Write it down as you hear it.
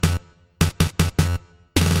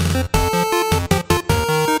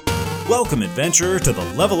Welcome, adventurer, to the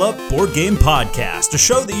Level Up Board Game Podcast, a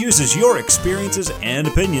show that uses your experiences and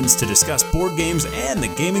opinions to discuss board games and the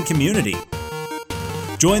gaming community.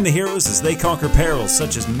 Join the heroes as they conquer perils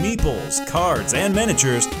such as meeples, cards, and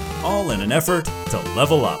miniatures, all in an effort to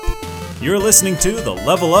level up. You're listening to the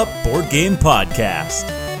Level Up Board Game Podcast.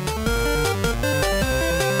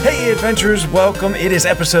 Hey adventurers, welcome. It is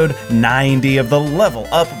episode 90 of the Level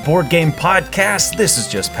Up Board Game Podcast. This is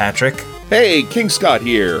just Patrick. Hey, King Scott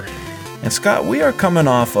here. And Scott, we are coming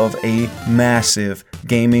off of a massive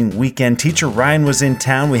gaming weekend. Teacher Ryan was in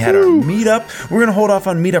town. We had our meetup. We're going to hold off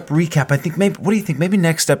on meetup recap. I think what do you think? Maybe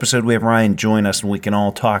next episode we have Ryan join us and we can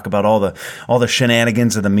all talk about all the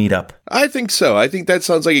shenanigans of the meetup. I think so. I think that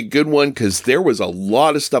sounds like a good one because there was a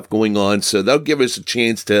lot of stuff going on. So that'll give us a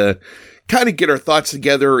chance to kind of get our thoughts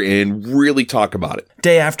together and really talk about it.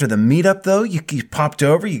 Day after the meetup, though, you popped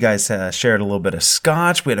over. You guys shared a little bit of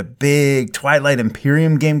scotch. We had a big Twilight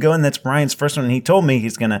Imperium game going. That's Brian's first one. And he told me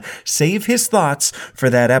he's going to save his thoughts for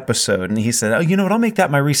that episode. And he said, oh, you know what? I'll make that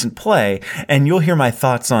my recent play, and you'll hear my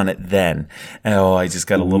thoughts on it then. Oh, I just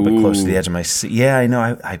got a little bit close to the edge of my seat. Yeah, I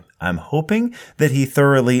know. I'm hoping that he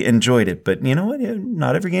thoroughly enjoyed it. But you know what?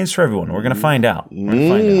 Not every game's for everyone. We're going to find out.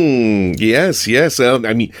 Yes.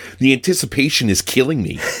 I mean, the anticipation is killing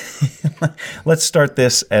me. Let's start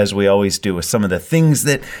this as we always do with some of the things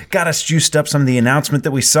that got us juiced up, some of the announcement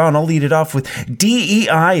that we saw, and I'll lead it off with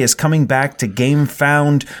DEI is coming back to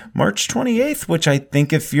GameFound March 28th, which I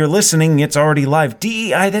think if you're listening, it's already live.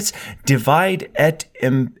 DEI, that's Divide et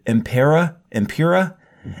Impera?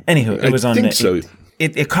 Anywho, it was on... I think so.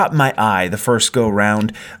 It caught my eye the first go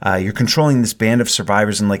round. You're controlling this band of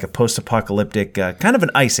survivors in like a post-apocalyptic, kind of an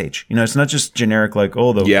ice age. You know, it's not just generic like,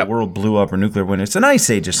 the world blew up or nuclear winter. It's an ice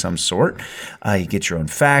age of some sort. You get your own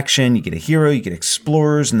faction, you get a hero, you get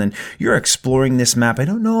explorers, and then you're exploring this map. I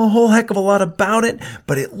don't know a whole heck of a lot about it,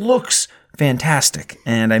 but it looks fantastic.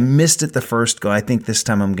 And I missed it the first go. I think this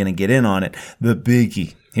time I'm going to get in on it. The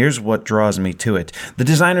biggie. Here's what draws me to it. The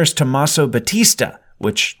designer's Tommaso Battista,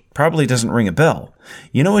 which probably doesn't ring a bell.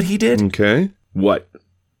 You know what he did? Okay. What?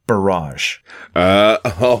 Barrage.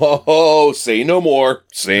 Say no more.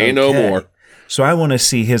 Say no more. So I want to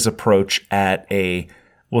see his approach at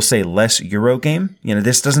we'll say less Euro game. You know,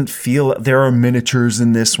 this doesn't feel, there are miniatures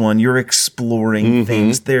in this one. You're exploring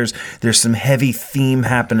things. There's some heavy theme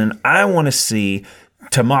happening. I want to see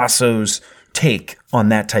Tommaso's take on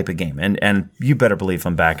that type of game. And you better believe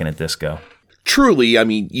I'm backing at this go. Truly, I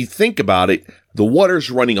mean, you think about it, the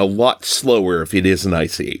water's running a lot slower if it is an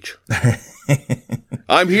ice age.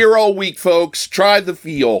 I'm here all week, folks. Try the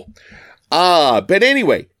feel. But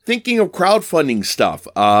anyway, thinking of crowdfunding stuff,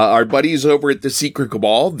 our buddies over at the Secret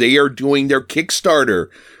Cabal, they are doing their Kickstarter.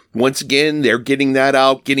 Once again, they're getting that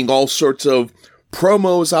out, getting all sorts of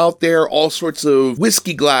promos out there, all sorts of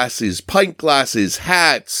whiskey glasses, pint glasses,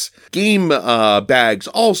 hats, game bags,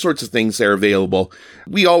 all sorts of things that are available.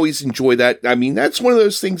 We always enjoy that. I mean, that's one of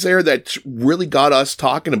those things there that really got us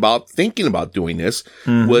thinking about doing this,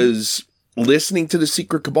 was listening to the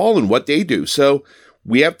Secret Cabal and what they do. So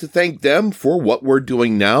we have to thank them for what we're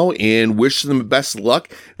doing now and wish them the best of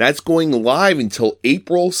luck. That's going live until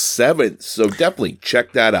April 7th. So definitely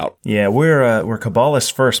check that out. Yeah, we're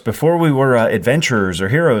Cabalists first. Before we were adventurers or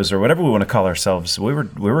heroes or whatever we want to call ourselves, we were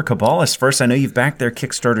Cabalists first. I know you've backed their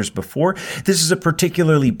Kickstarters before. This is a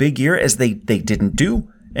particularly big year as they didn't do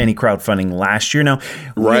any crowdfunding last year. Now,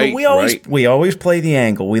 we always play the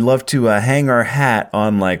angle. We love to hang our hat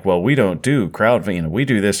on like, well, we don't do crowdfunding. We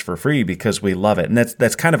do this for free because we love it, and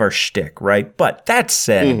that's kind of our shtick, right? But that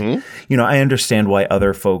said, I understand why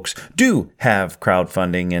other folks do have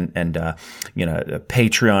crowdfunding and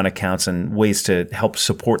Patreon accounts and ways to help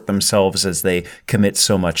support themselves as they commit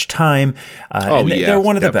so much time. They're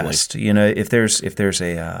one of the best. You know, if there's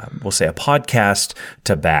a we'll say a podcast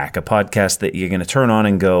to back, a podcast that you're going to turn on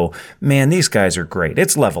and go, man, these guys are great.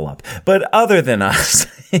 It's Level Up. But other than us,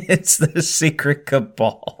 it's the Secret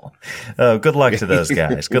Cabal. Oh, good luck to those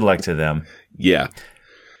guys. Good luck to them. Yeah.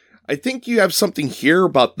 I think you have something here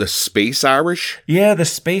about the Space Irish. Yeah,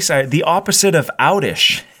 the opposite of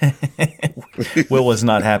outish. Will was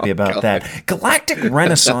not happy about that. Galactic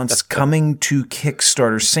Renaissance coming to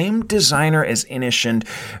Kickstarter. Same designer as Inish, and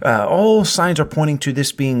all signs are pointing to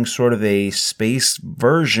this being sort of a space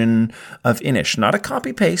version of Inish. Not a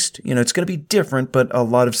copy-paste. You know, it's going to be different, but a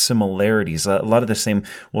lot of similarities. A lot of the same,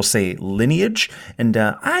 we'll say, lineage. And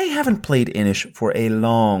I haven't played Inish for a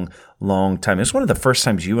long time. It was one of the first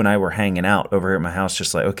times you and I were hanging out over here at my house,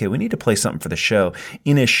 just like, okay, we need to play something for the show.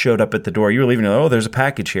 Inish showed up at the door. You were leaving, there's a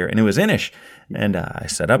package here, and it was Inish. And I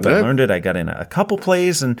set up, I learned it. I got in a couple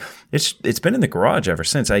plays, and it's been in the garage ever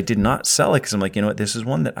since. I did not sell it because I'm like, you know what, this is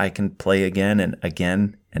one that I can play again and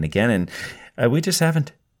again and again, and we just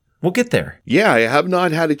haven't. We'll get there. Yeah, I have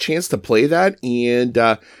not had a chance to play that, and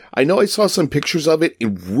I know I saw some pictures of it.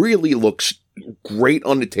 It really looks great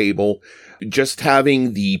on the table. Just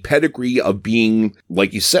having the pedigree of being,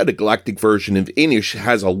 like you said, a galactic version of Inish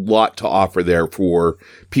has a lot to offer there for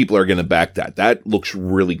people who are going to back that. That looks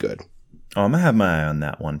really good. Oh, I'm going to have my eye on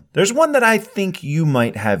that one. There's one that I think you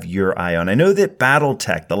might have your eye on. I know that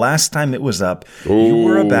BattleTech, the last time it was up, you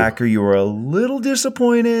were a backer. You were a little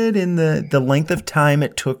disappointed in the length of time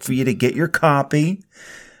it took for you to get your copy.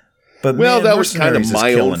 But that was kind of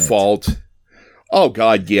my own fault. Oh,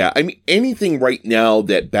 God, yeah. I mean, anything right now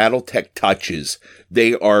that BattleTech touches,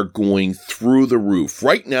 they are going through the roof.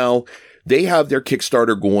 Right now, they have their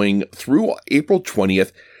Kickstarter going through April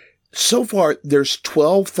 20th. So far, there's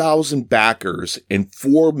 12,000 backers and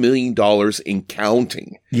 $4 million in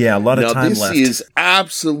counting. Yeah, a lot of time left. Now, this is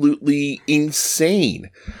absolutely insane.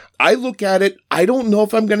 I look at it, I don't know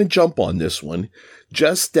if I'm going to jump on this one.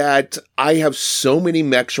 Just that I have so many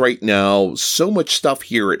mechs right now, so much stuff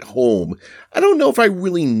here at home. I don't know if I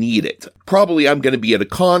really need it. Probably I'm going to be at a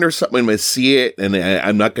con or something, I'm going to see it, and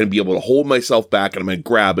I'm not going to be able to hold myself back, and I'm going to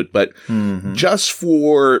grab it. But just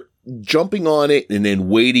for jumping on it and then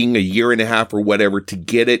waiting a year and a half or whatever to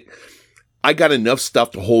get it, I got enough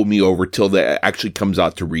stuff to hold me over till that actually comes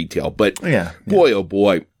out to retail. But boy, oh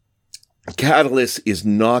boy, Catalyst is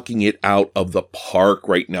knocking it out of the park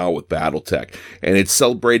right now with BattleTech, and it's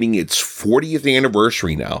celebrating its 40th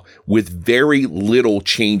anniversary now with very little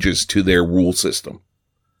changes to their rule system.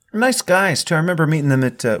 Nice guys too. I remember meeting them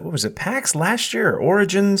at what was it, PAX last year, or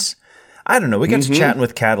Origins? I don't know. We got to chatting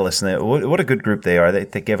with Catalyst, and what a good group they are.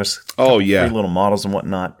 They gave us free little models and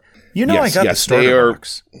whatnot. You know, I got the starter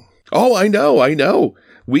box. Oh, I know.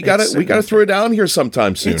 We got to throw it down here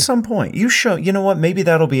sometime soon. At some point, you know what? Maybe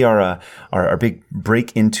that'll be our big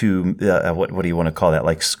break into what do you want to call that?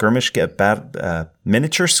 Like skirmish,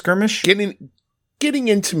 miniature skirmish. Getting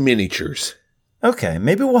into miniatures. Okay,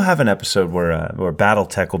 maybe we'll have an episode where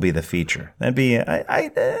BattleTech will be the feature. That'd be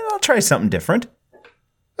I'll try something different.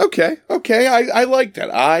 Okay. I like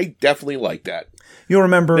that. I definitely like that. You'll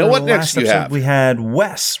remember what last next you episode have? We had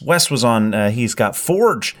Wes. Wes was on, he's got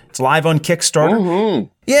Forge. It's live on Kickstarter. Mm-hmm.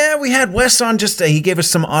 Yeah, we had Wes on he gave us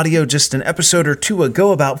some audio just an episode or two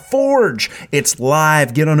ago about Forge. It's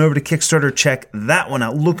live. Get on over to Kickstarter. Check that one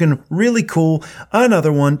out. Looking really cool.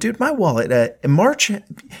 Another one. Dude, my wallet. In March,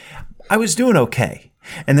 I was doing okay.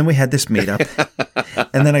 And then we had this meetup.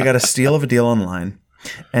 And then I got a steal of a deal online.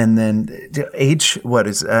 And then Age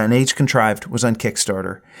Contrived was on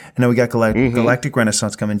Kickstarter. And then we got Galactic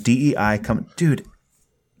Renaissance coming, DEI coming. Dude,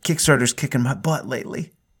 Kickstarter's kicking my butt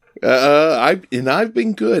lately. I've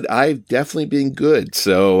been good. I've definitely been good.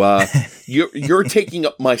 So you're taking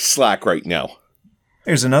up my slack right now.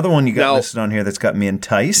 There's another one you got listed on here that's got me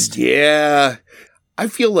enticed. Yeah. I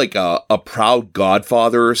feel like a proud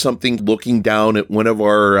godfather or something looking down at one of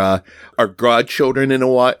our godchildren in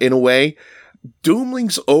a way.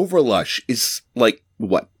 Doomling's Overlush is like,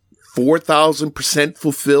 what, 4,000%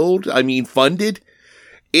 fulfilled? I mean, funded?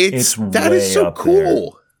 That is so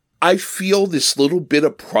cool. There. I feel this little bit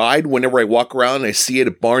of pride whenever I walk around and I see it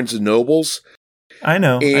at Barnes & Noble's. I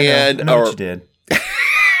know what you did.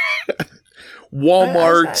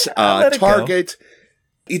 Walmart, Target.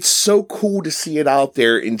 It's so cool to see it out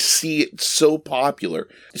there and see it so popular.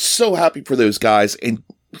 So happy for those guys. And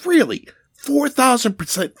really,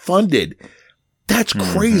 4,000% funded. That's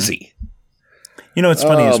crazy. You know, what's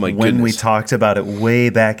funny is when we talked about it way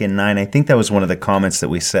back in 9, I think that was one of the comments that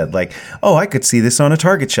we said, like, oh, I could see this on a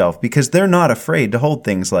Target shelf, because they're not afraid to hold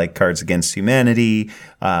things like Cards Against Humanity,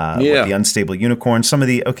 the Unstable Unicorn, some of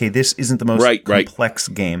this isn't the most complex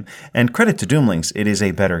game. And credit to Doomlings, it is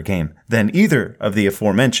a better game than either of the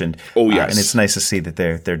aforementioned. Oh, yes. And it's nice to see that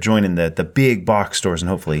they're joining the big box stores and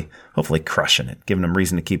hopefully crushing it, giving them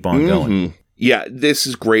reason to keep on going. Yeah, this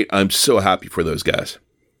is great. I'm so happy for those guys.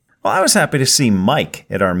 Well, I was happy to see Mike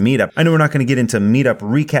at our meetup. I know we're not going to get into meetup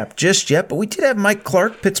recap just yet, but we did have Mike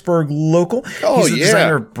Clark, Pittsburgh local. Oh, He's the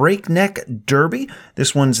designer of Breakneck Derby.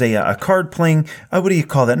 This one's a card playing, what do you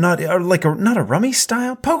call that? Not a rummy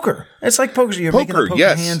style? Poker. It's like poker. You're making the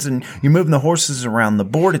poker hands and you're moving the horses around the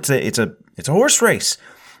board. It's a horse race.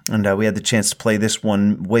 And we had the chance to play this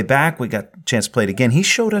one way back. We got a chance to play it again. He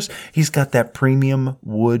showed us he's got that premium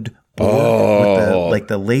wood with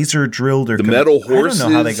the laser drilled or the metal horses. I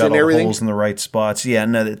don't know how they got and all everything. the holes in the right spots. Yeah,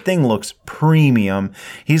 no, the thing looks premium.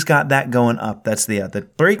 He's got that going up. That's the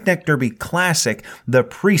Breakneck Derby Classic. The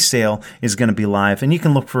pre-sale is going to be live, and you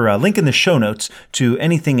can look for a link in the show notes to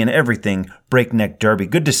anything and everything Breakneck Derby.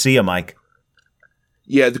 Good to see you, Mike.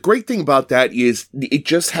 Yeah, the great thing about that is it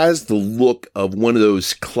just has the look of one of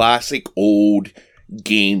those classic old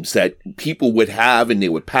games that people would have and they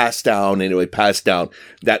would pass down and it would pass down.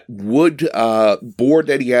 That wood board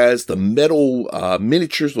that he has, the metal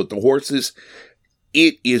miniatures with the horses,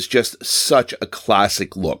 it is just such a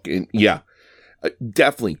classic look. And yeah,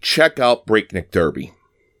 definitely check out Breakneck Derby.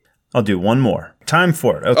 I'll do one more. Time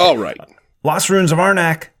for it. Okay. All right. Lost Ruins of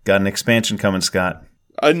Arnak. Got an expansion coming, Scott.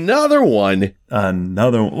 Another one.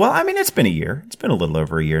 Well, I mean, it's been a year. It's been a little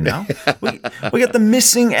over a year now. we got the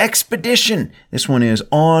Missing Expedition. This one is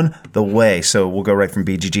on the way. So we'll go right from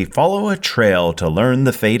BGG. Follow a trail to learn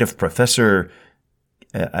the fate of Professor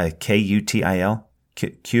Kutil?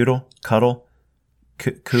 Cuddle?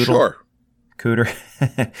 Coodle? Sure. Cooter?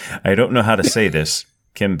 I don't know how to say this.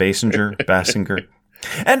 Kim Basinger?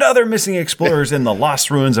 And other missing explorers in the Lost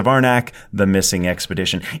Ruins of Arnak, the Missing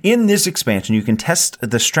Expedition. In this expansion, you can test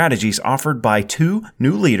the strategies offered by 2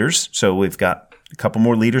 new leaders. So we've got a couple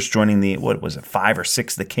more leaders joining the, 5 or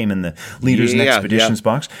 6 that came in the Leaders and Expeditions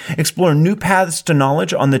box. Explore new paths to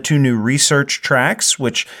knowledge on the 2 new research tracks,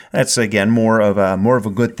 which that's, again, more of a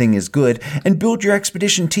good thing is good. And build your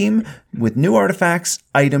expedition team with new artifacts,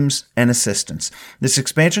 items, and assistance. This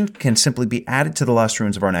expansion can simply be added to the Lost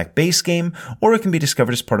Ruins of Arnak base game, or it can be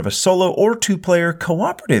discovered as part of a solo or 2-player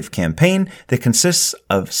cooperative campaign that consists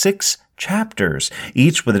of 6 chapters,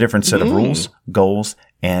 each with a different set of rules, goals,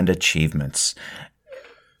 and achievements.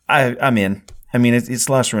 I'm in. I mean, it's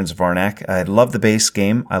Lost Ruins of Arnak. I love the base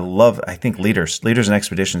game. I think Leaders and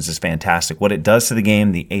Expeditions is fantastic. What it does to the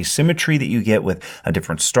game, the asymmetry that you get with a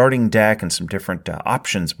different starting deck and some different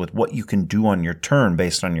options with what you can do on your turn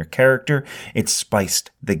based on your character, it's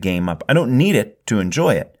spiced the game up. I don't need it to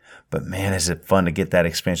enjoy it, but man, is it fun to get that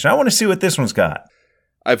expansion. I want to see what this one's got.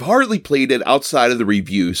 I've hardly played it outside of the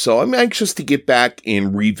review, so I'm anxious to get back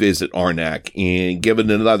and revisit Arnak and give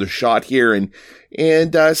it another shot here and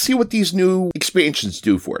see what these new expansions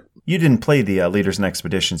do for it. You didn't play the Leaders and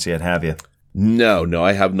Expeditions yet, have you? No,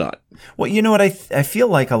 I have not. Well, you know what? I feel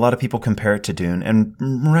like a lot of people compare it to Dune, and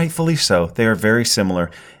rightfully so. They are very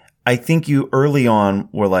similar. I think you early on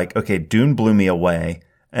were like, okay, Dune blew me away,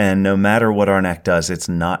 and no matter what Arnak does, it's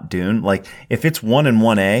not Dune. Like, if it's 1 and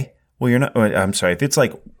 1A, well, you're not, I'm sorry, if it's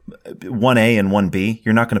like 1A and 1B,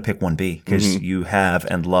 you're not going to pick 1B because you have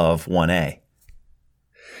and love 1A.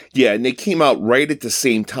 Yeah, and they came out right at the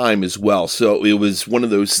same time as well. So it was one of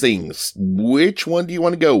those things. Which one do you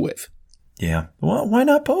want to go with? Yeah. Well, why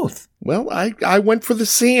not both? Well, I went for the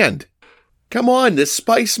sand. Come on, the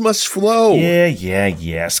spice must flow.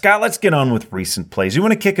 Yeah. Scott, let's get on with recent plays. You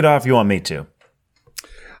want to kick it off? You want me to?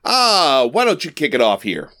 Why don't you kick it off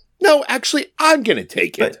here? No, actually, I'm going to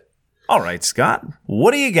take it. All right, Scott,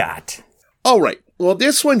 what do you got? All right. Well,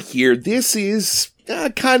 this one here, this is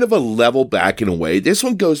kind of a level back in a way. This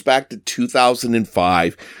one goes back to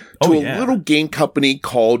 2005 to a little game company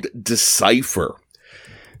called Decipher.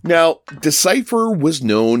 Now, Decipher was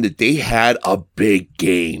known that they had a big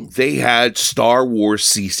game. They had Star Wars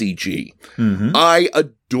CCG. I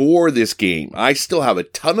adore this game. I still have a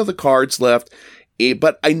ton of the cards left,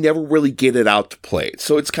 but I never really get it out to play it.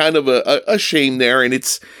 So it's kind of a shame there, and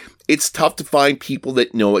it's tough to find people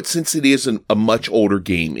that know it since it is a much older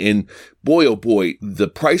game. And boy, oh boy, the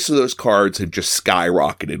price of those cards have just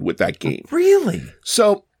skyrocketed with that game. Really?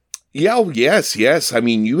 So, yes. I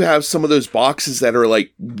mean, you have some of those boxes that are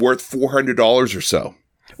like worth $400 or so.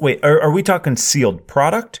 Wait, are we talking sealed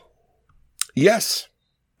product? Yes.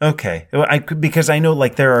 Okay, because I know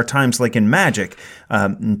like there are times like in Magic,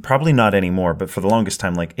 probably not anymore, but for the longest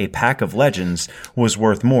time, like a pack of Legends was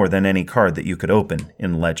worth more than any card that you could open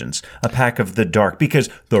in Legends. A pack of the Dark, because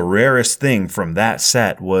the rarest thing from that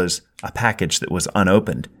set was a package that was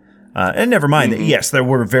unopened. And never mind that, yes, there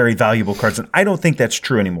were very valuable cards, and I don't think that's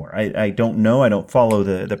true anymore. I don't know. I don't follow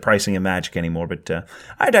the pricing of Magic anymore, but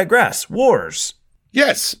I digress. Wars.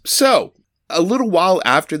 Yes, so a little while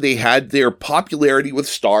after they had their popularity with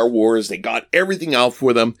Star Wars, they got everything out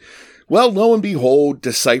for them. Well, lo and behold,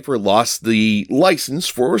 Decipher lost the license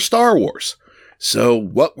for Star Wars. So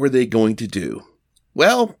what were they going to do?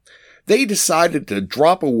 Well, they decided to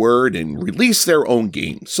drop a word and release their own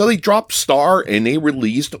game. So they dropped Star and they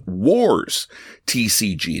released Wars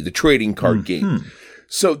TCG, the trading card game.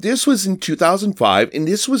 So this was in 2005, and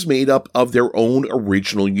this was made up of their own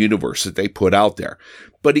original universe that they put out there.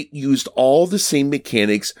 But it used all the same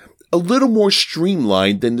mechanics a little more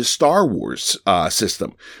streamlined than the Star Wars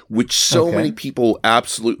system, which so many people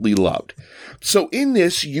absolutely loved. So in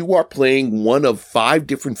this, you are playing one of 5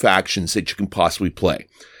 different factions that you can possibly play.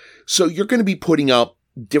 So you're going to be putting out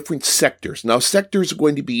different sectors. Now, sectors are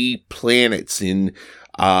going to be planets in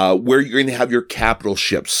where you're going to have your capital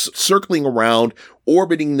ships circling around,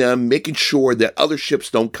 orbiting them, making sure that other ships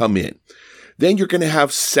don't come in. Then you're going to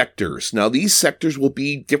have sectors. Now, these sectors will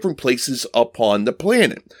be different places upon the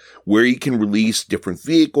planet where you can release different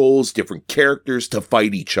vehicles, different characters to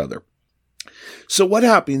fight each other. So what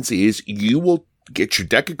happens is you will get your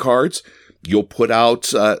deck of cards. You'll put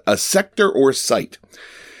out a sector or a site.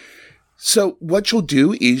 So what you'll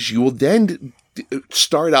do is you will then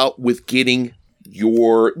start out with getting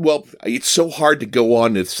your, well, it's so hard to go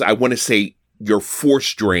on this. I want to say your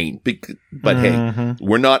force drain, but hey,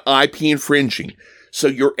 we're not IP infringing. So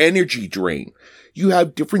your energy drain. You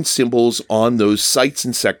have different symbols on those sites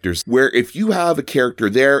and sectors where if you have a character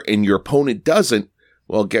there and your opponent doesn't,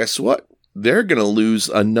 well, guess what? They're going to lose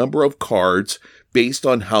a number of cards based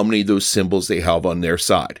on how many of those symbols they have on their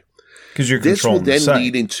side. Because you're controlling the site. This will then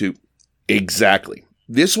lead into, exactly.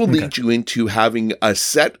 This will lead you into having a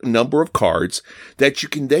set number of cards that you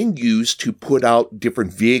can then use to put out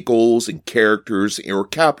different vehicles and characters or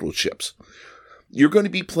capital ships. You're going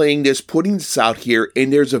to be playing this, putting this out here,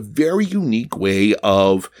 and there's a very unique way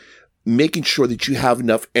of making sure that you have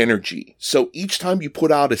enough energy. So each time you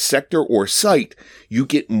put out a sector or site, you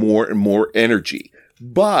get more and more energy.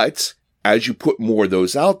 But as you put more of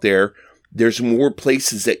those out there, there's more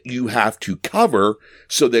places that you have to cover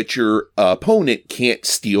so that your opponent can't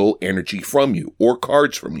steal energy from you or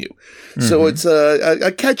cards from you. So it's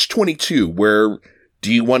a catch-22 where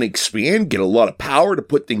do you want to expand, get a lot of power to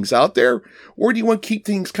put things out there, or do you want to keep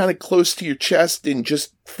things kind of close to your chest and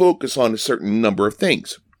just focus on a certain number of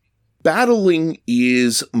things? Battling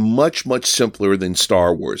is much, much simpler than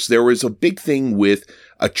Star Wars. There was a big thing with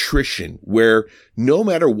attrition where no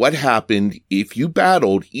matter what happened, if you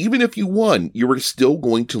battled, even if you won, you were still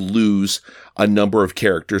going to lose a number of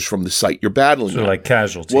characters from the site you're battling. So like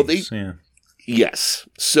casualties. Well, yes.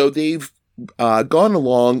 So they've gone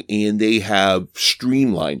along and they have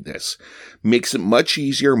streamlined this. Makes it much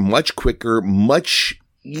easier, much quicker, much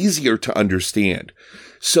easier to understand.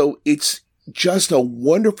 So it's just a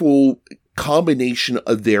wonderful combination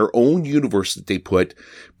of their own universe that they put,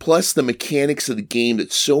 plus the mechanics of the game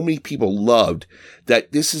that so many people loved,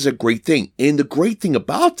 that this is a great thing. And the great thing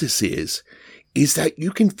about this is that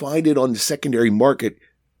you can find it on the secondary market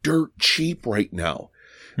dirt cheap right now.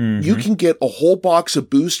 You can get a whole box of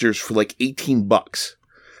boosters for like $18.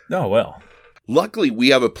 Oh, well. Luckily, we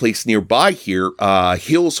have a place nearby here,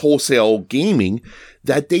 Hills Wholesale Gaming,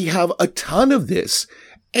 that they have a ton of this.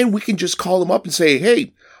 And we can just call them up and say,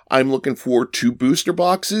 hey, I'm looking for 2 booster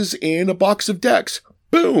boxes and a box of decks.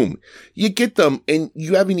 Boom. You get them and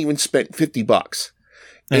you haven't even spent $50.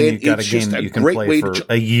 And you've got a game that you can play for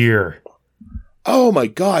a year. Oh my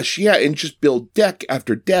gosh. Yeah. And just build deck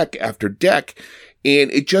after deck after deck.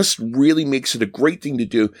 And it just really makes it a great thing to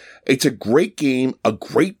do. It's a great game, a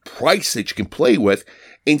great price that you can play with.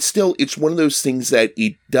 And still, it's one of those things that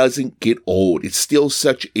it doesn't get old. It's still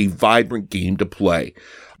such a vibrant game to play.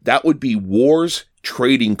 That would be Wars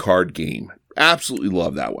Trading Card Game. Absolutely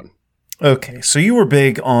love that one. Okay, so you were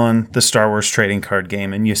big on the Star Wars trading card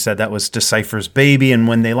game, and you said that was Decipher's baby, and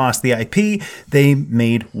when they lost the IP, they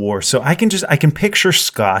made Wars. So I can picture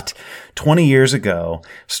Scott 20 years ago.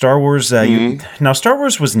 Star Wars, now Star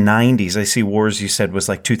Wars was 90s. I see Wars, you said, was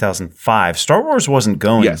like 2005. Star Wars wasn't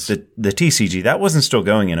going, the TCG, that wasn't still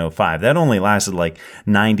going in 05. That only lasted like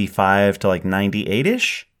 95 to like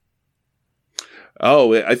 98-ish.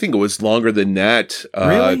 Oh, I think it was longer than that.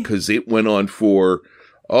 Really? Because it went on for...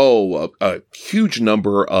 a huge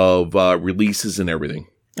number of releases and everything.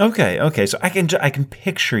 Okay. So I can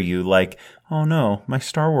picture you like, oh no, my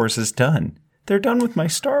Star Wars is done. They're done with my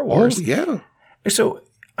Star Wars. Oh yeah. So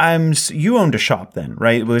you owned a shop then,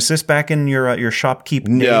 right? Was this back in your shopkeep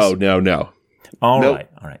days? No. All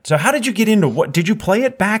right. So how did you get into what? Did you play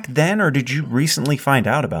it back then, or did you recently find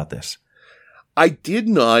out about this? I did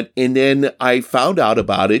not, and then I found out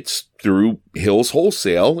about it through Hills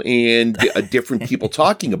Wholesale and different people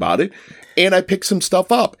talking about it, and I picked some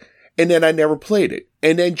stuff up, and then I never played it.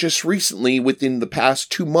 And then just recently, within the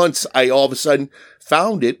past 2 months, I all of a sudden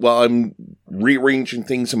found it while I'm rearranging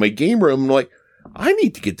things in my game room. I'm like, I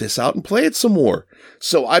need to get this out and play it some more.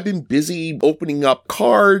 So I've been busy opening up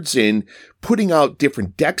cards and putting out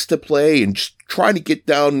different decks to play and just trying to get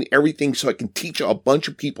down everything so I can teach a bunch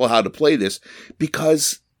of people how to play this,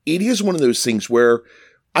 because it is one of those things where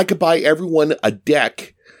I could buy everyone a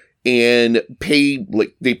deck and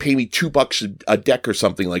they pay me $2 a deck or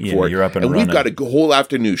something like for it. You're up and we've got a whole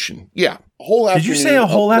afternoon. Yeah, whole afternoon. Did you say a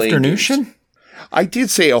whole afternoon? I did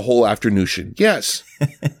say a whole afternoon. Yes.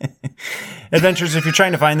 Adventures, if you're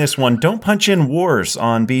trying to find this one, don't punch in Wars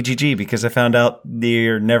on BGG because I found out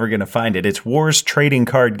you're never going to find it. It's Wars Trading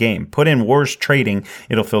Card Game. Put in Wars Trading.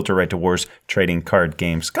 It'll filter right to Wars Trading Card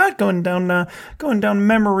Game. Scott, going down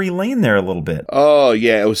memory lane there a little bit. Oh,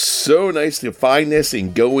 yeah. It was so nice to find this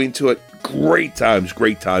and go into it. Great times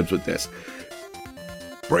with this.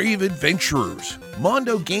 Brave adventurers,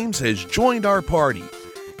 Mondo Games has joined our party.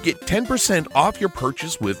 Get 10% off your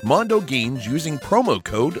purchase with Mondo Games using promo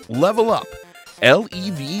code LEVELUP,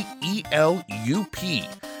 LEVELUP.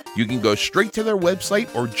 You can go straight to their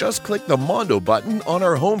website or just click the Mondo button on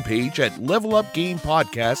our homepage at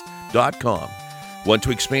levelupgamepodcast.com. Want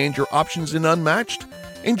to expand your options in Unmatched?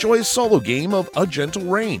 Enjoy a solo game of A Gentle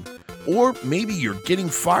Rain. Or maybe you're getting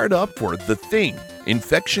fired up for The Thing,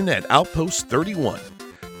 Infection at Outpost 31.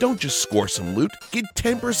 Don't just score some loot, get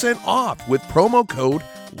 10% off with promo code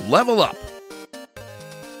LEVELUP.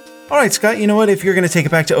 All right, Scott, you know what? If you're going to take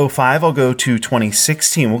it back to 2005, I'll go to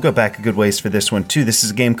 2016. We'll go back a good ways for this one, too. This is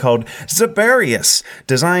a game called Zabarius,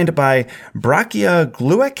 designed by Brakia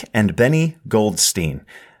Gluek and Benny Goldstein.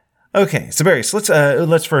 Okay, Zabarius,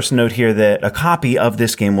 let's first note here that a copy of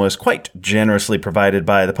this game was quite generously provided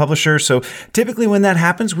by the publisher. So typically when that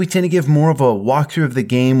happens, we tend to give more of a walkthrough of the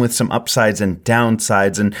game with some upsides and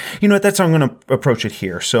downsides. And you know what? That's how I'm going to approach it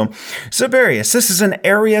here. So Zabarius, this is an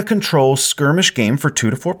area control skirmish game for 2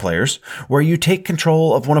 to 4 players where you take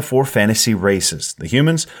control of one of 4 fantasy races: the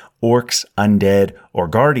humans, orcs, undead, or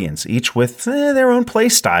guardians, each with their own play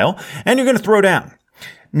style, and you're going to throw down.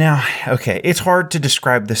 Now, okay, it's hard to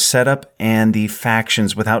describe the setup and the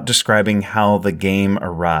factions without describing how the game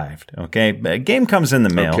arrived, okay? A game comes in the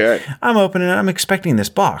mail. Okay. I'm opening it. I'm expecting this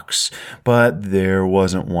box, but there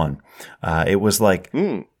wasn't one. It was like,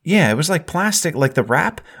 it was like plastic, like the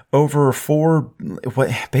wrap over 4, what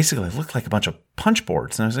basically looked like a bunch of punch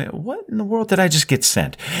boards. And I was like, what in the world did I just get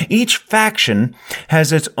sent? Each faction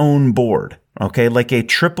has its own board, okay? Like a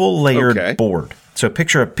triple layered board. So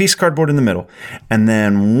picture a piece of cardboard in the middle, and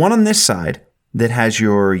then one on this side that has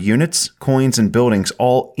your units, coins, and buildings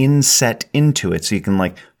all inset into it. So you can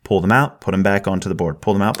like pull them out, put them back onto the board,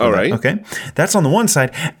 pull them out. Pull them out. Okay. That's on the one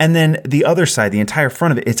side. And then the other side, the entire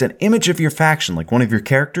front of it, it's an image of your faction, like one of your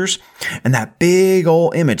characters. And that big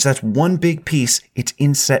old image, that's one big piece. It's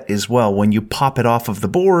inset as well. When you pop it off of the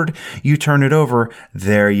board, you turn it over.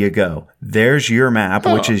 There you go. There's your map,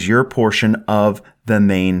 which is your portion of the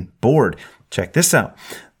main board. Check this out.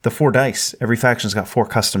 The 4 dice. Every faction's got 4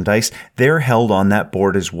 custom dice. They're held on that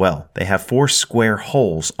board as well. They have 4 square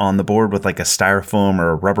holes on the board with like a styrofoam or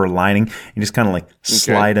a rubber lining. You just kind of like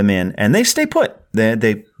slide them in, and they stay put.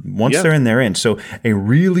 They once they're in, they're in. So a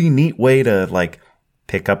really neat way to like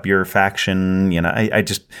pick up your faction. You know, I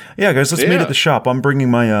just, guys, let's meet at the shop. I'm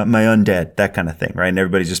bringing my my undead, that kind of thing, right? And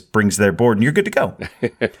everybody just brings their board and you're good to go.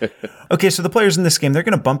 Okay, so the players in this game, they're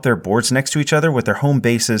going to bump their boards next to each other with their home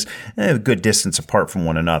bases a good distance apart from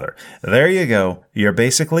one another. There you go. You're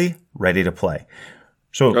basically ready to play.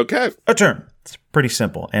 So a turn. It's pretty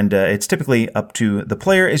simple. And it's typically up to the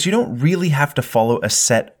player, as you don't really have to follow a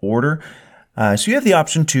set order. So you have the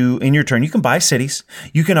option to, in your turn, you can buy cities,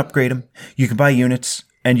 you can upgrade them, you can buy units,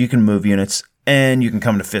 and you can move units, and you can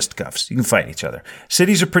come to fisticuffs. You can fight each other.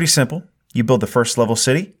 Cities are pretty simple. You build the first level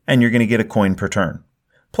city, and you're going to get a coin per turn.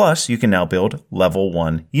 Plus, you can now build level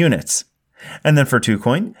 1 units. And then for 2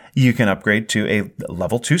 coin, you can upgrade to a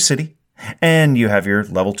level 2 city, and you have your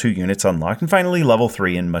level 2 units unlocked. And finally, level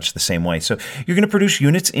 3 in much the same way. So you're going to produce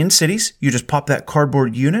units in cities. You just pop that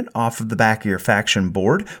cardboard unit off of the back of your faction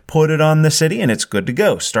board, put it on the city, and it's good to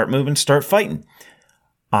go. Start moving, start fighting.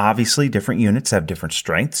 Obviously, different units have different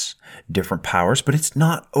strengths, different powers, but it's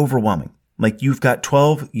not overwhelming. Like you've got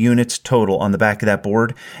 12 units total on the back of that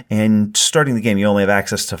board, and starting the game, you only have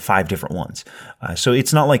access to 5 different ones. So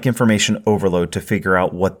it's not like information overload to figure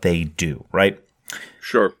out what they do, right?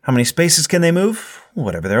 Sure. How many spaces can they move?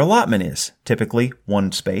 Whatever their allotment is. Typically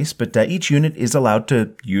 1 space, but each unit is allowed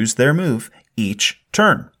to use their move each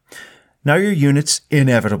turn. Now your units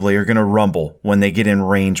inevitably are going to rumble when they get in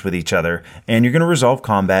range with each other, and you're going to resolve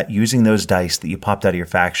combat using those dice that you popped out of your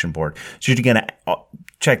faction board. So you're going to,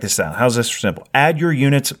 check this out. How's this simple? Add your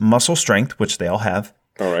unit's muscle strength, which they all have.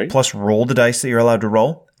 All right. Plus roll the dice that you're allowed to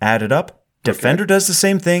roll. Add it up. Defender does the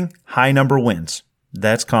same thing. High number wins.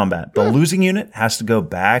 That's combat. The losing unit has to go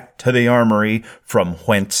back to the armory from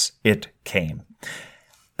whence it came.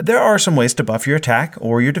 There are some ways to buff your attack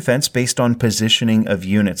or your defense based on positioning of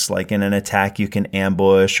units. Like in an attack, you can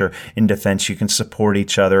ambush, or in defense, you can support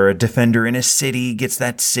each other. A defender in a city gets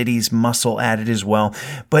that city's muscle added as well.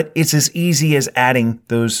 But it's as easy as adding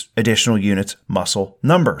those additional units' muscle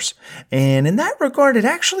numbers. And in that regard, it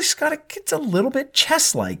actually, Scott, it gets a little bit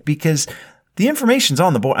chess-like because the information's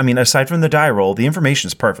on the board. I mean, aside from the die roll, the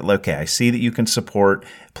information's perfect. Okay, I see that you can support,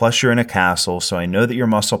 plus you're in a castle, so I know that your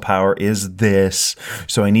muscle power is this.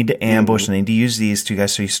 So I need to ambush, and I need to use these two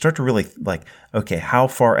guys. So you start to really like, okay, how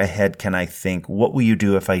far ahead can I think? What will you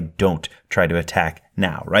do if I don't try to attack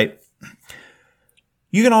now, right?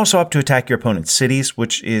 You can also opt to attack your opponent's cities,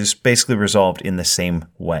 which is basically resolved in the same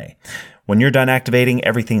way. When you're done activating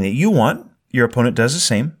everything that you want, your opponent does the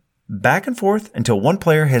same. Back and forth until one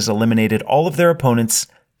player has eliminated all of their opponent's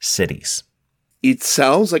cities. It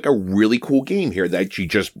sounds like a really cool game here that you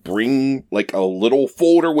just bring like a little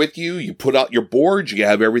folder with you. You put out your board, you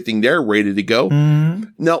have everything there ready to go.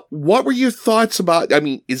 Now, what were your thoughts about, I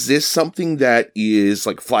mean, is this something that is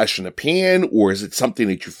like flash in the pan, or is it something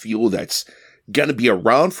that you feel that's going to be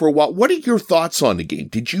around for a while? What are your thoughts on the game?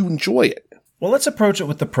 Did you enjoy it? Well, let's approach it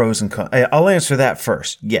with the pros and cons. I'll answer that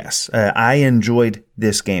first. Yes, I enjoyed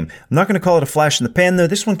this game. I'm not going to call it a flash in the pan, though.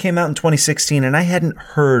 This one came out in 2016, and I hadn't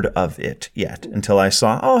heard of it yet until I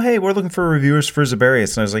saw, oh, hey, we're looking for reviewers for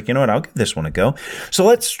Zabarius. And I was like, you know what, I'll give this one a go. So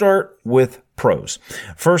let's start with pros.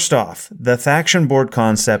 First off, the faction board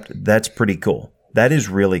concept, that's pretty cool. That is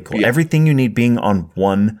really cool. Yeah. Everything you need being on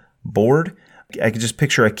one board. I could just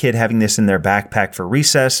picture a kid having this in their backpack for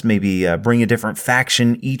recess, maybe bring a different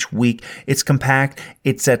faction each week. It's compact.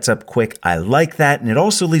 It sets up quick. I like that. And it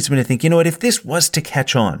also leads me to think, you know what, if this was to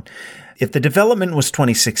catch on, if the development was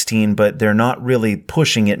 2016, but they're not really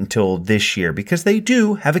pushing it until this year because they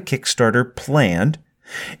do have a Kickstarter planned.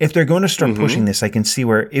 If they're going to start pushing this, I can see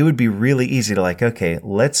where it would be really easy to like, okay,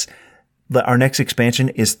 our next expansion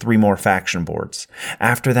is 3 more faction boards.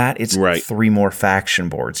 After that, it's 3 more faction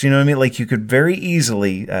boards. You know what I mean? Like you could very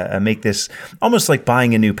easily make this almost like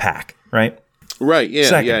buying a new pack, right? Right. Yeah.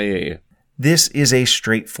 Second, yeah. This is a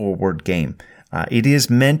straightforward game. It is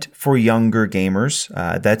meant for younger gamers.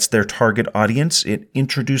 That's their target audience. It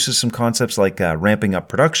introduces some concepts like ramping up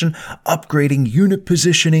production, upgrading unit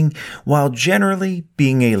positioning, while generally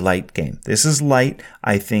being a light game. This is light,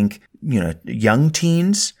 I think. You know, young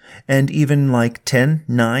teens and even like 10,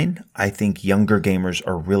 9, I think younger gamers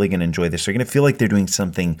are really going to enjoy this. They're going to feel like they're doing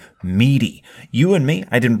something meaty. You and me,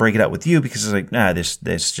 I didn't break it out with you because it's like,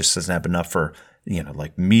 this just doesn't have enough for, you know,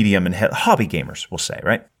 like medium and hobby gamers, we'll say,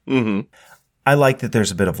 right? I like that there's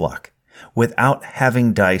a bit of luck. Without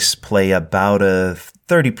having dice play about a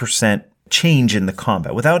 30% change in the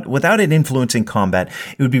combat. Without it influencing combat,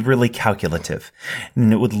 it would be really calculative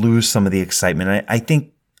and it would lose some of the excitement. I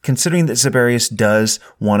think considering that Zabarius does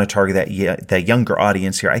want to target that younger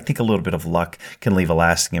audience here, I think a little bit of luck can leave a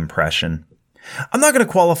lasting impression. I'm not going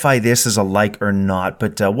to qualify this as a like or not,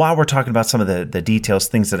 but while we're talking about some of the details,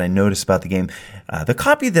 things that I noticed about the game, the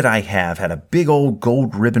copy that I have had a big old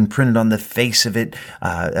gold ribbon printed on the face of it,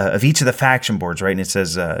 of each of the faction boards, right? And it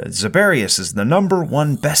says, Zabarius is the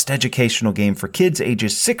 #1 best educational game for kids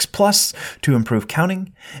ages 6+ to improve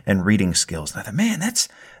counting and reading skills. And I thought, man, that's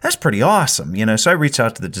pretty awesome. You know, so I reached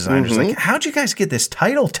out to the designers, like, how'd you guys get this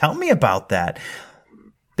title? Tell me about that.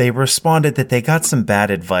 They responded that they got some bad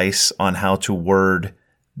advice on how to word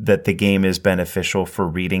that the game is beneficial for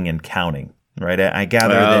reading and counting, right? I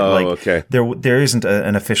gather that there isn't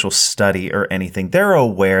an official study or anything. They're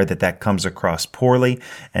aware that comes across poorly,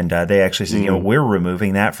 and they actually said, you know, we're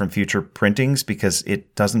removing that from future printings because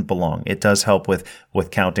it doesn't belong. It does help with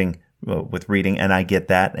counting, with reading, and I get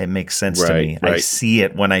that. It makes sense to me. I see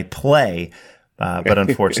it when I play, but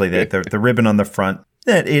unfortunately, the ribbon on the front,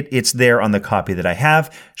 it's there on the copy that I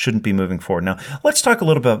have, shouldn't be moving forward. Now, let's talk a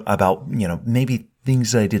little bit about, you know, maybe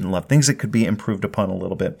things that I didn't love, things that could be improved upon a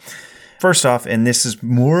little bit. First off, and this is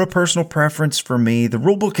more a personal preference for me, the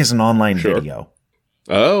rulebook is an online video.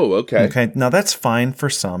 Oh, okay. Okay, now that's fine for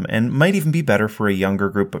some and might even be better for a younger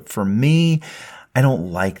group, but for me, I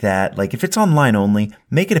don't like that. Like if it's online only,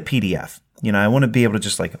 make it a PDF. You know, I want to be able to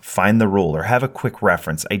just like find the rule or have a quick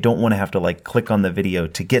reference. I don't want to have to like click on the video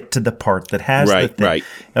to get to the part that has the thing. Right.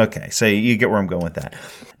 Okay, so you get where I'm going with that.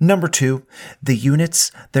 Number 2, the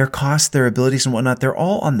units, their costs, their abilities and whatnot, they're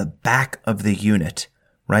all on the back of the unit,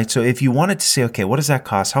 right? So if you wanted to say, okay, what does that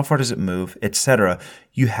cost? How far does it move, etc.,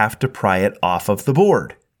 you have to pry it off of the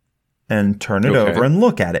board. and turn it over and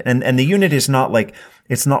look at it. And the unit is not like,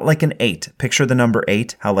 it's not like an 8. Picture the number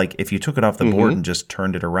 8, how like if you took it off the board and just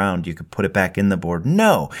turned it around, you could put it back in the board.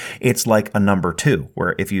 No, it's like a number 2,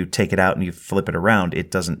 where if you take it out and you flip it around,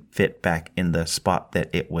 it doesn't fit back in the spot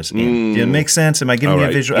that it was in. Does it make sense? Am I giving you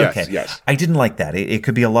a visual? Yes, okay. Yes. I didn't like that. It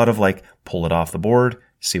could be a lot of like, pull it off the board,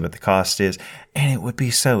 see what the cost is. And it would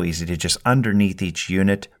be so easy to just underneath each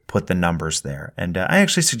unit, put the numbers there. And I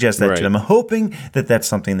actually suggest that to them. I'm hoping that that's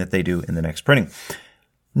something that they do in the next printing.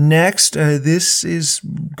 Next, this is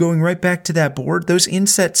going right back to that board. Those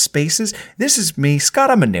inset spaces. This is me. Scott,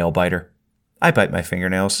 I'm a nail biter. I bite my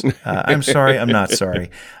fingernails. I'm sorry. I'm not sorry.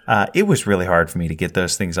 It was really hard for me to get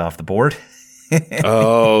those things off the board.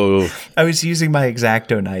 I was using my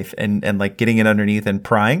X-Acto knife and like getting it underneath and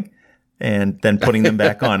prying, and then putting them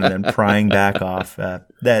back on and then prying back off.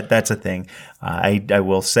 That's a thing. I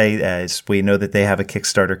will say, as we know that they have a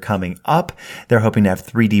Kickstarter coming up, they're hoping to have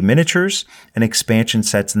 3D miniatures and expansion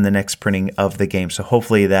sets in the next printing of the game. So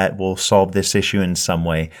hopefully that will solve this issue in some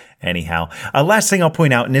way anyhow. Last thing I'll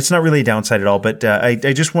point out, and it's not really a downside at all, but I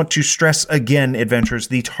just want to stress again, adventurers,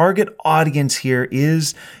 the target audience here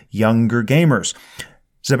is younger gamers.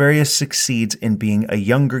 Zabarius succeeds in being a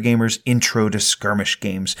younger gamer's intro to skirmish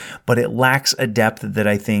games, but it lacks a depth that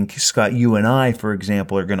I think, Scott, you and I, for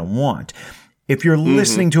example, are going to want. If you're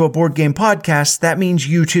listening to a board game podcast, that means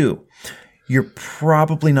you too. You're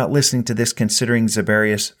probably not listening to this considering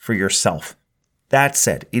Zabarius for yourself. That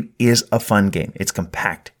said, it is a fun game. It's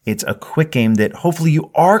compact. It's a quick game that hopefully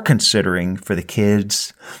you are considering for the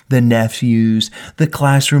kids, the nephews, the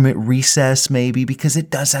classroom at recess maybe, because it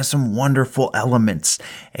does have some wonderful elements.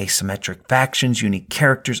 Asymmetric factions, unique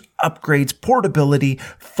characters, upgrades, portability,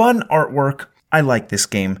 fun artwork. I like this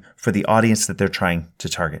game for the audience that they're trying to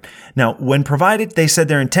target. Now, when provided, they said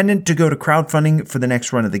they're intended to go to crowdfunding for the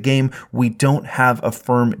next run of the game. We don't have a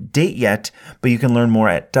firm date yet, but you can learn more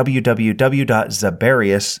at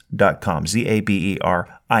www.zabarius.com.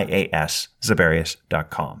 Zaberias,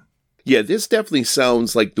 Zabarius.com. Yeah, this definitely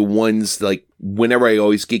sounds like the ones, like, whenever I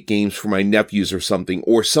always get games for my nephews or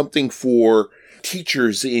something for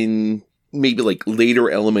teachers in maybe like later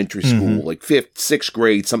elementary school, like 5th, 6th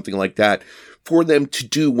grade, something like that, for them to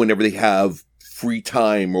do whenever they have free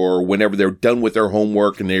time or whenever they're done with their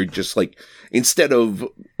homework and they're just like, instead of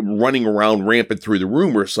running around rampant through the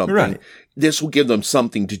room or something, this will give them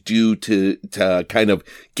something to do to kind of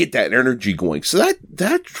get that energy going. So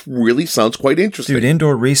that really sounds quite interesting. Dude,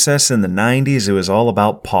 indoor recess in the 90s, it was all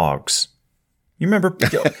about pogs. You remember,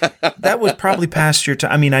 that was probably past your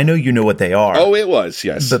time. I mean, I know you know what they are. Oh, it was,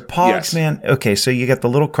 yes. But pogs, man, okay, so you got the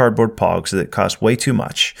little cardboard pogs that cost way too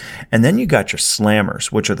much. And then you got your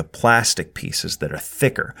slammers, which are the plastic pieces that are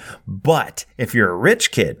thicker. But if you're a rich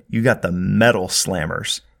kid, you got the metal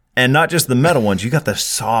slammers. And not just the metal ones, you got the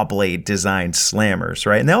saw blade designed slammers,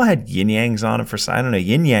 right? And they all had yin-yangs on them for, I don't know,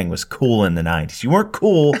 yin-yang was cool in the 90s. You weren't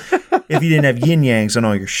cool if you didn't have yin-yangs on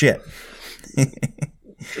all your shit.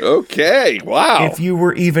 Okay, wow. If you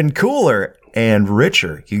were even cooler and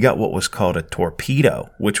richer, you got what was called a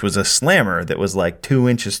torpedo, which was a slammer that was like 2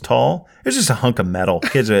 inches tall. It was just a hunk of metal.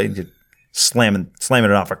 Kids are slamming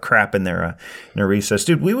it off a crap in their recess.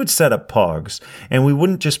 Dude, we would set up pogs, and we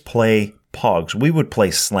wouldn't just play pogs. We would play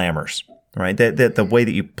slammers, right? The way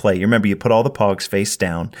that you play, you remember you put all the pogs face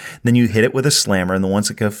down, then you hit it with a slammer, and the ones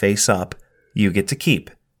that go face up, you get to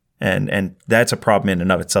keep. And that's a problem in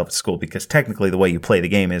and of itself at school, because technically the way you play the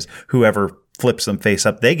game is whoever flips them face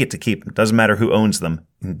up, they get to keep them. Doesn't matter who owns them.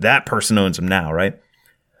 That person owns them now, right?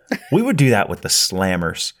 We would do that with the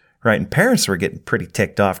slammers, right? And parents were getting pretty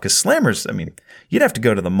ticked off because slammers, I mean, you'd have to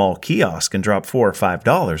go to the mall kiosk and drop $4 or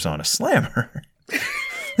 $5 on a slammer.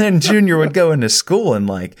 Then Junior would go into school and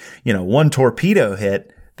one torpedo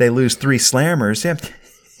hit, they lose 3 slammers. Yeah,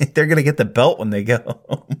 they're going to get the belt when they go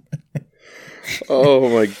home. Oh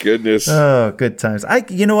my goodness. Oh, good times.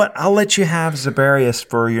 You know what? I'll let you have Zabarius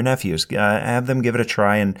for your nephews. Have them give it a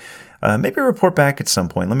try and maybe report back at some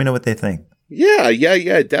point. Let me know what they think. Yeah,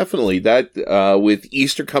 definitely. That with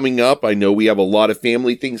Easter coming up, I know we have a lot of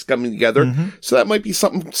family things coming together, so that might be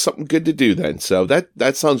something good to do then. So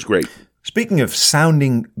that sounds great. Speaking of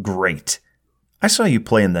sounding great, I saw you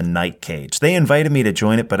play in the Night Cage. They invited me to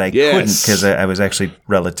join it, but I couldn't because I was actually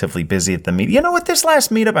relatively busy at the meet. You know what? This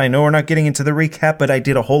last meetup, I know we're not getting into the recap, but I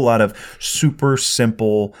did a whole lot of super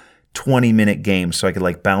simple 20-minute games so I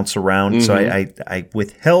could bounce around. So I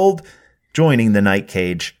withheld joining the Night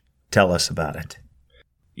Cage. Tell us about it.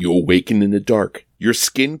 You awaken in the dark, your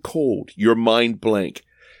skin cold, your mind blank.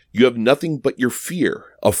 You have nothing but your fear,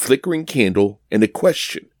 a flickering candle, and a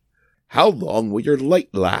question. How long will your light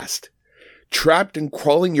last? Trapped and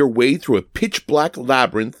crawling your way through a pitch-black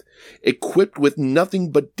labyrinth, equipped with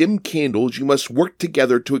nothing but dim candles, you must work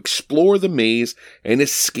together to explore the maze and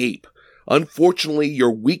escape. Unfortunately,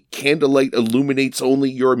 your weak candlelight illuminates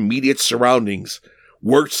only your immediate surroundings.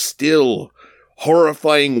 Worse still,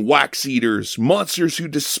 horrifying wax eaters, monsters who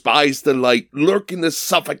despise the light, lurk in the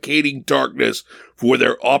suffocating darkness for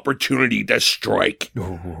their opportunity to strike.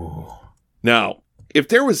 Ooh. Now, if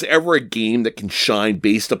there was ever a game that can shine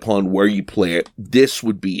based upon where you play it, this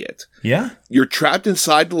would be it. Yeah? You're trapped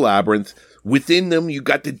inside the labyrinth. Within them, you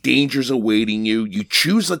got the dangers awaiting you. You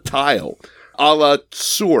choose a tile, a la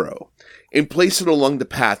Tsuro, and place it along the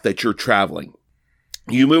path that you're traveling.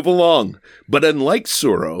 You move along, but unlike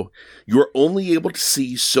Tsuro, you're only able to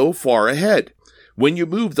see so far ahead. When you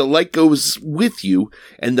move, the light goes with you,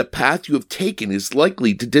 and the path you have taken is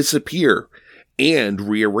likely to disappear and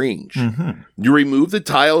rearrange. Mm-hmm. You remove the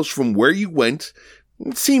tiles from where you went.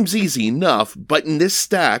 It seems easy enough, but in this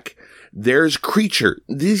stack, there's creature.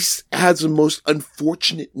 This has the most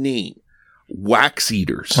unfortunate name. Wax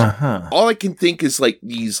eaters. Uh-huh. All I can think is like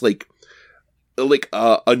these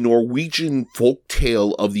a Norwegian folk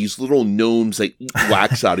tale of these little gnomes that eat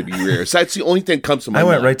wax out of your ears. That's the only thing that comes to my mind.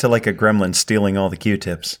 I went right to like a gremlin stealing all the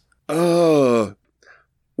Q-tips.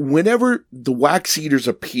 Whenever the wax eaters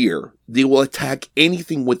appear, they will attack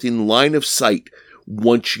anything within line of sight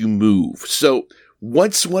once you move. So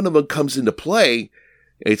once one of them comes into play,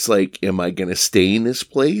 it's like, am I going to stay in this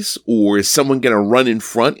place? Or is someone going to run in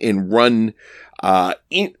front and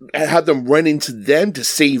have them run into them to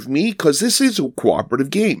save me? Because this is a cooperative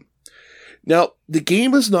game. Now, the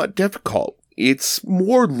game is not difficult. It's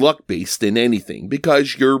more luck-based than anything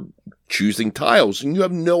because you're choosing tiles and you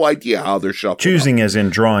have no idea how they're shuffled. Choosing as in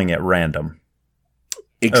drawing at random.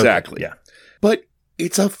 Exactly. Okay, yeah. But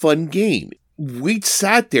it's a fun game. We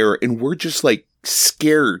sat there and we're just like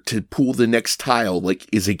scared to pull the next tile. Like,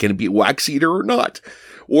 is it going to be a wax eater or not?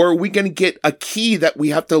 Or are we going to get a key that we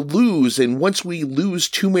have to lose? And once we lose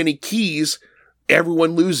too many keys,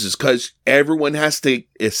 everyone loses because everyone has to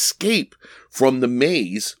escape from the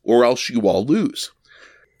maze or else you all lose.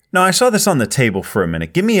 Now, I saw this on the table for a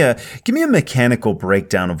minute. Give me a mechanical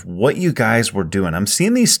breakdown of what you guys were doing. I'm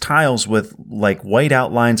seeing these tiles with like white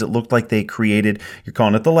outlines that looked like they created, you're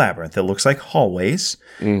calling it the labyrinth. It looks like hallways.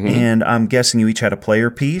 Mm-hmm. And I'm guessing you each had a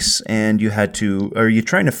player piece and are you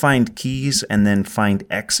trying to find keys and then find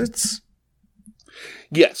exits?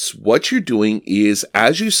 Yes. What you're doing is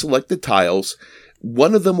as you select the tiles,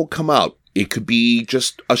 one of them will come out. It could be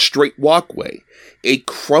just a straight walkway, a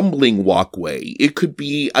crumbling walkway. It could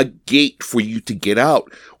be a gate for you to get out,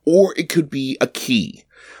 or it could be a key.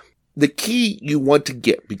 The key you want to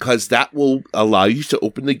get because that will allow you to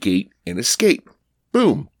open the gate and escape.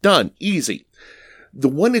 Boom, done, easy. The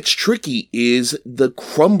one that's tricky is the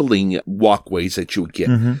crumbling walkways that you would get.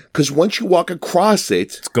 Because once you walk across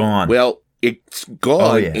it, it's gone. Well, it's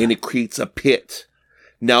gone and it creates a pit.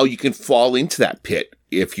 Now you can fall into that pit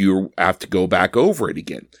if you have to go back over it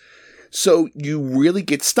again. So you really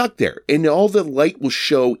get stuck there. And all the light will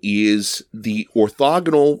show is the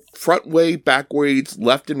orthogonal front way, backwards,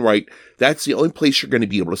 left and right. That's the only place you're going to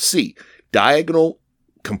be able to see. Diagonal,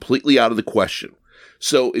 completely out of the question.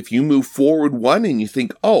 So if you move forward one and you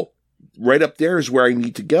think, oh, right up there is where I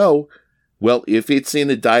need to go. Well, if it's in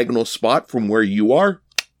a diagonal spot from where you are,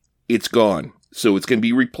 it's gone. So it's going to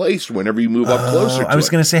be replaced whenever you move up closer to it. I was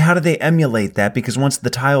going to say, how do they emulate that? Because once the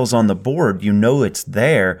tile's on the board, you know it's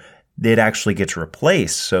there. It actually gets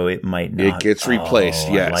replaced, so it might not. It gets replaced,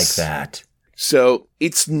 yes. I like that. So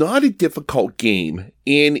it's not a difficult game,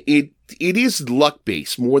 and it is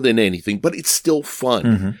luck-based more than anything, but it's still fun.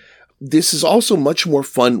 Mm-hmm. This is also much more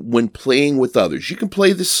fun when playing with others. You can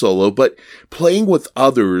play this solo, but playing with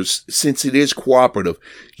others, since it is cooperative,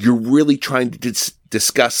 you're really trying to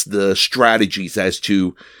discuss the strategies as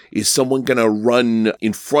to, is someone going to run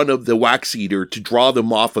in front of the wax eater to draw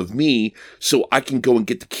them off of me so I can go and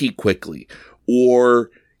get the key quickly? Or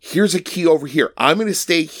here's a key over here. I'm going to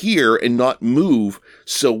stay here and not move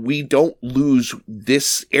so we don't lose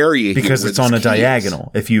this area because it's on a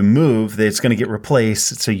diagonal. If you move, it's going to get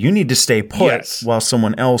replaced. So you need to stay put while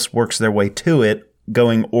someone else works their way to it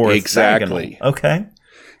going orthogonal. Exactly. Okay.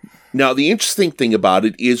 Now, the interesting thing about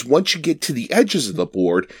it is once you get to the edges of the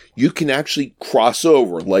board, you can actually cross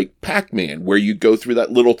over like Pac-Man, where you go through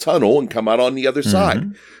that little tunnel and come out on the other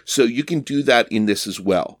side. So you can do that in this as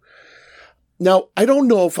well. Now, I don't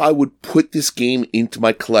know if I would put this game into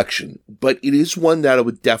my collection, but it is one that I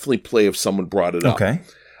would definitely play if someone brought it up. Okay.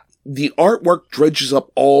 The artwork dredges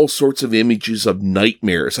up all sorts of images of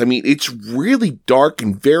nightmares. I mean, it's really dark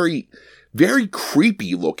and very, very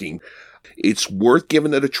creepy looking. It's worth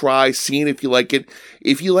giving it a try, seeing if you like it.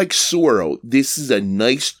 If you like Sorrow, this is a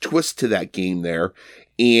nice twist to that game there.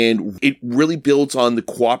 And it really builds on the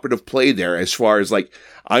cooperative play there as far as like,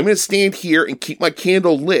 I'm going to stand here and keep my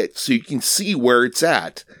candle lit so you can see where it's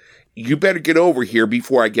at. You better get over here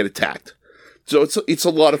before I get attacked. So it's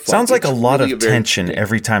a lot of fun. Sounds like a lot of tension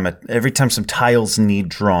every time some tiles need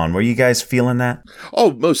drawn. Were you guys feeling that?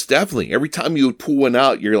 Oh, most definitely. Every time you would pull one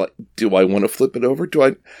out, you're like, do I want to flip it over?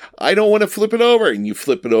 I don't want to flip it over. And you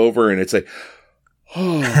flip it over and it's like,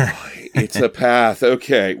 oh, it's a path.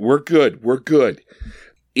 Okay, we're good. We're good.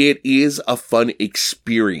 It is a fun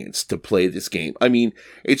experience to play this game. I mean,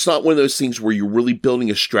 it's not one of those things where you're really building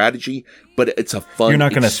a strategy, but it's a fun experience. You're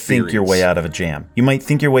not going to think your way out of a jam. You might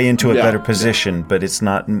think your way into a better position, but it's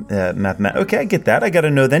not mathematical. Okay, I get that. I got to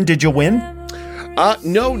know then. Did you win?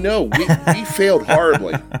 No. We failed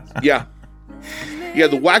horribly. Yeah. Yeah,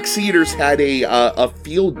 the Wax Eaters had a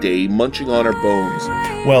field day munching on our bones.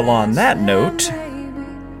 Well, on that note...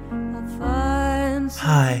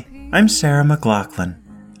 Hi, I'm Sarah McLaughlin.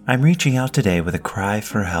 I'm reaching out today with a cry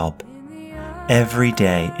for help. Every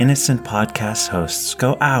day, innocent podcast hosts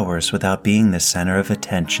go hours without being the center of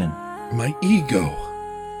attention. My ego.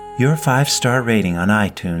 Your 5-star rating on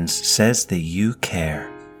iTunes says that you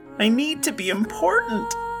care. I need to be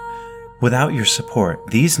important. Without your support,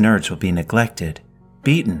 these nerds will be neglected,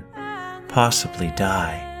 beaten, possibly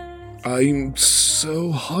die. I'm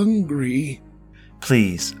so hungry.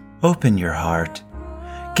 Please, open your heart.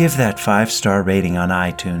 Give that 5-star rating on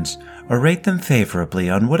iTunes or rate them favorably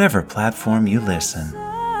on whatever platform you listen.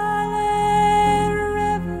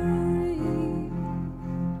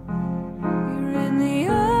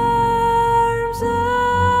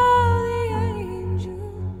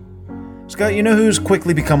 Scott, you know who's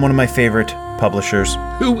quickly become one of my favorite publishers?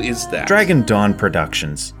 Who is that? Dragon Dawn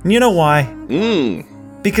Productions. And you know why?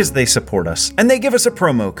 Because they support us, and they give us a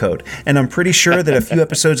promo code. And I'm pretty sure that a few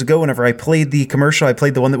episodes ago, whenever I played the commercial, I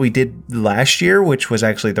played the one that we did last year, which was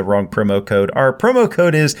actually the wrong promo code. Our promo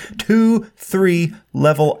code is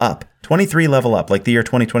 23level-up. 23 level up, like the year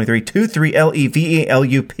 2023.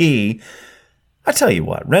 23LEVELUP. I tell you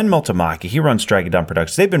what, Ren Multimaki, he runs Dragon Dawn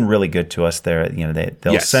Productions. They've been really good to us there. You know,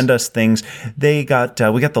 they'll send us things. We got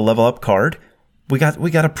the level up card. We got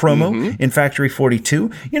a promo in Factory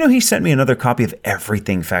 42. You know, he sent me another copy of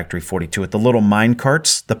everything Factory 42 with the little mine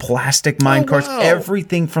carts, the plastic mine carts,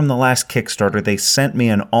 everything from the last Kickstarter. They sent me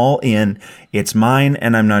an all-in. It's mine,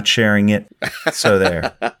 and I'm not sharing it. So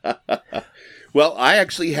there. Well, I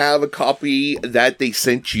actually have a copy that they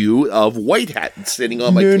sent you of White Hat sitting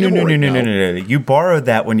on my table right now. No. You borrowed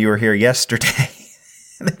that when you were here yesterday.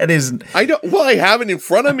 That is... I have it in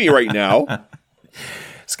front of me right now.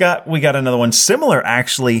 Scott, we got another one similar,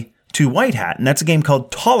 actually, to White Hat, and that's a game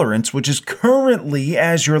called Tolerance, which is currently,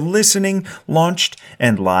 as you're listening, launched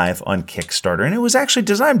and live on Kickstarter. And it was actually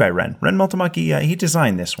designed by Ren Multimaki. He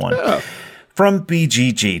designed this one. Yeah. From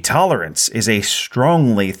BGG, Tolerance is a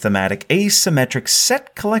strongly thematic, asymmetric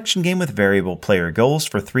set collection game with variable player goals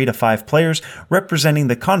for 3 to 5 players, representing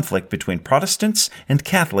the conflict between Protestants and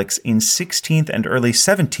Catholics in 16th and early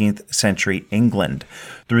 17th century England.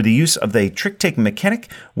 Through the use of the trick-taking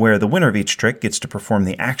mechanic, where the winner of each trick gets to perform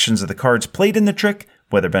the actions of the cards played in the trick,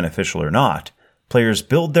 whether beneficial or not, players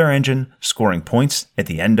build their engine, scoring points at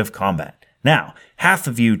the end of combat. Now, half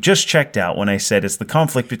of you just checked out when I said it's the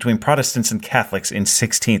conflict between Protestants and Catholics in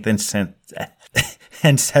 16th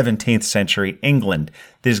and 17th century England.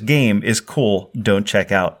 This game is cool. Don't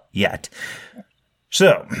check out yet.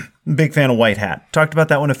 So, big fan of White Hat. Talked about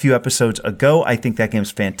that one a few episodes ago. I think that game's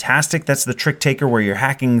fantastic. That's the trick taker where you're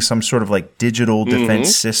hacking some sort of like digital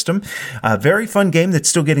defense system. Very fun game that's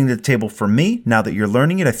still getting to the table for me. Now that you're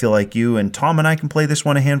learning it, I feel like you and Tom and I can play this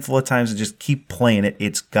one a handful of times and just keep playing it.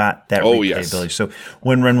 It's got that replayability. Yes. So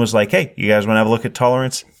when Ren was like, hey, you guys want to have a look at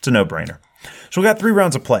Tolerance? It's a no-brainer. So we got 3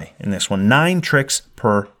 rounds of play in this one, 9 tricks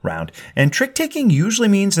per round. And trick taking usually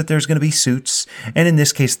means that there's going to be suits. And in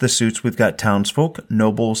this case, the suits, we've got townsfolk,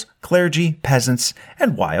 nobles, clergy, peasants,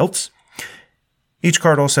 and wilds. Each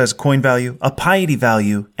card also has a coin value, a piety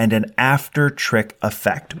value, and an after trick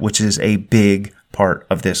effect, which is a big part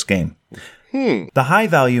of this game. The high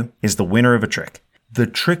value is the winner of a trick. The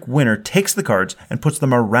trick winner takes the cards and puts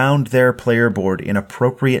them around their player board in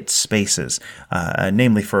appropriate spaces,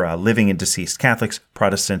 namely for living and deceased Catholics,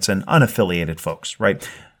 Protestants, and unaffiliated folks, right?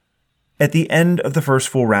 At the end of the first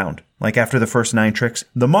full round, like after the first 9 tricks,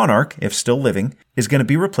 the monarch, if still living, is going to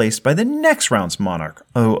be replaced by the next round's monarch,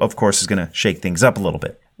 who, of course, is going to shake things up a little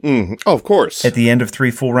bit. Oh, of course. At the end of 3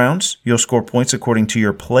 full rounds, you'll score points according to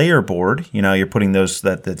your player board. You know, you're putting those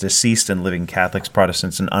the deceased and living Catholics,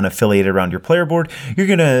 Protestants, and unaffiliated around your player board. You're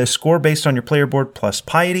going to score based on your player board plus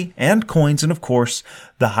piety and coins, and of course,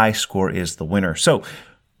 the high score is the winner. So,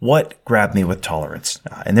 what grabbed me with tolerance?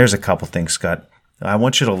 And there's a couple things, Scott. I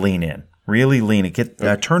want you to lean in, really lean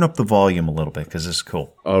in. Turn up the volume a little bit because this is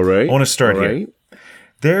cool. All right. I want to start here.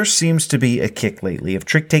 There seems to be a kick lately of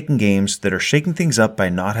trick-taking games that are shaking things up by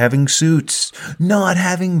not having suits, not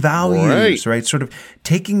having values, right? Sort of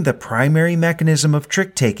taking the primary mechanism of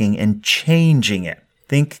trick-taking and changing it.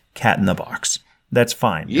 Think Cat in the Box. That's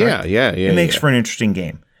fine. Yeah, right? yeah. It makes for an interesting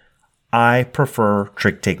game. I prefer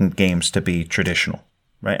trick-taking games to be traditional,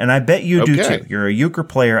 right? And I bet you do too. You're a euchre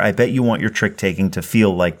player. I bet you want your trick-taking to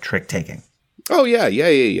feel like trick-taking. Oh, yeah,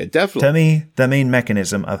 definitely. Tell me the main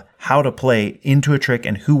mechanism of how to play into a trick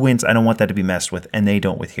and who wins. I don't want that to be messed with, and they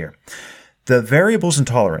don't with here. The variables and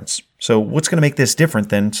tolerance. So what's going to make this different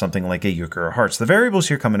than something like a euchre or hearts? The variables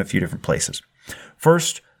here come in a few different places.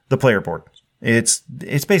 First, the player board. It's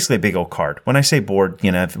basically a big old card. When I say board,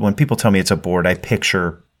 you know, when people tell me it's a board, I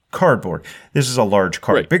picture cardboard. This is a large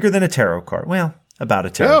card, bigger than a tarot card. Well, about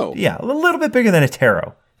a tarot. Yeah, a little bit bigger than a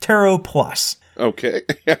tarot. Tarot plus. Okay.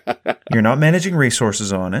 You're not managing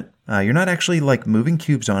resources on it. You're not actually like moving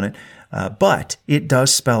cubes on it, but it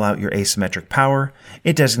does spell out your asymmetric power.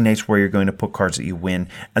 It designates where you're going to put cards that you win,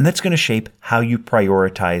 and that's going to shape how you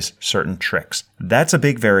prioritize certain tricks. That's a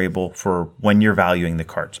big variable for when you're valuing the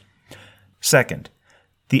cards. Second,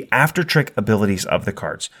 the after trick abilities of the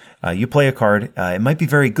cards. You play a card, it might be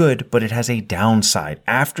very good, but it has a downside.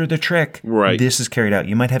 After the trick, this is carried out.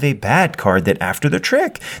 You might have a bad card that after the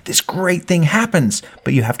trick, this great thing happens,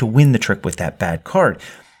 but you have to win the trick with that bad card.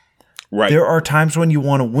 There are times when you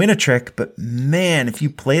want to win a trick, but man, if you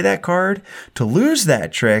play that card to lose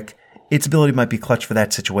that trick, its ability might be clutch for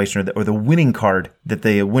that situation, or the winning card that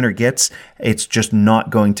the winner gets, it's just not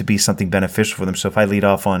going to be something beneficial for them. So if I lead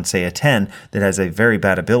off on, say, a 10 that has a very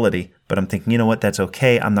bad ability, but I'm thinking, you know what, that's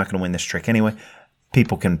okay, I'm not going to win this trick anyway,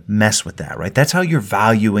 people can mess with that, right? That's how you're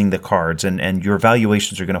valuing the cards, and your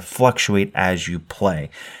valuations are going to fluctuate as you play.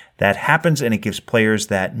 That happens, and it gives players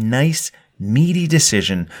that nice, meaty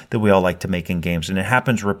decision that we all like to make in games, and it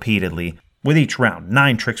happens repeatedly with each round.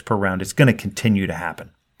 9 tricks per round. It's going to continue to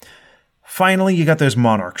happen. Finally, you got those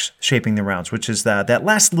monarchs shaping the rounds, which is that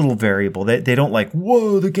last little variable. They don't like,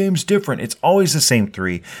 whoa, the game's different. It's always the same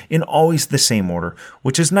 3 in always the same order,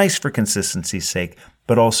 which is nice for consistency's sake,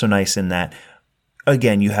 but also nice in that,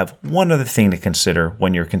 again, you have one other thing to consider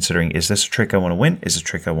when you're considering, is this a trick I want to win? Is this a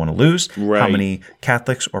trick I want to lose? How many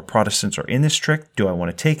Catholics or Protestants are in this trick? Do I want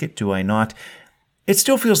to take it? Do I not? It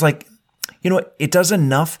still feels like, you know what, it does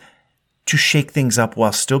enough to shake things up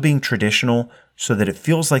while still being traditional, so that it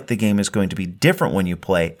feels like the game is going to be different when you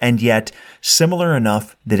play, and yet similar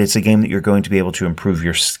enough that it's a game that you're going to be able to improve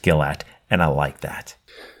your skill at, and I like that.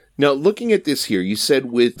 Now, looking at this here, you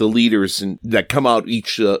said with the leaders that come out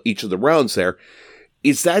each of the rounds there,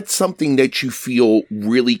 is that something that you feel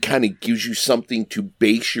really kind of gives you something to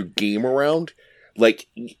base your game around? Like,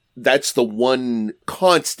 that's the one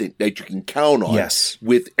constant that you can count on. Yes.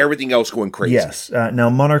 With everything else going crazy. Yes. Now,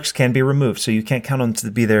 monarchs can be removed, so you can't count on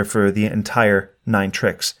to be there for the entire 9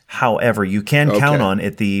 tricks. However, you can count on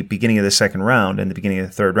at the beginning of the second round and the beginning of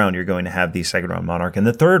the third round, you're going to have the second round monarch and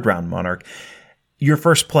the third round monarch. Your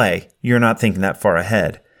first play, you're not thinking that far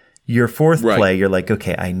ahead. Your fourth play, you're like,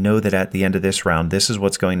 okay, I know that at the end of this round, this is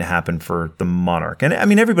what's going to happen for the monarch. And I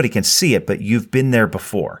mean, everybody can see it, but you've been there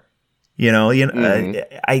before.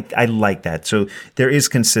 I like that. So there is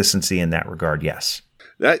consistency in that regard, yes.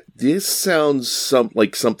 This sounds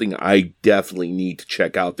like something I definitely need to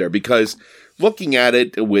check out there, because looking at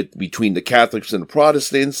it between the Catholics and the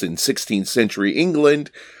Protestants in 16th century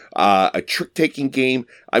England, a trick-taking game,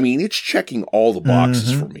 I mean, it's checking all the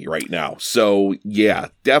boxes for me right now. So yeah,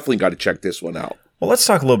 definitely got to check this one out. Well, let's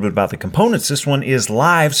talk a little bit about the components. This one is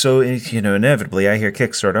live, so, inevitably I hear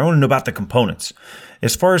Kickstarter. I want to know about the components.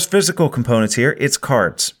 As far as physical components here, it's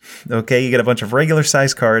cards. Okay, you get a bunch of regular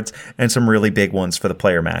size cards and some really big ones for the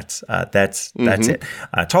player mats. That's it.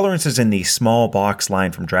 Tolerance is in the small box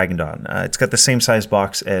line from Dragon Dawn. It's got the same size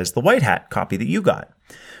box as the White Hat copy that you got.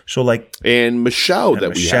 So and Michelle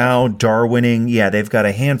that we have. Darwining. Yeah, they've got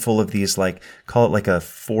a handful of these, call it like a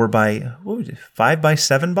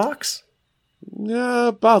 5x7 box? Yeah,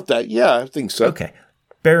 about that. Yeah, I think so. Okay.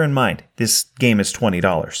 Bear in mind, this game is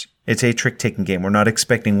 $20. It's a trick-taking game. We're not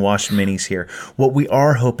expecting washed minis here. What we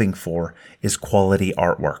are hoping for is quality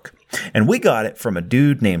artwork. And we got it from a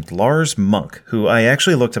dude named Lars Monk, who I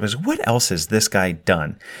actually looked up as, what else has this guy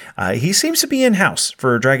done? He seems to be in-house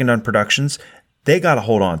for Dragon Dawn Productions. they got to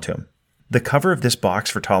hold on to him. The cover of this box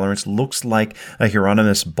for Tolerance looks like a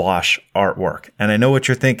Hieronymus Bosch artwork. And I know what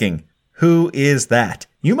you're thinking. Who is that?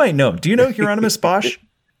 You might know him. Do you know Hieronymus Bosch?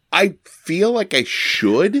 I feel like I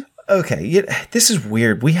should. Okay, this is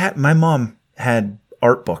weird. My mom had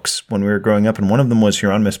art books when we were growing up, and one of them was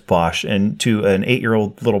Hieronymus Bosch, and to an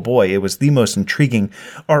 8-year-old little boy, it was the most intriguing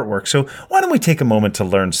artwork. So why don't we take a moment to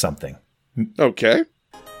learn something? Okay.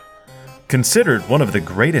 Considered one of the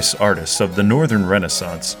greatest artists of the Northern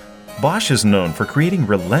Renaissance, Bosch is known for creating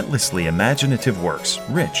relentlessly imaginative works,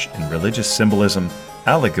 rich in religious symbolism,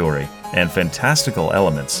 allegory, and fantastical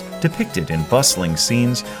elements depicted in bustling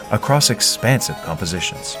scenes across expansive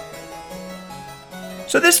compositions.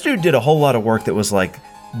 So this dude did a whole lot of work that was like,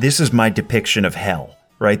 this is my depiction of hell,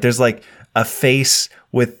 right? There's like a face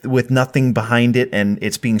with nothing behind it, and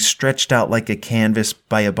it's being stretched out like a canvas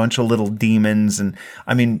by a bunch of little demons. And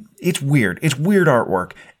I mean, it's weird. It's weird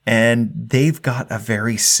artwork. And they've got a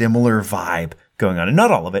very similar vibe going on. And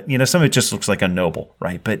not all of it. Some of it just looks like a noble,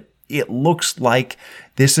 right? But it looks like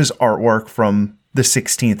this is artwork from the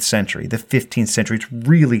 16th century, the 15th century. It's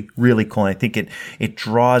really, really cool. And I think it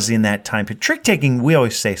draws in that time. Trick taking, we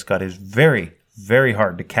always say, Scott, is very, very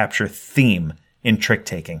hard to capture theme in trick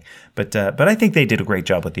taking. But I think they did a great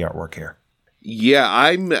job with the artwork here. Yeah,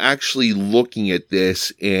 I'm actually looking at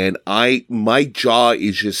this, and my jaw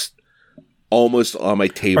is just almost on my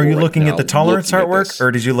table. Are you right looking now, at the Tolerance artwork,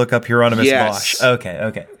 or did you look up Hieronymus Bosch?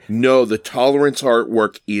 Okay. No, the Tolerance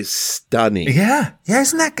artwork is stunning. Yeah,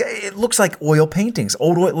 isn't that good? It looks like oil paintings,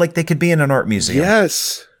 old oil, like they could be in an art museum.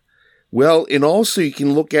 Yes. Well, and also you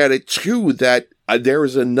can look at it too that there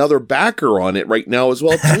is another backer on it right now as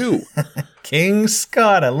well too. King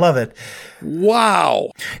Scott, I love it.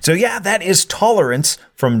 Wow. So yeah, that is Tolerance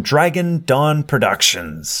from Dragon Dawn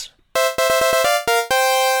Productions.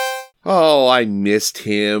 Oh, I missed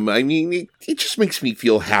him. I mean, it just makes me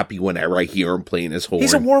feel happy whenever I hear him playing his horn.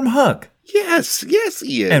 He's a warm hug. Yes,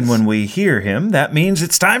 he is. And when we hear him, that means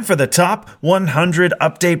it's time for the top 100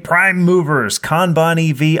 update prime movers. Kanban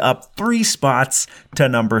EV up 3 spots to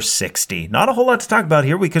number 60. Not a whole lot to talk about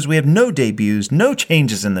here because we have no debuts, no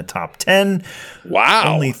changes in the top 10.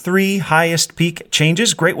 Wow. Only 3 highest peak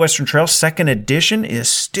changes. Great Western Trail 2nd edition is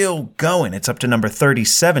still going. It's up to number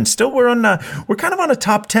 37. Still, we're kind of on a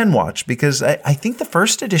top 10 watch because I think the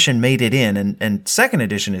 1st edition made it in and 2nd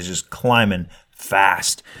edition is just climbing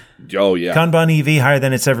fast. Oh, yeah. Kanban EV higher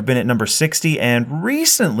than it's ever been at number 60. And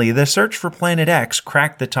recently, the Search for Planet X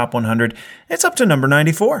cracked the top 100. It's up to number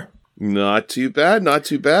 94. Not too bad.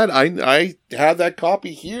 I have that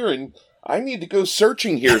copy here, and I need to go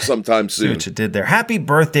searching here sometime soon. See what you did there. Happy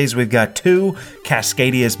birthdays. We've got 2.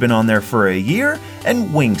 Cascadia has been on there for a year, and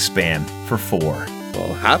Wingspan for 4.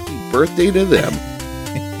 Well, happy birthday to them.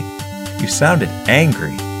 You sounded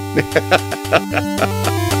angry.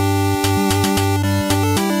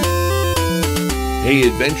 Hey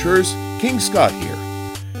adventurers, King Scott here.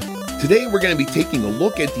 Today we're going to be taking a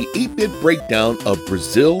look at the 8-bit breakdown of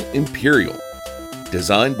Brazil Imperial.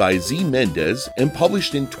 Designed by Z. Mendes and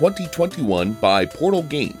published in 2021 by Portal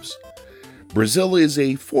Games. Brazil is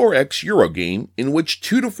a 4X Euro game in which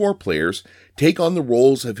 2 to 4 players take on the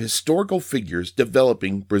roles of historical figures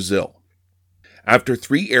developing Brazil. After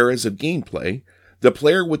 3 eras of gameplay, the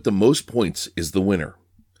player with the most points is the winner.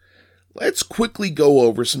 Let's quickly go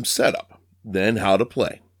over some setup. Then how to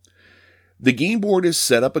play. The game board is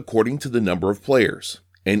set up according to the number of players,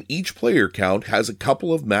 and each player count has a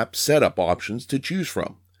couple of map setup options to choose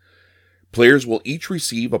from. Players will each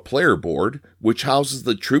receive a player board, which houses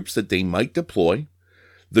the troops that they might deploy,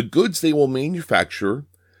 the goods they will manufacture,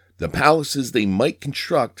 the palaces they might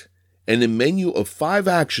construct, and a menu of 5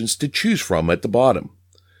 actions to choose from at the bottom.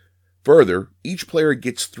 Further, each player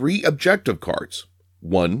gets 3 objective cards,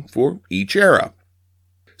 1 for each era.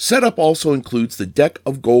 Setup also includes the deck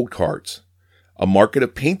of gold cards, a market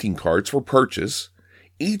of painting cards for purchase,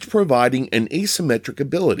 each providing an asymmetric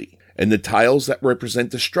ability, and the tiles that represent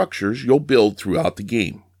the structures you'll build throughout the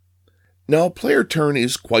game. Now, player turn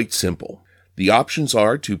is quite simple. The options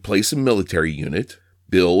are to place a military unit,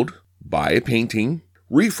 build, buy a painting,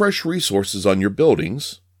 refresh resources on your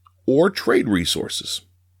buildings, or trade resources.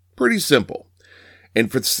 Pretty simple. And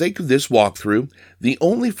for the sake of this walkthrough, the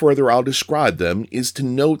only further I'll describe them is to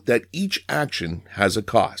note that each action has a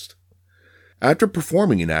cost. After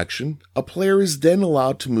performing an action, a player is then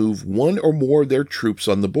allowed to move 1 or more of their troops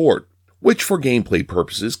on the board, which for gameplay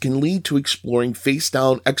purposes can lead to exploring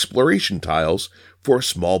face-down exploration tiles for a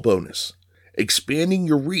small bonus, expanding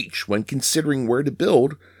your reach when considering where to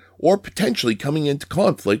build, or potentially coming into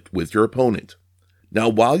conflict with your opponent. Now,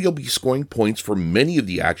 while you'll be scoring points for many of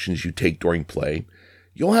the actions you take during play,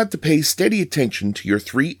 you'll have to pay steady attention to your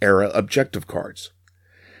 3-era objective cards.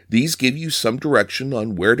 These give you some direction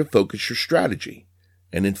on where to focus your strategy,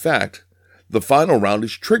 and in fact, the final round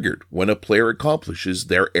is triggered when a player accomplishes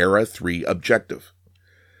their Era 3 objective.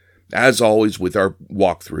 As always with our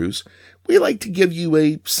walkthroughs, we like to give you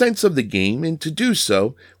a sense of the game, and to do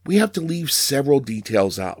so, we have to leave several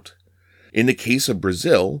details out. In the case of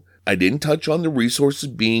Brazil, I didn't touch on the resources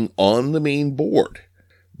being on the main board,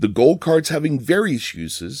 the gold cards having various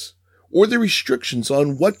uses, or the restrictions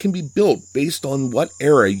on what can be built based on what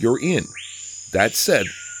era you're in. That said,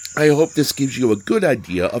 I hope this gives you a good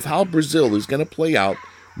idea of how Brazil is going to play out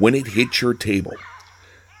when it hits your table.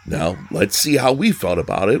 Now, let's see how we felt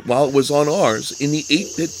about it while it was on ours in the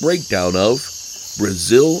 8-bit breakdown of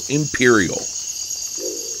Brazil Imperial.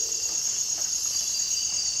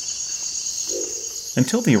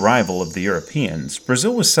 Until the arrival of the Europeans,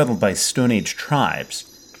 Brazil was settled by Stone Age tribes.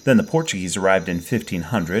 Then the Portuguese arrived in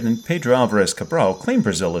 1500, and Pedro Álvares Cabral claimed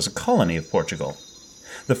Brazil as a colony of Portugal.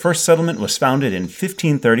 The first settlement was founded in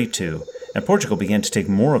 1532, and Portugal began to take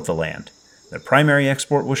more of the land. Their primary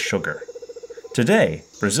export was sugar. Today,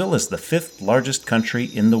 Brazil is the 5th largest country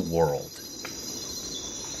in the world.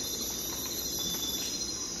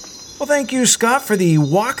 Well, thank you, Scott, for the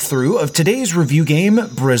walkthrough of today's review game,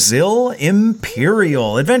 Brazil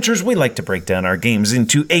Imperial. Adventures, we like to break down our games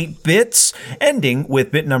into 8 bits, ending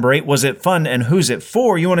with bit number 8. Was it fun, and who's it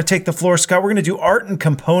for? You want to take the floor, Scott? We're going to do art and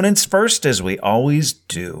components first, as we always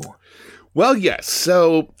do. Well, yes,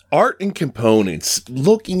 so art and components,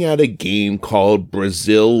 looking at a game called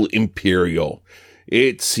Brazil Imperial.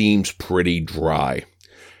 It seems pretty dry.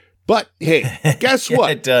 But, hey, guess what?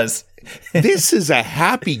 It does. This is a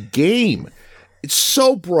happy game. It's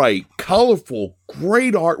so bright, colorful,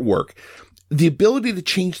 great artwork. The ability to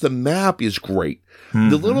change the map is great. Mm-hmm.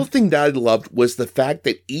 The little thing that I loved was the fact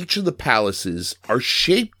that each of the palaces are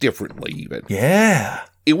shaped differently even. Yeah.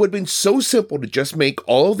 It would have been so simple to just make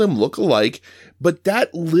all of them look alike, but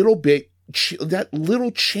that little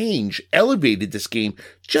change elevated this game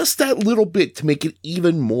just that little bit to make it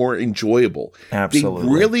even more enjoyable. Absolutely. They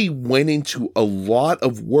really went into a lot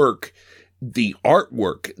of work, the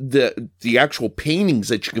artwork, the actual paintings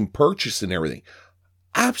that you can purchase and everything.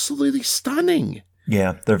 Absolutely stunning.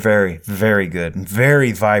 Yeah, they're very, very good and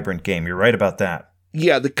very vibrant game. You're right about that.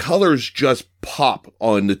 Yeah, the colors just pop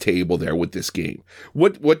on the table there with this game.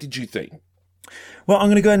 What did you think? Well, I'm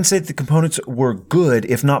going to go ahead and say that the components were good,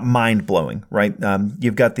 if not mind-blowing, right?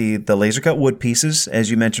 You've got the laser-cut wood pieces, as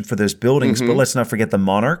you mentioned, for those buildings, but let's not forget the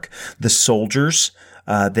Monarch, the soldiers.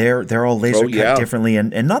 They're all laser-cut differently,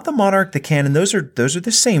 and not the Monarch, the cannon. Those are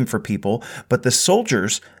the same for people, but the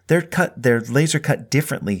soldiers, they're laser-cut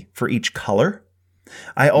differently for each color.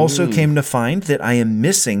 I also came to find that I am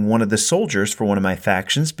missing one of the soldiers for one of my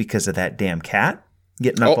factions because of that damn cat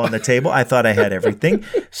getting up on the table. I thought I had everything.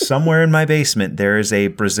 Somewhere in my basement, there is a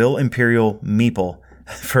Brazil Imperial meeple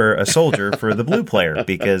for a soldier for the blue player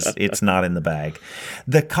because it's not in the bag.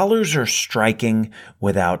 The colors are striking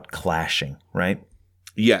without clashing, right?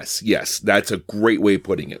 Yes. That's a great way of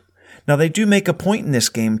putting it. Now, they do make a point in this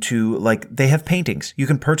game to, they have paintings. You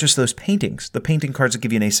can purchase those paintings. The painting cards will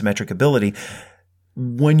give you an asymmetric ability.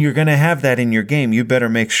 When you're going to have that in your game, you better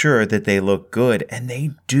make sure that they look good. And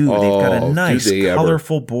they do. They've got a nice,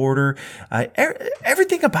 colorful border.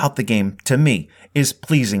 Everything about the game, to me, is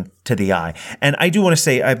pleasing to the eye. And I do want to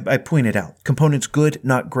say, I pointed out, components good,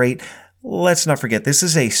 not great. Let's not forget, this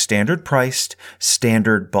is a standard-priced,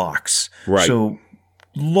 standard box. Right. So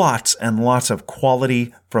lots and lots of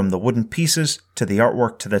quality from the wooden pieces to the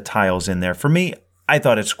artwork to the tiles in there. For me, I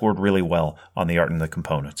thought it scored really well on the art and the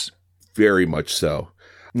components. Very much so.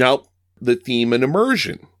 Now, the theme and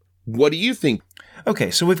immersion. What do you think?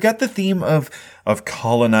 Okay, so we've got the theme of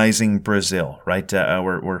colonizing Brazil, right?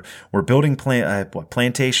 We're building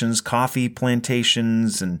plantations, coffee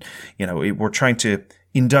plantations, and we're trying to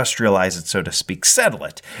industrialize it, so to speak, settle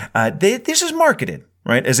it. This is marketed,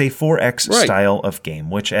 right, as a 4X style of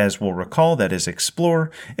game, which, as we'll recall, that is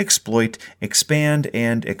explore, exploit, expand,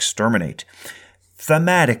 and exterminate.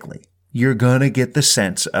 Thematically, you're going to get the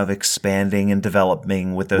sense of expanding and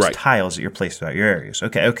developing with those tiles that you're placed throughout your areas.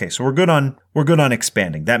 Okay. So we're good on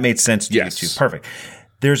expanding. That made sense to you too. Perfect.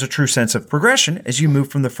 There's a true sense of progression as you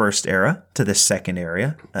move from the first era to the second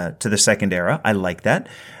era, I like that.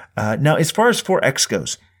 Now, as far as 4X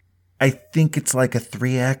goes, I think it's like a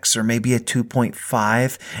 3X or maybe a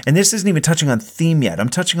 2.5. And this isn't even touching on theme yet. I'm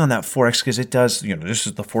touching on that 4X because it does, this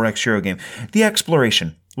is the 4X Euro game. The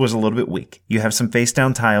exploration was a little bit weak. You have some face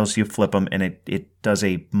down tiles, you flip them, and it does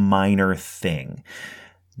a minor thing.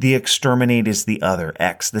 The exterminate is the other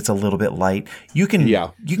X that's a little bit light. You can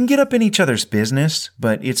get up in each other's business,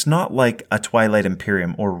 but it's not like a Twilight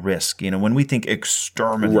Imperium or Risk. When we think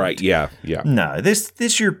exterminate, right? Yeah. No,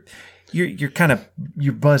 this you're kind of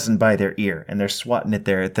buzzing by their ear and they're swatting it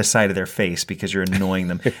there at the side of their face because you're annoying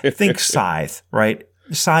them. Think Scythe, right?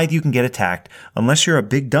 Scythe, you can get attacked. Unless you're a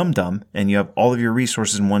big dum-dum and you have all of your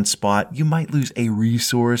resources in one spot, you might lose a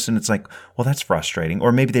resource and it's like, well, that's frustrating.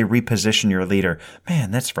 Or maybe they reposition your leader.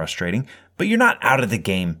 Man, that's frustrating. But you're not out of the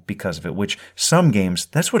game because of it, which some games,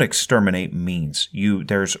 that's what exterminate means.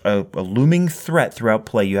 There's a looming threat throughout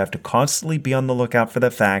play. You have to constantly be on the lookout for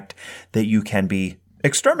the fact that you can be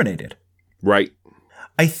exterminated. Right.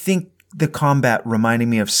 I think the combat reminding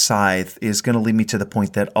me of Scythe is going to lead me to the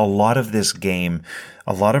point that a lot of this game,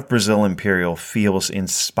 a lot of Brazil Imperial feels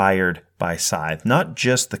inspired by Scythe. Not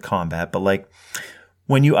just the combat, but like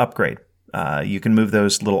when you upgrade, you can move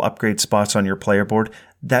those little upgrade spots on your player board.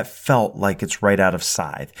 That felt like it's right out of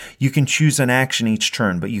Scythe. You can choose an action each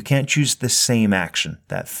turn, but you can't choose the same action.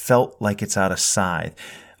 That felt like it's out of Scythe.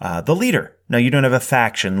 The leader. Now, you don't have a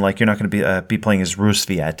faction, like you're not going to be playing as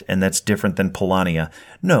Rusviet, and that's different than Polania.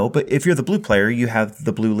 No, but if you're the blue player, you have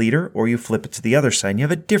the blue leader, or you flip it to the other side, and you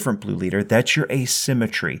have a different blue leader. That's your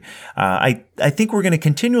asymmetry. I think we're going to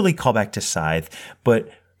continually call back to Scythe, but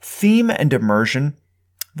theme and immersion,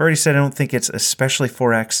 I've already said I don't think it's especially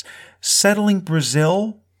 4X. Settling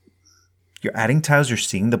Brazil, you're adding tiles, you're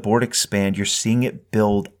seeing the board expand, you're seeing it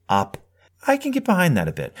build up. I can get behind that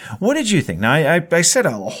a bit. What did you think? Now, I said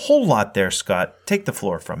a whole lot there, Scott. Take the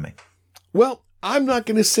floor from me. Well, I'm not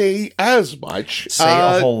going to say as much. Say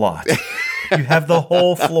a whole lot. You have the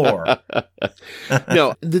whole floor.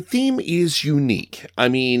 No, the theme is unique. I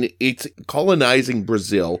mean, it's colonizing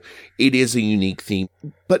Brazil. It is a unique theme.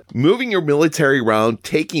 But moving your military around,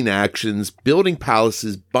 taking actions, building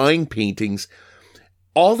palaces, buying paintings,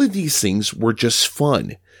 all of these things were just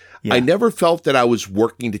fun. Yeah. I never felt that I was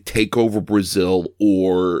working to take over Brazil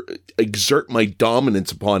or exert my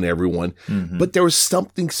dominance upon everyone, but there was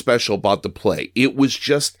something special about the play. It was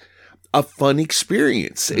just a fun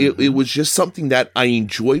experience. It was just something that I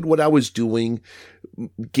enjoyed what I was doing,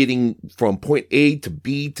 getting from point A to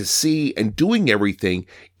B to C and doing everything.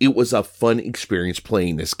 It was a fun experience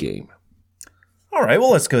playing this game. All right,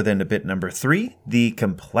 well, let's go then to bit number 3, the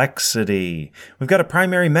complexity. We've got a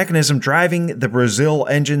primary mechanism driving the Brazil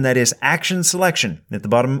engine that is action selection at the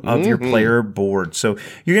bottom of your player board. So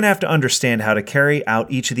you're going to have to understand how to carry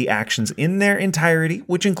out each of the actions in their entirety,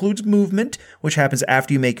 which includes movement, which happens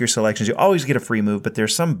after you make your selections. You always get a free move, but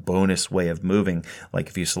there's some bonus way of moving. Like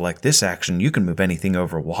if you select this action, you can move anything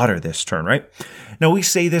over water this turn, right? Now, we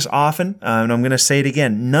say this often, and I'm going to say it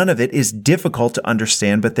again. None of it is difficult to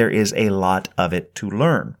understand, but there is a lot of it to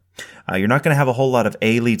learn. You're not going to have a whole lot of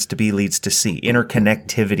A leads to B leads to C,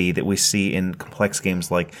 interconnectivity that we see in complex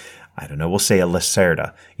games like, I don't know, we'll say a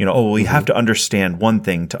Lacerda. You have to understand one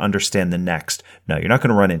thing to understand the next. No, you're not going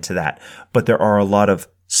to run into that. But there are a lot of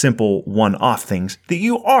simple one-off things that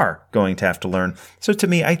you are going to have to learn. So to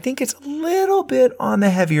me, I think it's a little bit on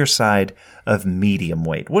the heavier side of medium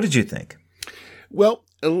weight. What did you think? Well,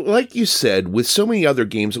 like you said, with so many other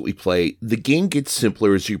games that we play, the game gets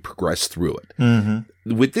simpler as you progress through it.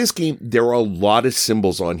 With this game, there are a lot of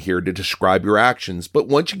symbols on here to describe your actions, but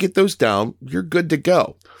once you get those down, you're good to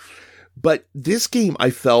go. But this game, I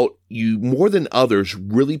felt you, more than others,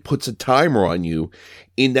 really puts a timer on you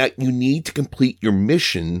in that you need to complete your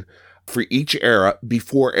mission for each era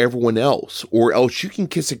before everyone else, or else you can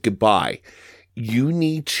kiss it goodbye. You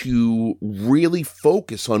need to really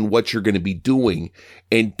focus on what you're going to be doing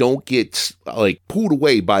and don't get pulled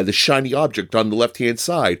away by the shiny object on the left-hand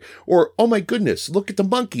side. Or, oh my goodness, look at the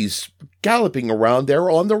monkeys galloping around there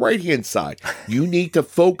on the right-hand side. You need to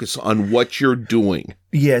focus on what you're doing.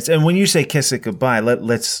 Yes, and when you say kiss it goodbye,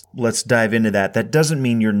 let's dive into that. That doesn't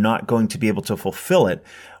mean you're not going to be able to fulfill it.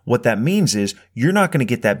 What that means is you're not going to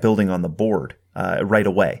get that building on the board right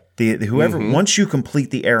away. Once you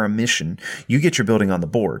complete the era mission, you get your building on the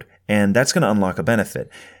board, and that's going to unlock a benefit.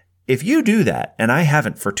 If you do that, and I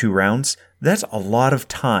haven't for 2 rounds, that's a lot of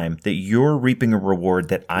time that you're reaping a reward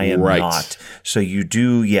that I am not. So you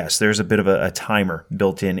do, yes, there's a bit of a timer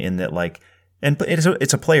built in that, and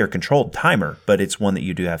it's a player-controlled timer, but it's one that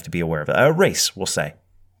you do have to be aware of. A race, we'll say.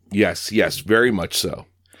 Yes, very much so.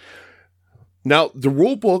 Now, the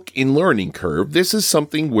rule book in Learning Curve, this is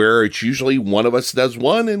something where it's usually one of us does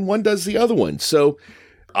one and one does the other one. So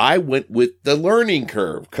I went with the Learning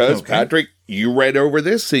Curve because, Patrick, you read over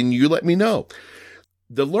this and you let me know.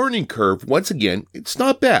 The Learning Curve, once again, it's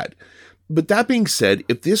not bad. But that being said,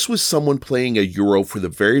 if this was someone playing a Euro for the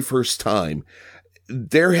very first time,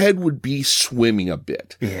 their head would be swimming a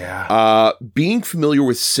bit. Yeah. Being familiar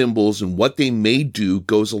with symbols and what they may do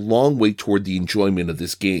goes a long way toward the enjoyment of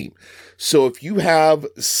this game. So if you have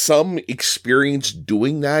some experience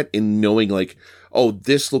doing that and knowing like, oh,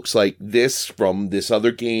 this looks like this from this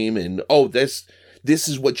other game, and oh, this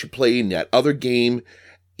is what you play in that other game,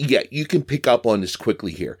 yeah, you can pick up on this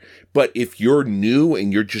quickly here. But if you're new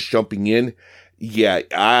and you're just jumping in, yeah,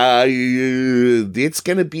 it's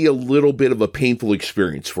going to be a little bit of a painful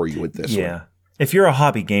experience for you with this one. If you're a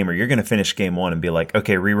hobby gamer, you're going to finish game one and be like,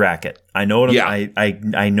 okay, re-rack it. I know what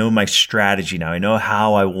I know my strategy now. I know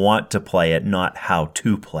how I want to play it, not how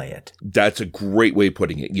to play it. That's a great way of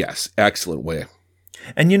putting it. Yes, excellent way.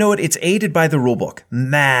 And you know what? It's aided by the rulebook.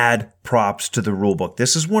 Mad props to the rulebook.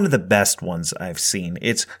 This is one of the best ones I've seen.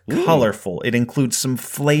 It's colorful. It includes some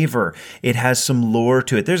flavor. It has some lore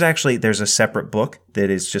to it. There's a separate book that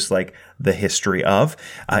is just like the history of.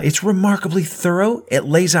 It's remarkably thorough. It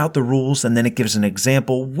lays out the rules and then it gives an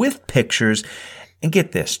example with pictures. And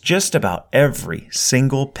get this, just about every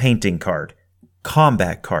single painting card,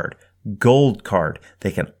 combat card, gold card, they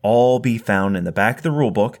can all be found in the back of the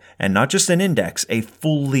rulebook, and not just an index, a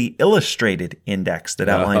fully illustrated index that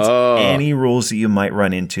outlines any rules that you might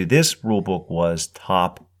run into. This rulebook was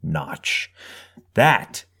top notch.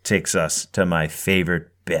 That takes us to my favorite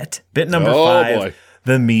bit. Bit number 5,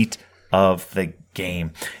 the meat of the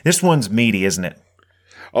game. This one's meaty, isn't it?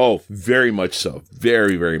 Oh, very much so.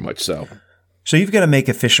 Very, very much so. So you've got to make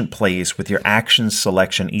efficient plays with your action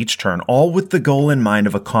selection each turn, all with the goal in mind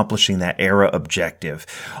of accomplishing that era objective.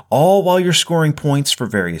 All while you're scoring points for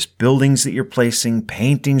various buildings that you're placing,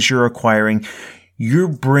 paintings you're acquiring. Your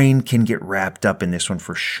brain can get wrapped up in this one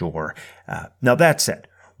for sure. Now that said,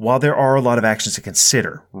 while there are a lot of actions to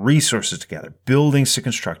consider, resources to gather, buildings to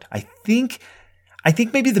construct, I think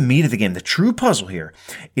maybe the meat of the game, the true puzzle here,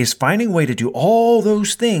 is finding a way to do all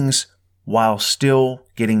those things while still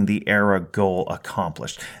getting the era goal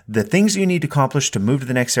accomplished. The things you need to accomplish to move to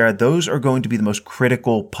the next era, those are going to be the most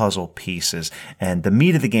critical puzzle pieces. And the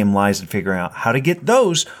meat of the game lies in figuring out how to get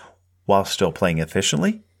those while still playing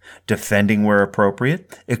efficiently, defending where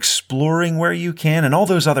appropriate, exploring where you can, and all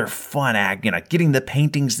those other fun getting the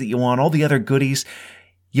paintings that you want, all the other goodies.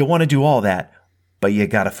 You want to do all that, but you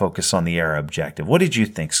got to focus on the era objective. What did you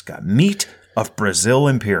think, Scott? Meat of Brazil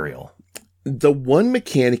Imperial. The one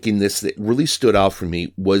mechanic in this that really stood out for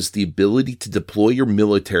me was the ability to deploy your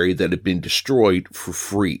military that had been destroyed for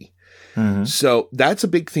free. Mm-hmm. So that's a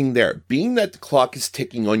big thing there. Being that the clock is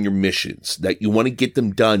ticking on your missions, that you want to get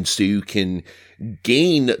them done so you can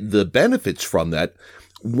gain the benefits from that,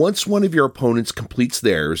 once one of your opponents completes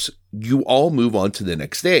theirs, you all move on to the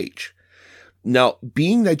next stage. Now,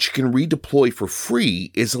 being that you can redeploy for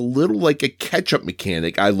free is a little like a catch-up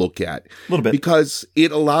mechanic I look at. A little bit. Because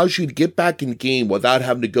it allows you to get back in the game without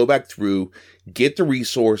having to go back through, get the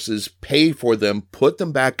resources, pay for them, put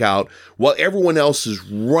them back out, while everyone else is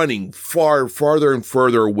running farther and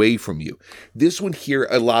further away from you. This one here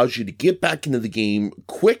allows you to get back into the game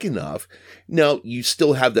quick enough. Now, you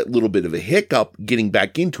still have that little bit of a hiccup getting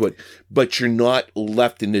back into it, but you're not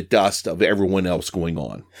left in the dust of everyone else going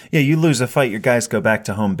on. Yeah, you lose a fight, your guys go back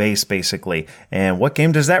to home base, basically. And what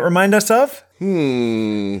game does that remind us of?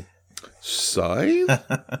 Scythe?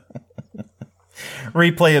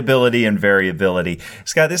 Replayability and variability.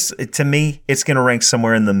 Scott, this, to me, it's going to rank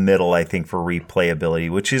somewhere in the middle, I think, for replayability,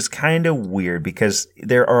 which is kind of weird because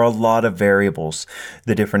there are a lot of variables.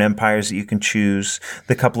 The different empires that you can choose,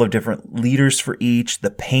 the couple of different leaders for each, the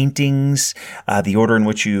paintings, the order in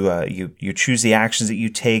which you choose the actions that you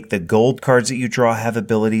take, the gold cards that you draw have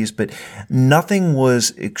abilities, but nothing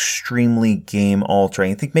was extremely game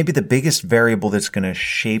altering. I think maybe the biggest variable that's going to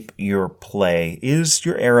shape your play is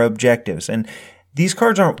your era objectives. And these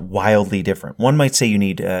cards aren't wildly different. One might say you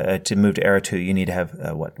need to move to Era 2, you need to have,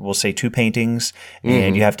 we'll say 2 paintings,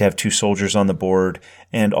 and you have to have 2 soldiers on the board,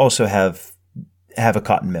 and also have a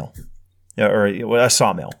cotton mill, or a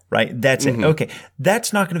sawmill, right? That's it. Okay,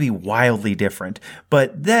 that's not going to be wildly different,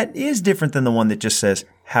 but that is different than the one that just says,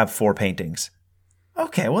 have 4 paintings.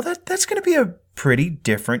 Okay, well, that's going to be a pretty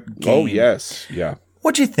different game. Oh, yes, yeah.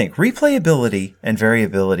 What do you think? Replayability and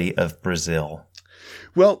variability of Brazil.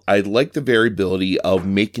 Well, I like the variability of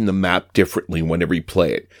making the map differently whenever you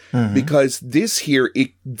play it. Because this here,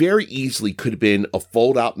 it very easily could have been a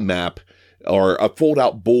fold-out map or a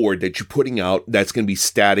fold-out board that you're putting out that's going to be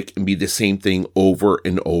static and be the same thing over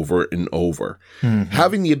and over and over.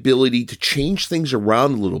 Having the ability to change things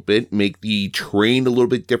around a little bit, make the terrain a little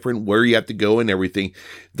bit different, where you have to go and everything,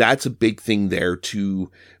 that's a big thing there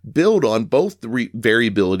to build on both the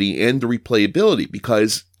variability and the replayability,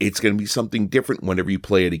 because it's going to be something different whenever you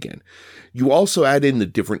play it again. You also add in the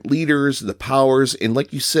different leaders, the powers, and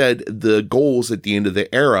like you said, the goals at the end of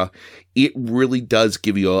the era. It really does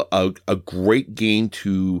give you a great game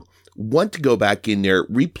to want to go back in there,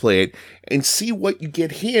 replay it, and see what you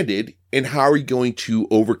get handed and how are you going to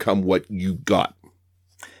overcome what you got.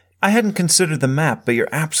 I hadn't considered the map, but you're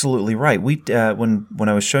absolutely right. We when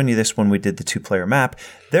I was showing you this when we did the 2-player map,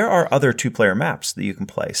 there are other 2-player maps that you can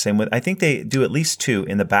play. Same with, I think they do at least 2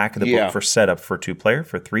 in the back of the book for setup for 2-player.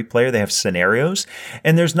 For 3-player, they have scenarios,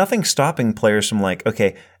 and there's nothing stopping players from like,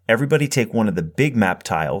 okay, everybody take one of the big map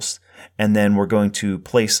tiles, and then we're going to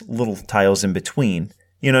place little tiles in between.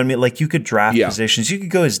 You know what I mean? Like you could draft positions. You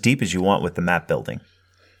could go as deep as you want with the map building.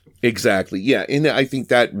 Exactly. Yeah. And I think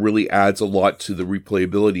that really adds a lot to the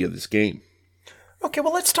replayability of this game. Okay,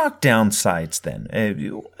 well, let's talk downsides then.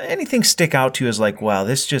 Anything stick out to you as like, wow,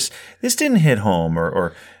 this didn't hit home,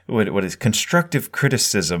 or what is constructive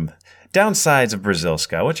criticism? Downsides of Brazil,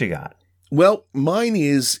 Scott, what you got? Well, mine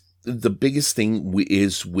is the biggest thing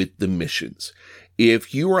is with the missions.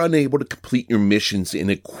 If you are unable to complete your missions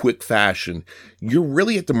in a quick fashion, you're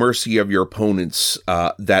really at the mercy of your opponents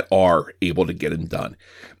that are able to get them done.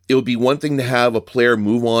 It would be one thing to have a player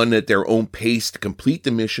move on at their own pace to complete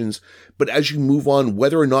the missions, but as you move on,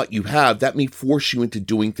 whether or not you have, that may force you into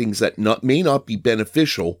doing things that may not be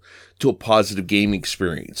beneficial to a positive game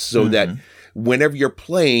experience. So that whenever you're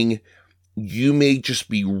playing, you may just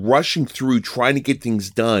be rushing through trying to get things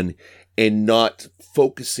done and not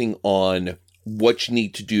focusing on what you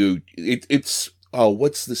need to do.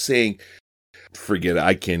 What's the saying? Forget it.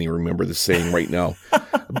 I can't even remember the saying right now.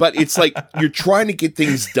 But it's like you're trying to get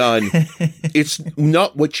things done. It's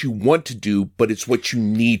not what you want to do, but it's what you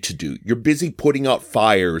need to do. You're busy putting out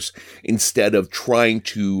fires instead of trying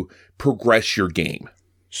to progress your game.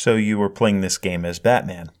 So you were playing this game as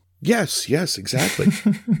Batman. Yes, exactly.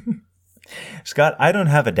 Scott, I don't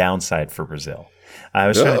have a downside for Brazil. I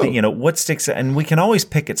was trying to think, what sticks out, and we can always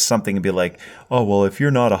pick at something and be like, oh, well, if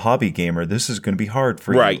you're not a hobby gamer, this is going to be hard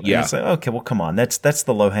for you. Right, yeah. And it's like, okay, well, come on. That's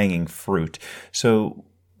the low-hanging fruit. So,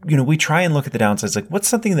 we try and look at the downsides, like what's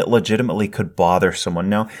something that legitimately could bother someone?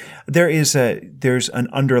 Now, there's an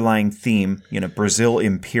underlying theme, Brazil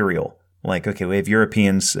Imperial. Like, okay, we have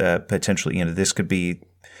Europeans, potentially, this could be,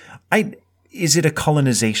 is it a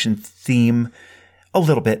colonization theme? A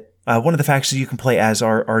little bit. One of the factions you can play as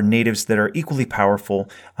are natives that are equally powerful.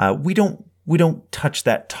 We don't touch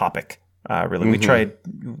that topic really. We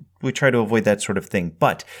try to avoid that sort of thing,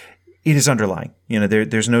 but it is underlying.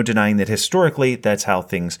 There's no denying that historically that's how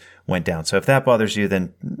things went down. So if that bothers you,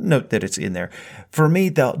 then note that it's in there. For me,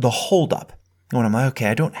 the holdup. When I'm like, okay,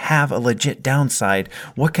 I don't have a legit downside.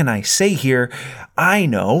 What can I say here? I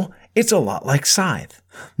know it's a lot like Scythe.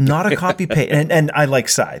 Not a copy paste, and I like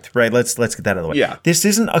Scythe, right? Let's get that out of the way. Yeah. This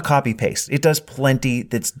isn't a copy paste. It does plenty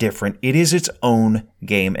that's different. It is its own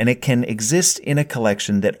game, and it can exist in a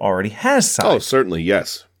collection that already has Scythe. Oh, certainly,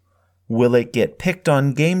 yes. Will it get picked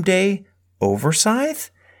on game day over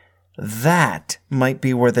Scythe? That might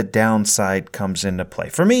be where the downside comes into play.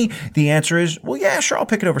 For me, the answer is, well, yeah, sure, I'll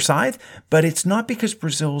pick it over Scythe, but it's not because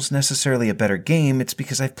Brazil's necessarily a better game. It's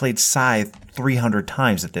because I've played Scythe 300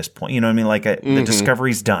 times at this point. You know what I mean? Like the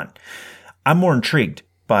discovery's done. I'm more intrigued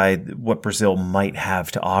by what Brazil might have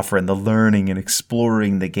to offer and the learning and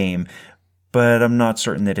exploring the game, but I'm not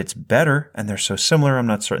certain that it's better, and they're so similar, I'm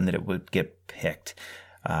not certain that it would get picked.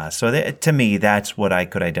 To me, that's what I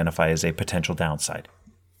could identify as a potential downside.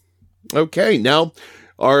 Okay, now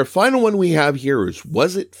our final one we have here is,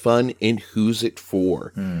 was it fun and who's it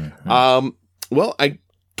for? Mm-hmm. Well, I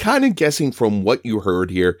kind of guessing from what you heard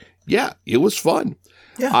here, yeah, it was fun.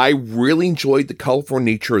 Yeah. I really enjoyed the colorful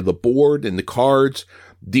nature of the board and the cards.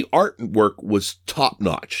 The artwork was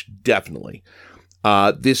top-notch, definitely.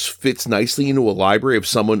 This fits nicely into a library if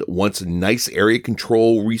someone wants a nice area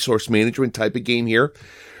control, resource management type of game here.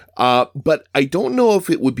 But I don't know if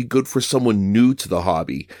it would be good for someone new to the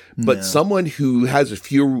hobby, but someone who has a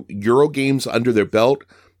few Euro games under their belt.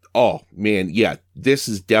 Oh man, yeah, this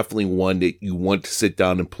is definitely one that you want to sit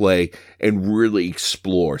down and play and really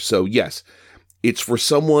explore. So yes, it's for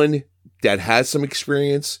someone that has some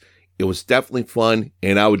experience. It was definitely fun,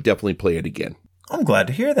 and I would definitely play it again. I'm glad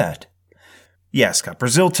to hear that. Yeah, Scott,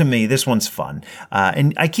 Brazil to me, this one's fun.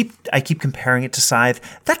 And I keep comparing it to Scythe.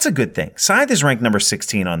 That's a good thing. Scythe is ranked number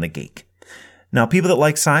 16 on the Geek. Now, people that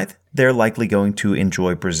like Scythe, they're likely going to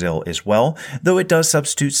enjoy Brazil as well, though it does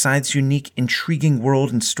substitute Scythe's unique, intriguing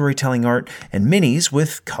world and storytelling art and minis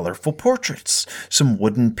with colorful portraits, some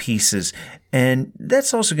wooden pieces, and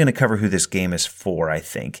that's also going to cover who this game is for, I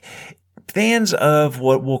think. fans of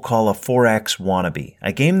what we'll call a 4X wannabe,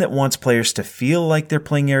 a game that wants players to feel like they're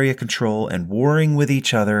playing area control and warring with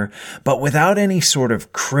each other, but without any sort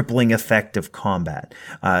of crippling effect of combat,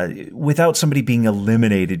 without somebody being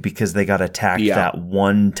eliminated because they got attacked that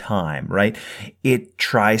one time, right? It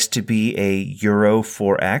tries to be a Euro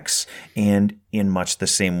 4X, and in much the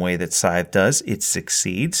same way that Scythe does, it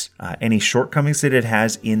succeeds. Any shortcomings that it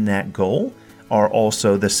has in that goal are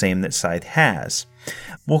also the same that Scythe has.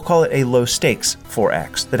 We'll call it a low-stakes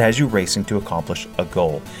 4X that has you racing to accomplish a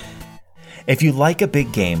goal. If you like a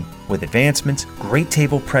big game with advancements, great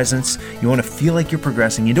table presence, you want to feel like you're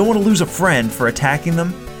progressing, you don't want to lose a friend for attacking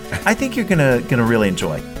them, I think you're gonna really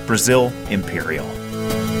enjoy Brazil Imperial.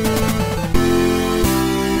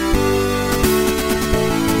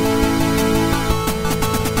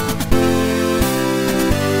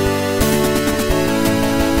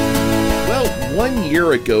 One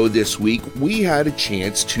year ago this week, we had a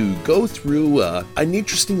chance to go through an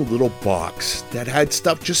interesting little box that had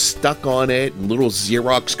stuff just stuck on it, and little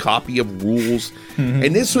Xerox copy of rules.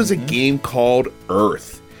 And this was a game called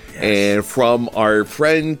Earth. Yes. And from our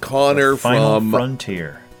friend Connor from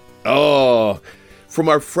Frontier. Oh, from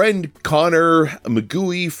our friend Connor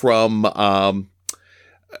Magui from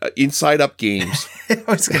Inside Up Games. I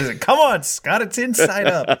was going to say, come on, Scott, it's Inside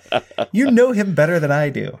Up. You know him better than I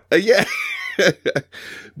do. Yeah.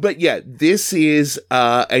 But yeah, this is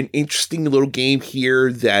an interesting little game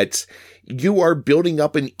here that you are building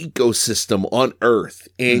up an ecosystem on Earth,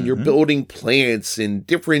 and you're building plants and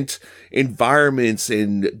different environments,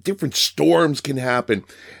 and different storms can happen.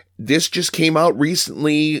 This just came out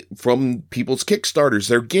recently from people's Kickstarters.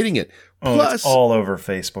 They're getting it. Oh, Plus, it's all over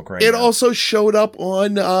Facebook right now. It also showed up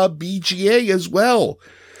on BGA as well.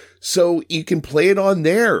 So you can play it on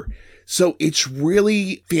there. So it's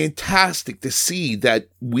really fantastic to see that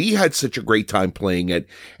we had such a great time playing it,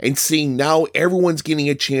 and seeing now everyone's getting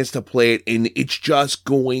a chance to play it, and it's just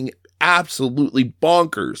going absolutely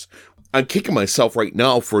bonkers. I'm kicking myself right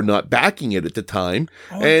now for not backing it at the time.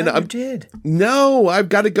 Oh, and I did. No, I've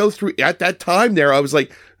got to go through. At that time there, I was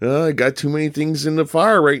like, oh, I got too many things in the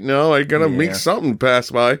fire right now. I got to make something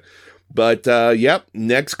pass by. But, yep,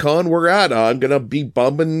 next con we're at, I'm going to be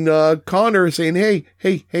bumping Connor saying, hey,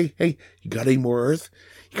 you got any more Earth?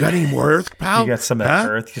 You got any more Earth, pal? You got some of that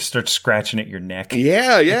Earth? You start scratching at your neck.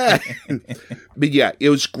 Yeah. But yeah, it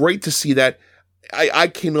was great to see that. I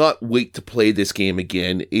cannot wait to play this game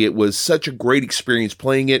again. It was such a great experience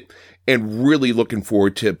playing it, and really looking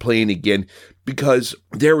forward to playing again, because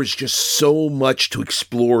there is just so much to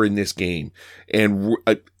explore in this game. And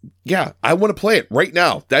I want to play it right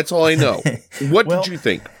now. That's all I know. What did you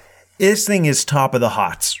think? This thing is top of the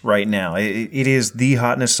hots right now. It is the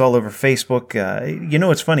hotness all over Facebook. You know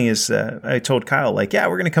what's funny is I told Kyle, like, yeah,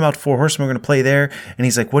 we're going to come out to Four Horsemen. We're going to play there. And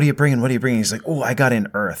he's like, what are you bringing? He's like, oh, I got in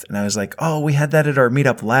Earth. And I was like, oh, we had that at our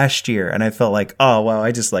meetup last year. And I felt like, oh, wow,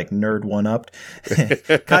 I just like nerd one upped.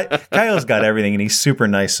 Kyle's got everything, and he's super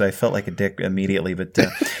nice. So I felt like a dick immediately. But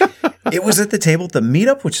it was at the table at the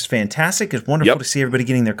meetup, which is fantastic. It's wonderful to see everybody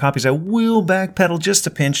getting their copies. I will backpedal just a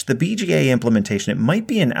pinch. The BGA implementation, it might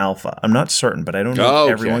be in alpha. I'm not certain, but I don't know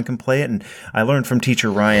if everyone can play it. And I learned from teacher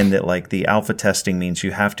Ryan that like the alpha testing means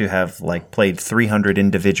you have to have like played 300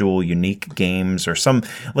 individual unique games, or some,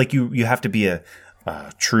 like you have to be a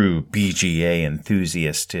true BGA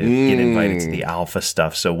enthusiast to get invited to the alpha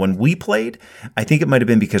stuff. So when we played, I think it might have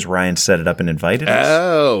been because Ryan set it up and invited us.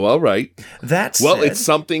 Oh, all right. Well, it's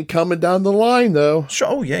something coming down the line, though. Sure.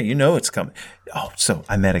 Oh, yeah, you know it's coming. Oh, so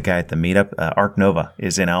I met a guy at the meetup. Arc Nova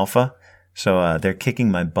is in alpha. So they're kicking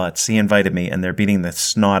my butts. He invited me, and they're beating the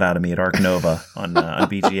snot out of me at Arc Nova on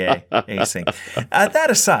BGA acing. That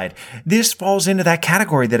aside, this falls into that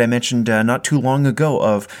category that I mentioned not too long ago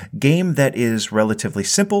of game that is relatively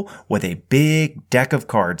simple with a big deck of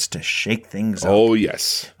cards to shake things up. Oh,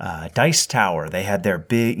 yes. Dice Tower, they had their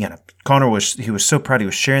big, Connor was so proud. He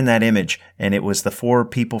was sharing that image, and it was the 4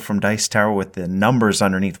 people from Dice Tower with the numbers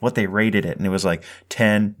underneath, what they rated it. And it was like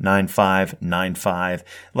 10, 9.5, 9.5,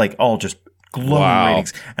 like all just glowing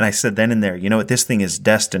ratings. And I said then and there, you know what? This thing is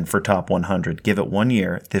destined for top 100. Give it 1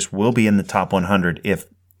 year. This will be in the top 100 if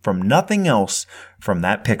from nothing else from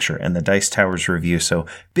that picture and the Dice Towers review. So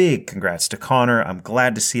big congrats to Connor. I'm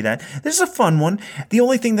glad to see that. This is a fun one. The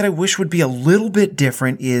only thing that I wish would be a little bit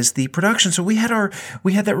different is the production. So we had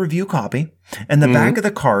that review copy, and the back of the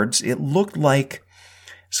cards, it looked like,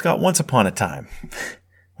 Scott, once upon a time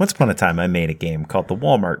I made a game called the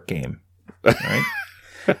Walmart game, right?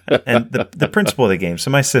 And the principle of the game.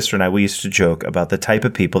 So my sister and I, we used to joke about the type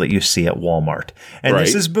of people that you see at Walmart. And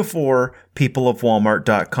this is before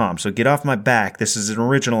peopleofwalmart.com. So get off my back. This is an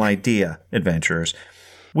original idea, adventurers.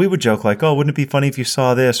 we would joke like, oh, wouldn't it be funny if you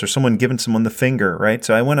saw this, or someone giving someone the finger, right?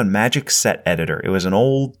 So I went on Magic Set Editor. It was an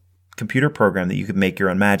old computer program that you could make your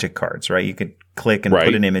own Magic cards, right? You could click and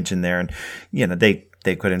put an image in there, and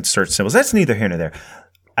they could insert symbols. That's neither here nor there.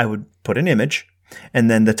 I would put an image, and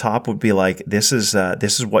then the top would be like, this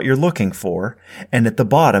is what you're looking for. And at the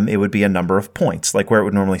bottom, it would be a number of points, like where it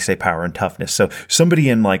would normally say power and toughness. So somebody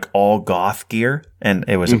in like all goth gear, and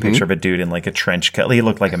it was a picture of a dude in like a trench coat. He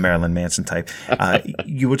looked like a Marilyn Manson type.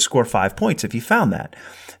 You would score 5 points if you found that.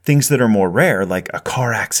 Things that are more rare, like a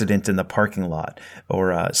car accident in the parking lot,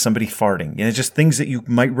 or somebody farting, just things that you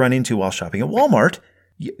might run into while shopping at Walmart.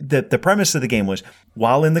 The premise of the game was,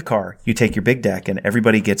 while in the car, you take your big deck and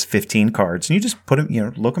everybody gets 15 cards, and you just put them,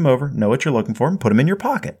 look them over, know what you're looking for, and put them in your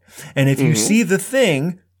pocket. And if you see the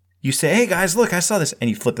thing, you say, hey guys, look, I saw this. And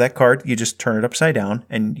you flip that card, you just turn it upside down,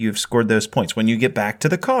 and you've scored those points. When you get back to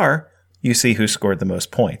the car, you see who scored the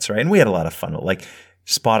most points, right? And we had a lot of fun, like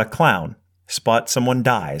spot a clown, spot someone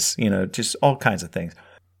dies, just all kinds of things.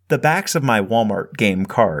 The backs of my Walmart game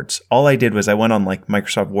cards, all I did was I went on like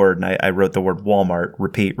Microsoft Word and I wrote the word Walmart,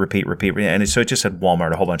 repeat. And so it just said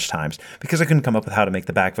Walmart a whole bunch of times because I couldn't come up with how to make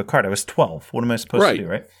the back of a card. I was 12. What am I supposed to do,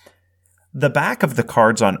 right? The back of the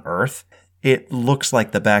cards on Earth, it looks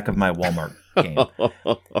like the back of my Walmart game.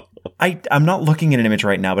 I'm not looking at an image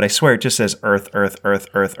right now, but I swear it just says Earth, Earth, Earth,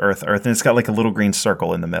 Earth, Earth, Earth. And it's got like a little green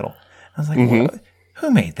circle in the middle. I was like, what? Who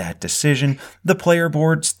made that decision? The player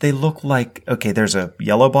boards, they look like, okay, there's a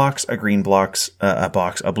yellow box, a green box,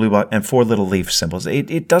 a blue box, and 4 little leaf symbols.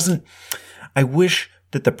 It doesn't, I wish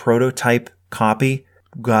that the prototype copy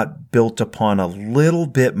got built upon a little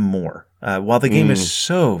bit more. While the game is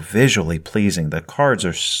so visually pleasing, the cards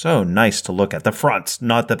are so nice to look at. The fronts,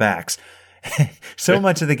 not the backs. So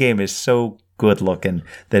much of the game is so good looking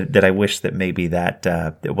that I wish that maybe that,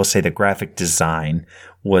 we'll say the graphic design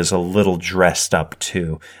was a little dressed up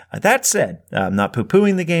too. That said, I'm not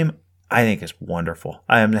poo-pooing the game. I think it's wonderful.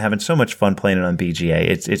 I am having so much fun playing it on BGA.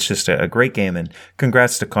 It's just a great game, and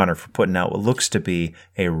congrats to Connor for putting out what looks to be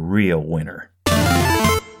a real winner.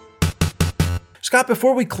 Scott,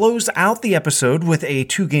 before we close out the episode with a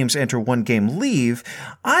 2 games enter, 1 game leave,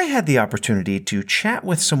 I had the opportunity to chat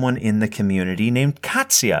with someone in the community named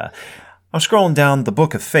Katsia. I'm scrolling down the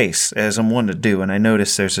Book of Face, as I'm one to do, and I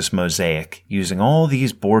noticed there's this mosaic using all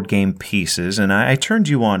these board game pieces, and I turned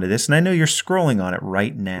you on to this, and I know you're scrolling on it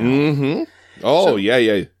right now. Mm-hmm. Oh, so,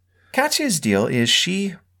 yeah. Katsia's deal is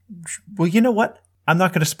well, you know what? I'm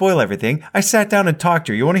not going to spoil everything. I sat down and talked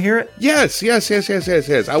to her. You want to hear it? Yes.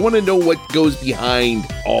 I want to know what goes behind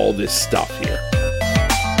all this stuff here.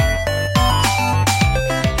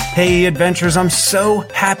 Hey, adventurers, I'm so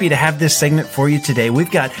happy to have this segment for you today.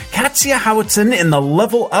 We've got Katsia Howitson in the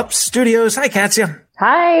Level Up Studios. Hi, Katsia.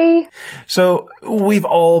 Hi. So we've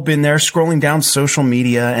all been there scrolling down social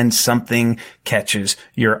media and something catches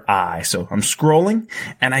your eye. So I'm scrolling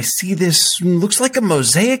and I see this, looks like a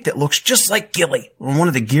mosaic that looks just like Gilly, one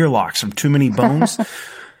of the gear locks from Too Many Bones.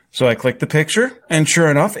 So I click the picture, and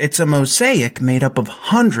sure enough, it's a mosaic made up of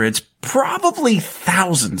hundreds, probably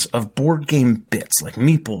thousands of board game bits like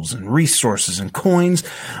meeples and resources and coins.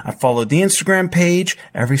 I followed the Instagram page.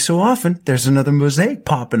 Every so often, there's another mosaic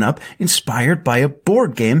popping up inspired by a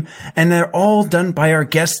board game, and they're all done by our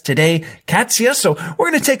guest today, Katsia. So we're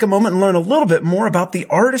going to take a moment and learn a little bit more about the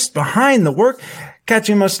artist behind the work. Katsia,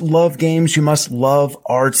 you must love games. You must love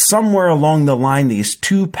art. Somewhere along the line, these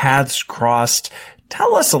 2 paths crossed.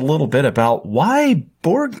 Tell us a little bit about why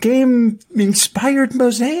board game inspired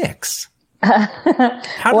mosaics. How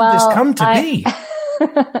did this come to be?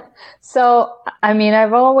 So,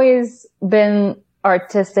 I've always been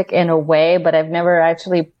artistic in a way, but I've never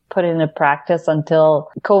actually put it into practice until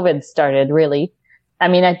COVID started, really.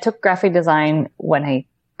 I took graphic design when I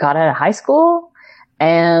got out of high school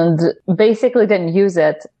and basically didn't use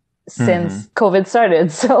it since COVID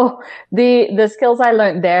started. So the skills I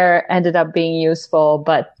learned there ended up being useful.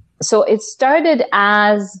 But so it started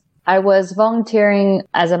as I was volunteering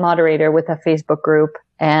as a moderator with a Facebook group.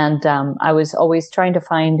 And I was always trying to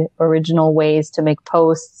find original ways to make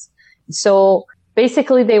posts. So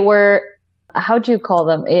basically they were, how do you call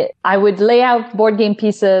them? I would lay out board game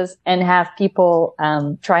pieces and have people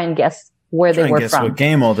try and guess where they were guess from. What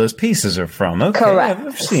game all those pieces are from. Okay, correct.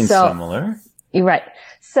 I've seen similar. You're right.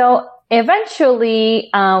 So eventually,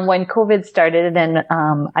 when COVID started and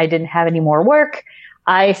I didn't have any more work,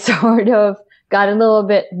 I sort of got a little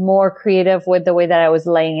bit more creative with the way that I was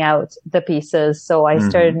laying out the pieces. So I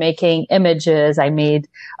started making images. I made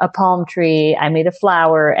a palm tree. I made a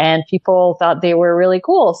flower, and people thought they were really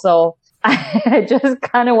cool. So I just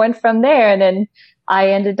kind of went from there. And then I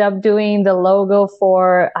ended up doing the logo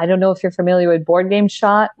for, I don't know if you're familiar with Board Game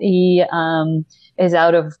Shot. He is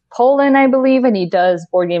out of Poland, I believe, and he does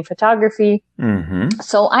board game photography.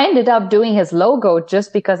 So I ended up doing his logo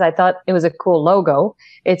just because I thought it was a cool logo.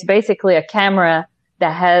 It's basically a camera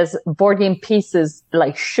that has board game pieces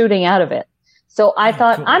like shooting out of it. So I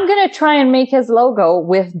thought, cool. I'm going to try and make his logo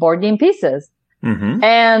with board game pieces.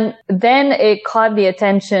 And then it caught the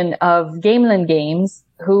attention of Gameland Games,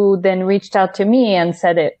 who then reached out to me and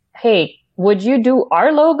said, hey, would you do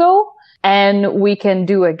our logo? And we can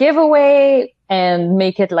do a giveaway and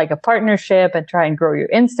make it like a partnership and try and grow your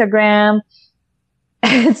Instagram.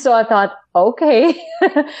 And so I thought, okay.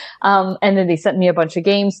 And then they sent me a bunch of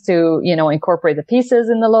games to, incorporate the pieces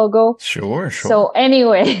in the logo. Sure. So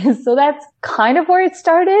anyway, so that's kind of where it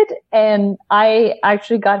started. And I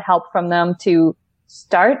actually got help from them to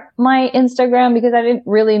start my Instagram because I didn't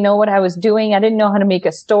really know what I was doing. I didn't know how to make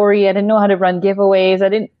a story. I didn't know how to run giveaways. I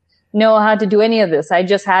didn't know how to do any of this. I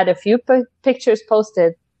just had a few pictures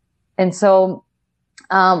posted. And so,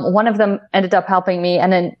 one of them ended up helping me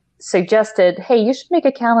and then suggested, hey, you should make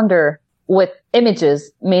a calendar with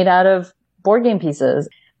images made out of board game pieces.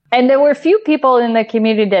 And there were a few people in the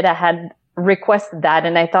community that I had requested that.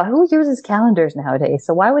 And I thought, who uses calendars nowadays?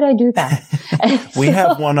 So why would I do that? We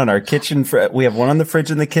have one on our kitchen. We have one on the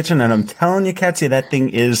fridge in the kitchen. And I'm telling you, Katya, that thing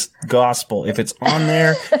is gospel. If it's on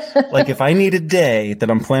there, like if I need a day that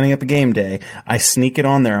I'm planning up a game day, I sneak it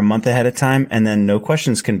on there a month ahead of time. And then no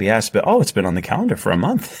questions can be asked. But, it's been on the calendar for a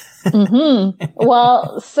month.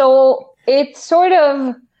 Well, so it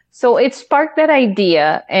sparked that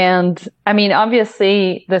idea. And I mean,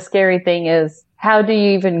 obviously the scary thing is, how do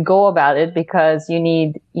you even go about it? Because you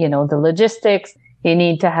need, the logistics. You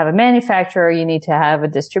need to have a manufacturer. You need to have a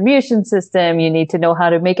distribution system. You need to know how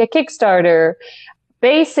to make a Kickstarter.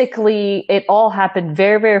 Basically, it all happened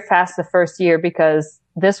very, very fast the first year because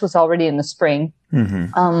this was already in the spring.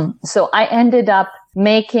 So I ended up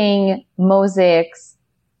making mosaics.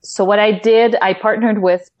 So what I did, I partnered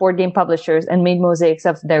with board game publishers and made mosaics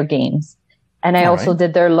of their games. And I also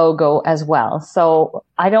did their logo as well. So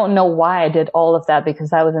I don't know why I did all of that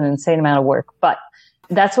because that was an insane amount of work, but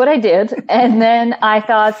that's what I did. And then I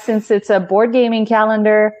thought, since it's a board gaming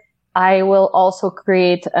calendar, I will also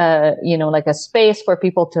create like a space for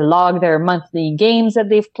people to log their monthly games that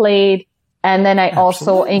they've played. And then I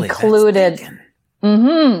also included,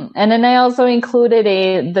 and then I also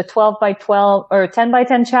included the 12 by 12 or 10 by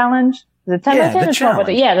 10 challenge. The 10 by 10 or 12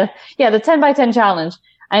 by 10? The 10 by 10 challenge.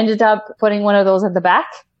 I ended up putting one of those at the back.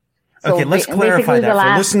 So okay, let's clarify that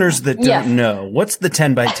for listeners that don't know. What's the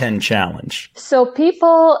 10 by 10 challenge? So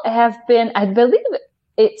people have been, I believe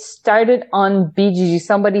it started on BGG.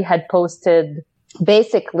 Somebody had posted,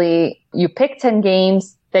 basically, you pick 10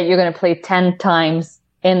 games that you're going to play 10 times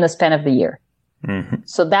in the span of the year.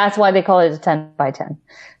 So that's why they call it a 10 by 10.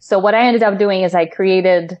 So what I ended up doing is I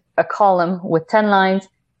created a column with 10 lines,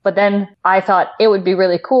 but then I thought it would be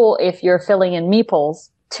really cool if you're filling in meeples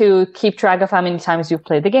to keep track of how many times you've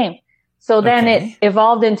played the game. So then it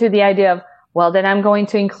evolved into the idea of, well, then I'm going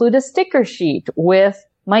to include a sticker sheet with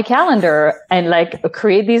my calendar and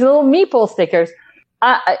create these little meeple stickers.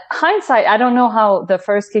 Hindsight, I don't know how the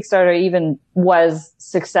first Kickstarter even was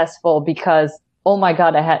successful because, oh my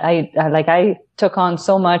God, I took on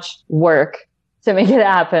so much work to make it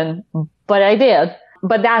happen, but I did.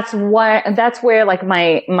 But that's where like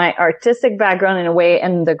my artistic background in a way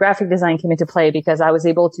and the graphic design came into play because I was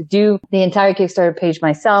able to do the entire Kickstarter page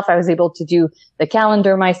myself. I was able to do the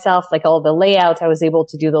calendar myself, like all the layout. I was able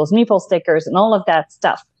to do those meeple stickers and all of that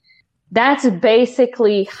stuff. That's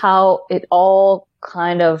basically how it all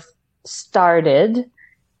kind of started.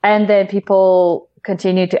 And then people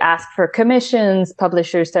continued to ask for commissions.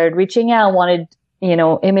 Publishers started reaching out, wanted,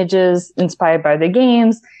 images inspired by the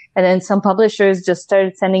games. And then some publishers just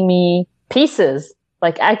started sending me pieces,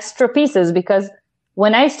 like extra pieces, because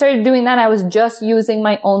when I started doing that, I was just using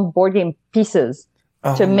my own board game pieces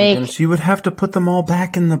to make. Goodness, you would have to put them all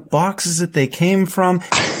back in the boxes that they came from.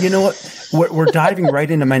 You know what? We're diving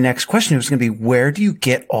right into my next question. It was going to be, where do you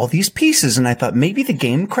get all these pieces? And I thought maybe the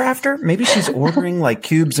game crafter, maybe she's ordering like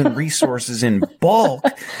cubes and resources in bulk.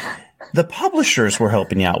 The publishers were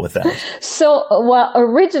helping you out with that. So, well,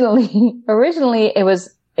 originally it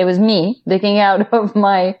was me digging out of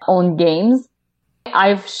my own games.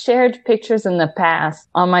 I've shared pictures in the past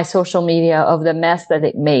on my social media of the mess that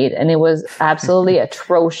it made, and it was absolutely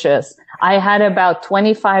atrocious. I had about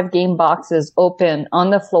 25 game boxes open on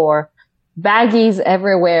the floor, baggies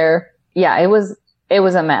everywhere. Yeah, it was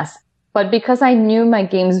a mess. But because I knew my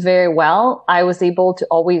games very well, I was able to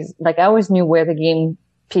I always knew where the game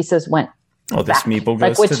pieces went. Oh, this meeple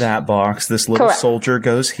goes to that box. This little soldier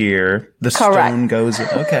goes here. The stone goes.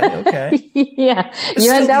 Okay. Yeah. It's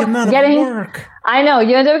you end still up the amount of getting, work. I know,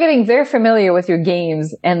 you end up getting very familiar with your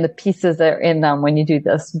games and the pieces that are in them when you do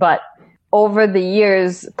this. But over the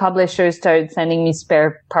years, publishers started sending me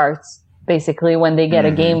spare parts. Basically, when they get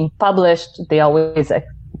a game published, they always,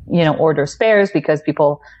 order spares because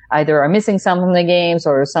people either are missing some from the games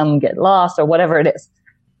or some get lost or whatever it is.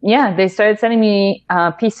 Yeah, they started sending me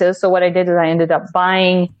pieces. So what I did is I ended up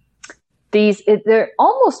buying these. They're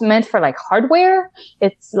almost meant for like hardware.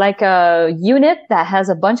 It's like a unit that has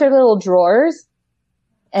a bunch of little drawers,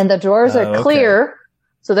 and the drawers are clear.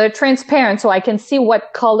 So they're transparent. So I can see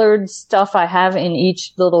what colored stuff I have in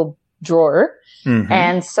each little drawer.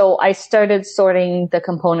 And so I started sorting the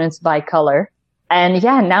components by color. And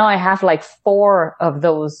yeah, now I have like 4 of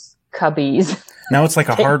those cubbies. Now it's like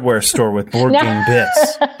a hardware store with board game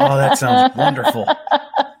bits. Oh, that sounds wonderful.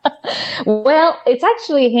 Well, it's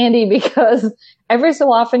actually handy because every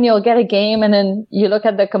so often you'll get a game and then you look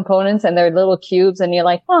at the components and they're little cubes and you're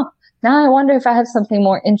like, oh, now I wonder if I have something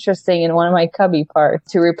more interesting in one of my cubby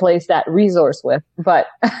parts to replace that resource with. But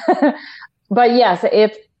yes,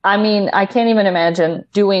 I can't even imagine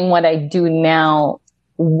doing what I do now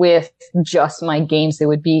with just my games. It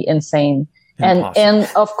would be insane. Impossible. And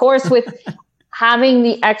of course, with having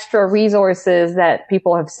the extra resources that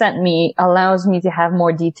people have sent me allows me to have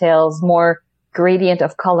more details, more gradient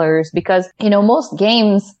of colors, because, most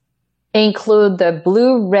games include the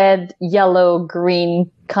blue, red, yellow,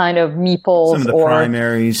 green kind of meeples. Some of the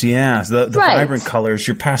primaries, yeah. The vibrant colors,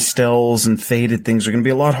 your pastels and faded things are going to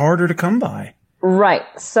be a lot harder to come by. Right.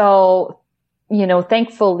 So,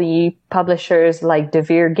 thankfully publishers like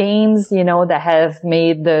DeVere Games, that have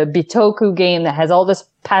made the Bitoku game that has all this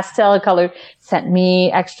pastel color, sent me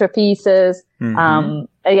extra pieces.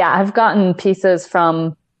 I've gotten pieces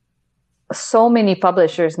from so many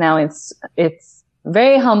publishers now. It's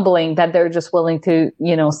very humbling that they're just willing to,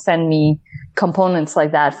 send me components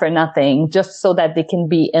like that for nothing, just so that they can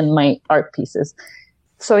be in my art pieces.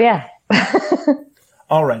 So yeah.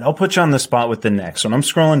 All right, I'll put you on the spot with the next one. I'm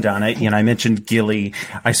scrolling down. I mentioned Gilly.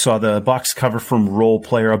 I saw the box cover from Role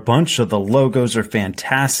Player. A bunch of the logos are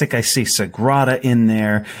fantastic. I see Sagrada in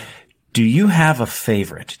there. Do you have a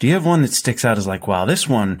favorite? Do you have one that sticks out as like, wow, this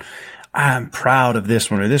one, I'm proud of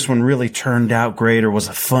this one, or this one really turned out great, or was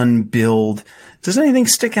a fun build? Does anything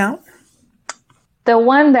stick out? The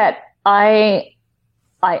one that I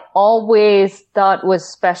always thought was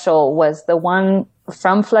special was the one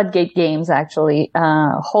from Floodgate Games, actually,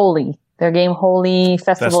 Holy. Their game Holy,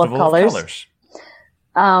 Festival of Colors.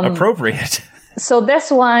 Appropriate. So this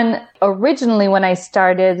one, originally when I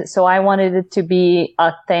started, so I wanted it to be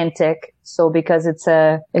authentic. So because it's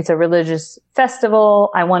a religious festival,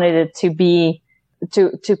 I wanted it to be,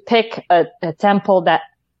 to pick a temple that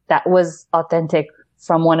was authentic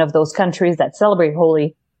from one of those countries that celebrate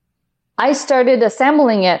Holy. I started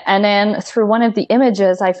assembling it, and then through one of the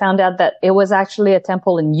images, I found out that it was actually a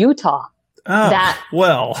temple in Utah. Oh,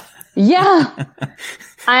 well. Yeah.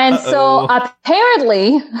 And so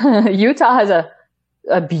apparently Utah has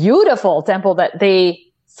a beautiful temple that they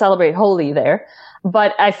celebrate Holy there.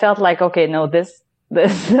 But I felt like, okay, no, this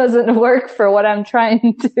doesn't work for what I'm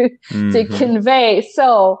trying to convey.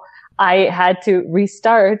 So I had to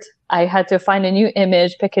restart. I had to find a new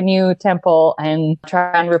image, pick a new temple, and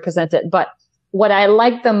try and represent it. But what I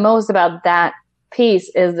like the most about that piece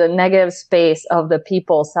is the negative space of the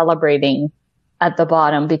people celebrating at the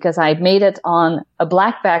bottom, because I made it on a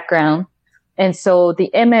black background. And so the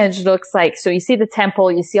image looks like, so you see the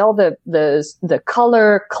temple, you see all the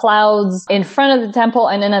color clouds in front of the temple.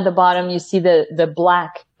 And then at the bottom, you see the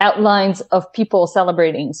black outlines of people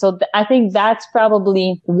celebrating. So I think that's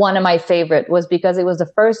probably one of my favorite, was because it was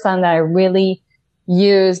the first time that I really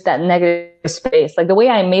used that negative space. Like the way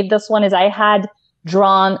I made this one is I had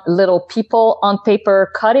drawn little people on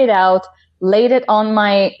paper, cut it out, laid it on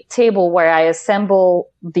my table where I assemble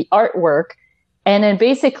the artwork, and then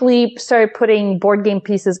basically started putting board game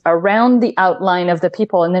pieces around the outline of the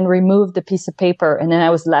people, and then removed the piece of paper. And then I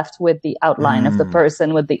was left with the outline of the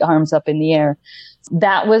person with the arms up in the air.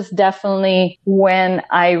 That was definitely when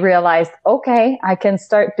I realized, okay, I can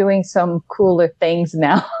start doing some cooler things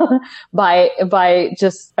now by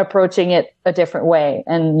just approaching it a different way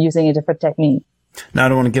and using a different technique. Now, I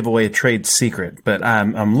don't want to give away a trade secret, but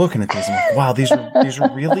I'm looking at these and I'm like, wow, these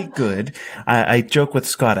are really good. I joke with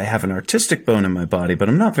Scott, I have an artistic bone in my body, but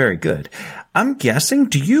I'm not very good. I'm guessing,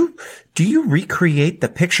 do you recreate the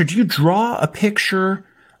picture? Do you draw a picture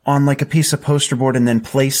on like a piece of poster board and then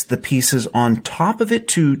place the pieces on top of it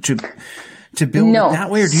to build it that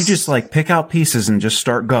way? Or do you just like pick out pieces and just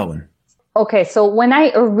start going? Okay, so when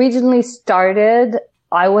I originally started,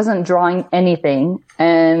 I wasn't drawing anything.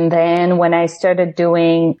 And then when I started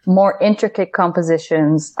doing more intricate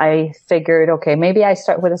compositions, I figured, okay, maybe I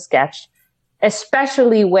start with a sketch,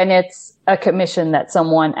 especially when it's a commission that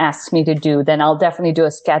someone asks me to do. Then I'll definitely do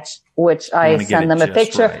a sketch, which I send them a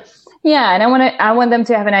picture. Right. Yeah, and I want them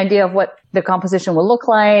to have an idea of what the composition will look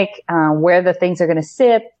like, where the things are going to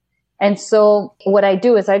sit. And so what I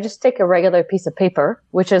do is I just take a regular piece of paper,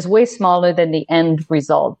 which is way smaller than the end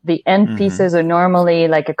result. The end pieces are normally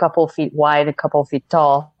like a couple feet wide, a couple feet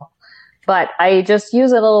tall. But I just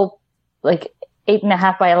use a little like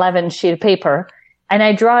 8.5 by 11 sheet of paper, and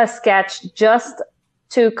I draw a sketch just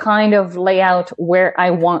to kind of lay out where I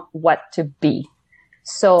want what to be.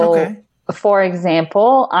 So, for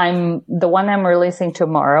example, the one I'm releasing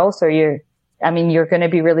tomorrow. So you're going to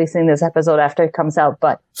be releasing this episode after it comes out,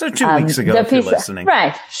 but. So 2 weeks ago, if you're listening.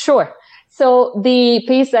 Right. Sure. So the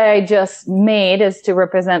piece that I just made is to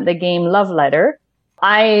represent the game Love Letter.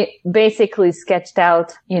 I basically sketched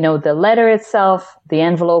out, the letter itself, the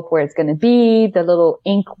envelope where it's going to be, the little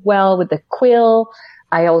ink well with the quill.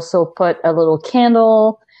 I also put a little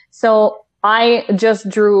candle. So I just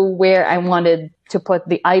drew where I wanted to put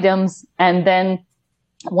the items. And then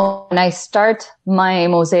when I start my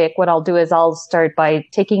mosaic, what I'll do is I'll start by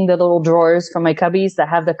taking the little drawers from my cubbies that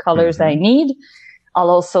have the colors that I need. I'll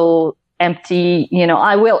also empty,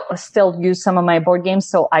 I will still use some of my board games.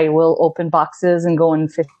 So I will open boxes and go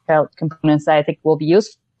and fish out components that I think will be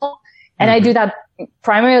useful. And I do that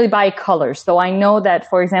primarily by colors. So I know that,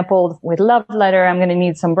 for example, with Love Letter, I'm going to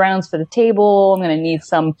need some browns for the table. I'm going to need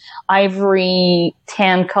some ivory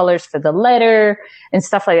tan colors for the letter and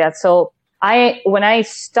stuff like that. So when I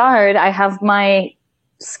start, I have my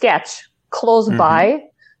sketch close by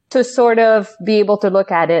to sort of be able to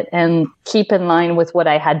look at it and keep in line with what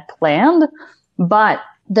I had planned. But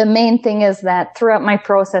the main thing is that throughout my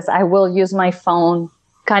process, I will use my phone,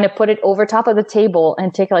 kind of put it over top of the table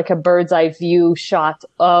and take like a bird's eye view shot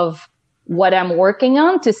of what I'm working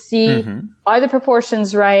on to see, are the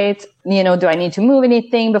proportions right? Do I need to move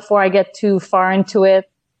anything before I get too far into it?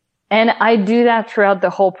 And I do that throughout the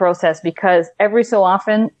whole process, because every so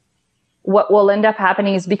often what will end up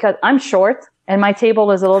happening is, because I'm short and my table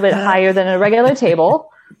is a little bit higher than a regular table,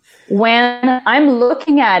 when I'm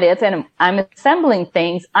looking at it and I'm assembling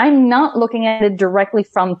things, I'm not looking at it directly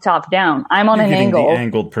from top down. I'm on an angle. The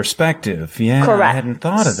angled perspective. Yeah. Correct. I hadn't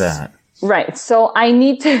thought of that. Right. So I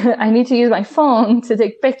need to use my phone to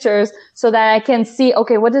take pictures so that I can see,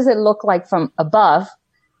 okay, what does it look like from above,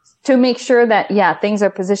 to make sure that, things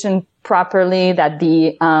are positioned properly, that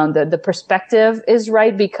the perspective is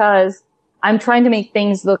right, because I'm trying to make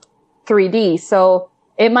things look 3D. So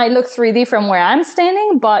it might look 3D from where I'm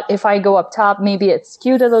standing, but if I go up top, maybe it's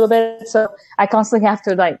skewed a little bit. So I constantly have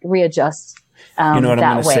to readjust. You know what?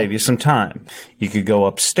 I'm going to save you some time. You could go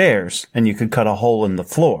upstairs and you could cut a hole in the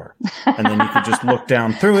floor, and then you could just look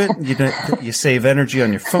down through it. You save energy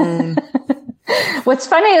on your phone. What's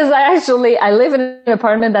funny is I live in an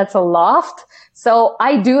apartment that's a loft. So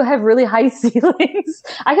I do have really high ceilings.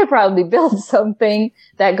 I could probably build something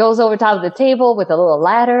that goes over top of the table with a little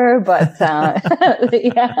ladder, but, I'm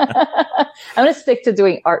going to stick to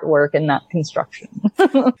doing artwork and not construction.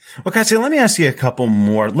 Well, Katya, let me ask you a couple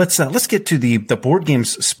more. Let's get to the board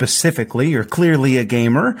games specifically. You're clearly a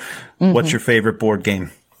gamer. What's your favorite board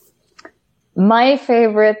game? My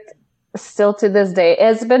favorite, still to this day,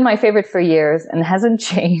 it's been my favorite for years and hasn't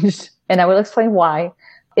changed. And I will explain why.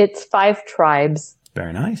 It's 5 Tribes.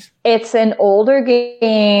 Very nice. It's an older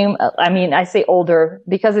game. I mean, I say older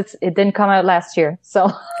because it didn't come out last year. So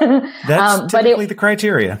that's typically the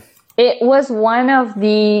criteria. It was one of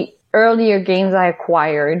the earlier games I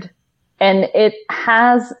acquired, and it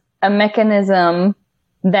has a mechanism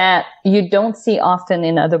that you don't see often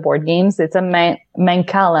in other board games. It's a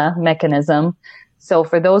Mancala mechanism. So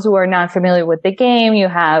for those who are not familiar with the game, you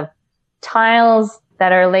have tiles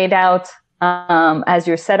that are laid out as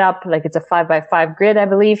you're set up, like it's a 5x5 grid, I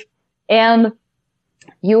believe. And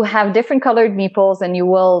you have different colored meeples, and you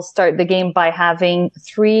will start the game by having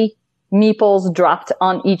 3 meeples dropped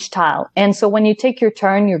on each tile. And so when you take your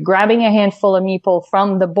turn, you're grabbing a handful of meeple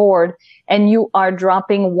from the board, and you are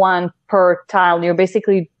dropping 1 per tile. You're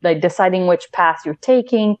basically deciding which path you're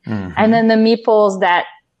taking. And then the meeples that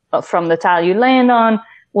from the tile you land on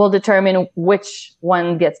will determine which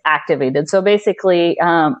one gets activated. So basically,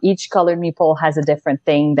 each colored meeple has a different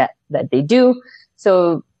thing that they do.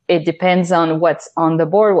 So it depends on what's on the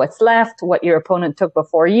board, what's left, what your opponent took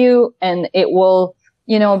before you, and it will,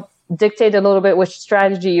 dictate a little bit which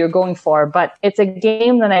strategy you're going for. But it's a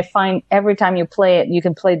game that I find every time you play it, you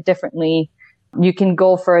can play it differently You can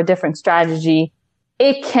go for a different strategy.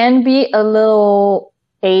 It can be a little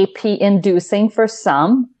AP inducing for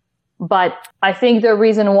some, but I think the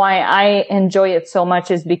reason why I enjoy it so much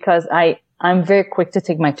is because I'm very quick to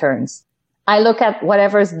take my turns. I look at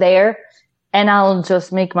whatever's there and I'll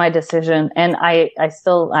just make my decision. And I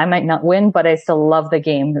might not win, but I still love the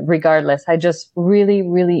game regardless. I just really,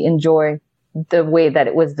 really enjoy the way that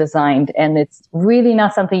it was designed. And it's really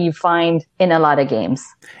not something you find in a lot of games.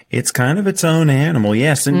 It's kind of its own animal,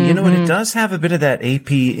 yes. And you know what? It does have a bit of that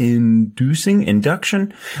AP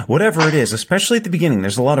induction, whatever it is, especially at the beginning.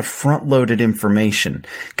 There's a lot of front-loaded information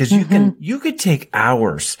because you could take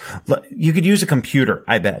hours. You could use a computer,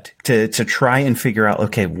 I bet, to try and figure out,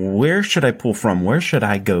 okay, where should I pull from? Where should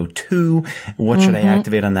I go to? What should I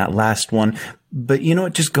activate on that last one? But you know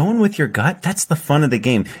what? Just going with your gut, that's the fun of the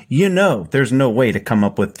game. You know, there's no way to come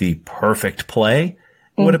up with the perfect play.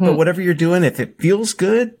 But whatever you're doing, if it feels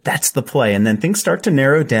good, that's the play. And then things start to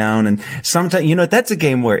narrow down. And sometimes, you know, that's a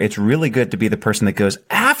game where it's really good to be the person that goes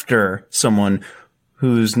after someone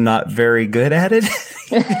who's not very good at it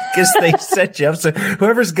because they set you up. So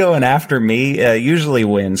whoever's going after me usually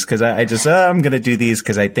wins because I'm going to do these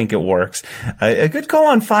because I think it works. A good call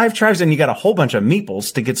on 5 tribes, and you got a whole bunch of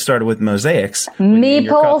meeples to get started with mosaics.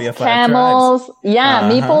 Meeples, camels. Yeah,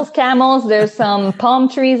 meeples, camels. There's some palm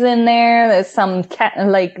trees in there. There's some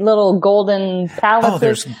like little golden palaces. Oh,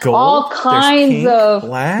 there's gold. All kinds pink, of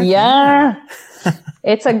black. Yeah.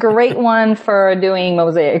 It's a great one for doing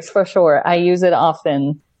mosaics for sure. I use it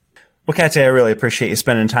often. Well, Katya, I really appreciate you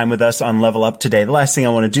spending time with us on Level Up today. The last thing I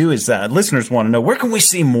want to do is listeners want to know, where can we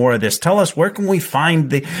see more of this? Tell us, where can we find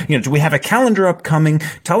do we have a calendar upcoming?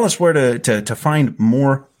 Tell us where to find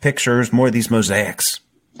more pictures, more of these mosaics.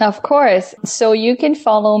 Of course. So you can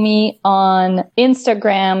follow me on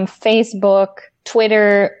Instagram, Facebook,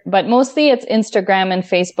 Twitter, but mostly it's Instagram and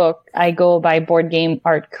Facebook. I go by Board Game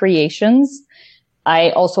Art Creations.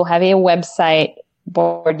 I also have a website,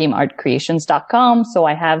 boardgameartcreations.com. So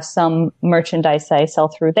I have some merchandise I sell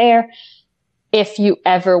through there. If you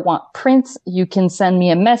ever want prints, you can send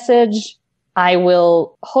me a message. I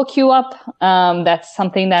will hook you up. That's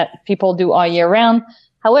something that people do all year round.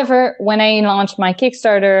 However, when I launch my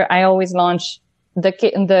Kickstarter, I always launch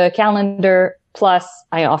the calendar plus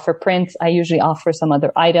I offer prints. I usually offer some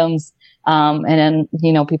other items. And then,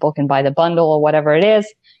 people can buy the bundle or whatever it is.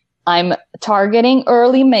 I'm targeting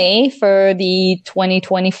early May for the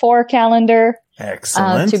 2024 calendar.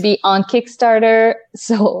 Excellent. To be on Kickstarter.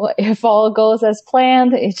 So if all goes as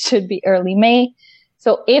planned, it should be early May.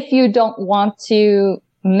 So if you don't want to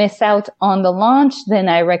miss out on the launch, then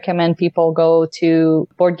I recommend people go to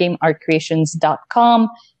boardgameartcreations.com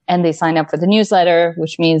and they sign up for the newsletter,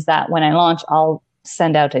 which means that when I launch, I'll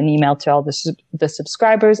send out an email to all the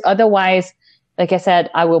subscribers. Otherwise, like I said,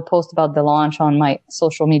 I will post about the launch on my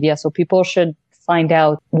social media. So people should find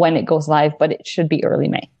out when it goes live, but it should be early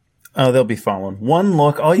May. Oh, they'll be following. One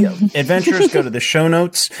look. All you adventurers, go to the show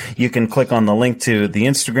notes. You can click on the link to the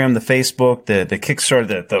Instagram, the Facebook, the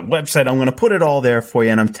Kickstarter, the website. I'm going to put it all there for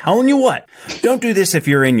you. And I'm telling you what, don't do this if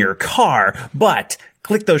you're in your car, but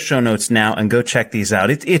click those show notes now and go check these out.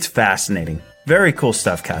 It's fascinating. Very cool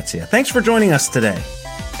stuff, Katya. Thanks for joining us today.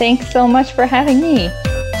 Thanks so much for having me.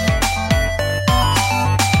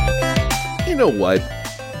 You know what?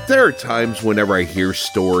 There are times whenever I hear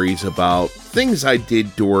stories about things I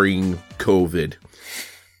did during COVID.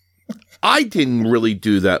 I didn't really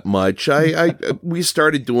do that much. We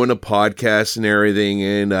started doing a podcast and everything,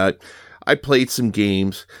 and I played some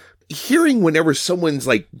games. Hearing whenever someone's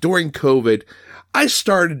like, during COVID, I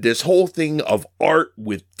started this whole thing of art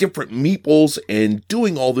with different meeples and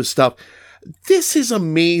doing all this stuff. This is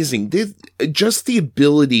amazing. Just the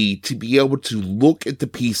ability to be able to look at the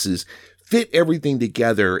pieces, fit everything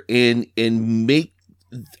together, and make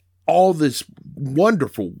all this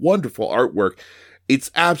wonderful, wonderful artwork. It's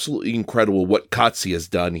absolutely incredible what Katya has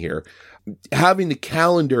done here. Having the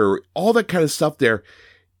calendar, all that kind of stuff there,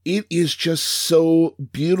 it is just so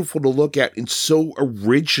beautiful to look at and so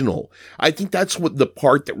original. I think that's what the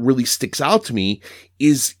part that really sticks out to me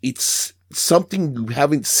is it's something you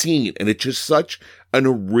haven't seen, and it's just such an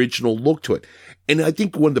original look to it. And I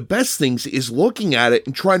think one of the best things is looking at it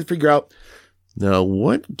and trying to figure out, now,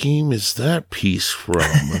 what game is that piece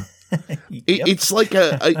from? Yep. It's like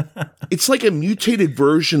a mutated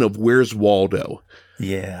version of Where's Waldo.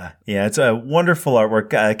 Yeah, it's a wonderful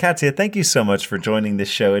artwork. Katya, thank you so much for joining the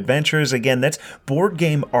show. Adventures, again, that's Board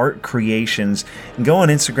Game Art Creations. Go on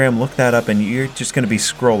Instagram, look that up, and you're just going to be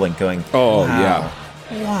scrolling going, oh, wow,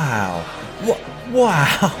 yeah.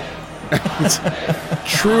 Wow. It's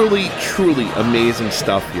truly, truly amazing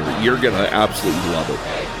stuff here. You're going to absolutely love it.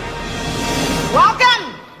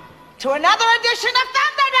 to another edition of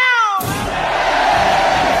Thunderdome!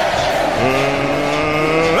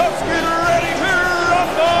 Let's get ready to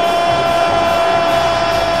rumble!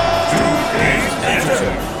 2 games enter,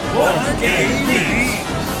 1 game leads.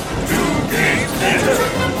 2 games enter,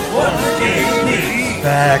 1 game leads.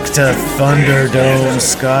 Back to Thunderdome,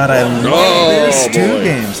 Scott. I love this. 2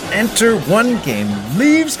 games enter, 1 game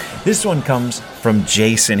leaves. This one comes from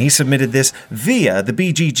Jason. He submitted this via the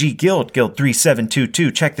BGG Guild, Guild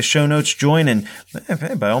 3722. Check the show notes, join, and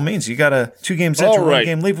hey, by all means, you got a 2 games enter, 1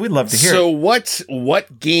 game leave. We'd love to hear it. So what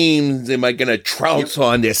games am I going to trounce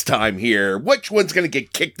on this time here? Which one's going to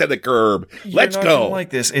get kicked to the curb? Let's You're not go. gonna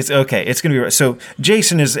like this. It's okay. It's going to be right. So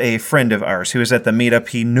Jason is a friend of ours who was at the meetup.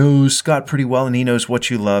 He knows Scott pretty well, and he knows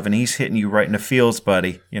what you love, and he's hitting you right in the feels,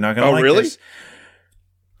 buddy. You're not going to like really? this.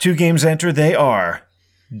 2 games enter. They are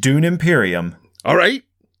Dune Imperium. All right.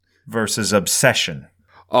 Versus Obsession.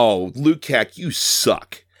 Oh, Lukac, you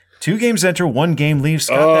suck. 2 games enter, 1 game leaves.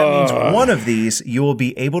 Scott, that means one of these you will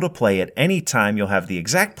be able to play at any time. You'll have the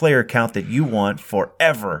exact player count that you want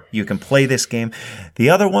forever. You can play this game. The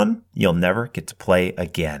other one, you'll never get to play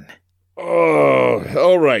again. Oh,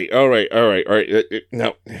 all right.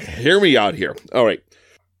 Now, hear me out here. All right.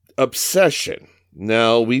 Obsession.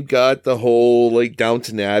 Now, we've got the whole, like,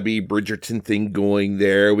 Downton Abbey, Bridgerton thing going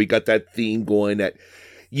there. We got that theme going that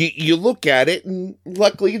you look at it, and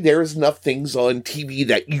luckily there's enough things on TV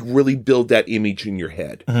that you really build that image in your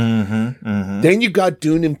head. Then you got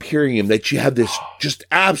Dune Imperium, that you have this just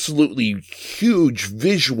absolutely huge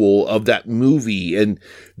visual of that movie and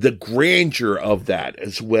the grandeur of that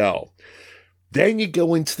as well. Then you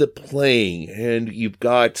go into the playing, and you've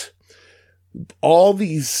got all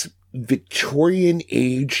these Victorian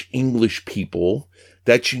age English people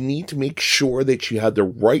that you need to make sure that you have the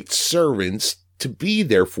right servants to be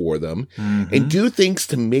there for them and do things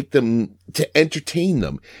to make them, to entertain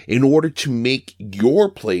them in order to make your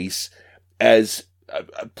place as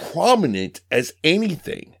prominent as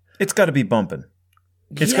anything. It's got to be bumping.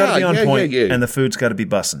 It's got to be on point, and the food's got to be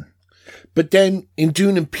bussin'. But then in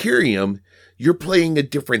Dune Imperium, you're playing a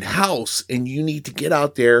different house, and you need to get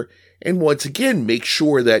out there and once again, make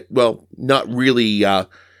sure that, well, not really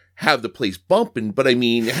have the place bumping, but I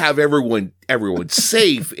mean, have everyone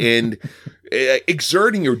safe and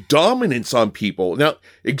exerting your dominance on people. Now,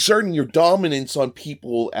 exerting your dominance on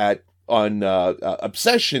people on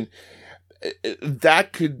Obsession,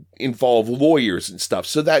 that could involve lawyers and stuff.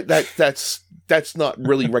 So that's not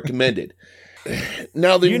really recommended.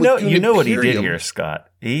 Now, you know what he did here, Scott.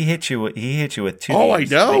 He hit you with 2 games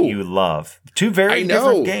that you love. 2 very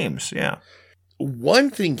different games. Yeah. One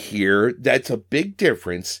thing here that's a big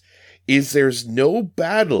difference is there's no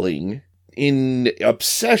battling in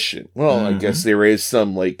Obsession. Well, I guess there is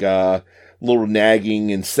some like little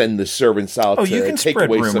nagging and send the servants out to take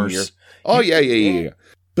away rumors. some of your. Oh yeah.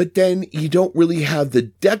 But then you don't really have the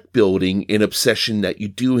deck building in Obsession that you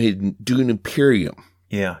do in Dune Imperium.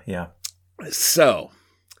 Yeah. So,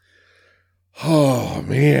 oh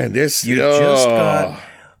man, this just got.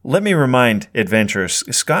 Let me remind adventurers,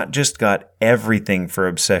 Scott just got everything for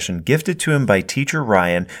Obsession gifted to him by teacher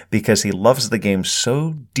Ryan because he loves the game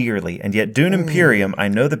so dearly. And yet Dune Imperium, I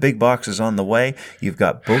know the big box is on the way. You've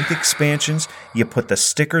got both expansions. You put the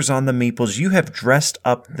stickers on the meeples. You have dressed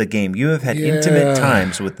up the game. You have had intimate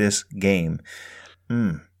times with this game.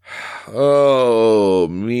 Oh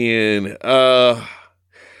man.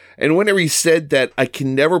 And whenever he said that I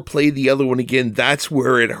can never play the other one again, that's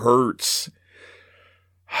where it hurts.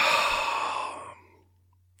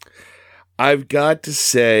 I've got to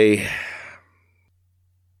say,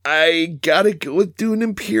 I gotta go with Dune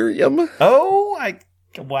Imperium. Wow. I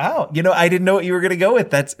didn't know what you were going to go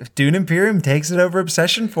with. That's Dune Imperium takes it over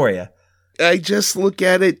Obsession for you. I just look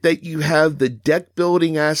at it that you have the deck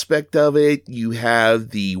building aspect of it. You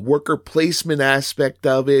have the worker placement aspect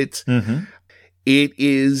of it. It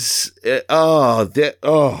is, it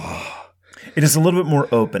is a little bit more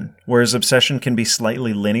open, whereas Obsession can be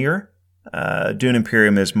slightly linear. Dune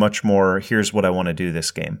Imperium is much more, here's what I want to do this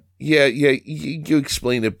game. Yeah, you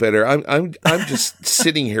explain it better. I'm just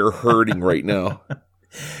sitting here hurting right now.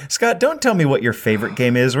 Scott, don't tell me what your favorite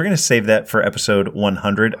game is. We're going to save that for episode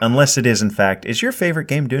 100, unless it is, in fact. Is your favorite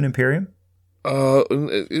game Dune Imperium?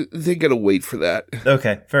 They got to wait for that.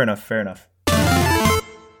 Okay, fair enough.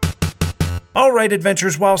 All right,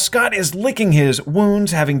 adventurers, while Scott is licking his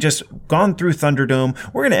wounds, having just gone through Thunderdome,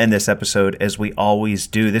 we're going to end this episode as we always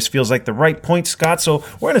do. This feels like the right point, Scott, so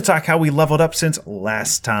we're going to talk how we leveled up since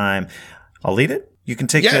last time. I'll lead it. You can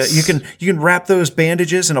take Yes. you can wrap those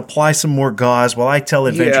bandages and apply some more gauze while I tell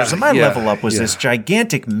adventures. And my level up was this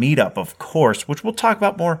gigantic meetup, of course, which we'll talk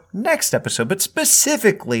about more next episode. But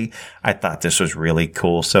specifically, I thought this was really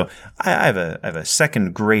cool. So I have a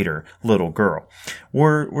second grader little girl.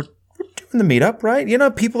 We're doing the meetup, right? You know,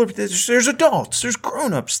 there's adults, there's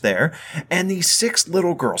grown-ups there, and these 6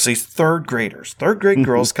 little girls, these third grade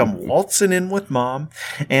girls come waltzing in with mom,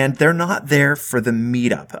 and they're not there for the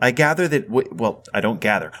meetup. I gather that, I don't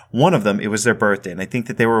gather. One of them, it was their birthday, and I think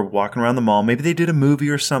that they were walking around the mall. Maybe they did a movie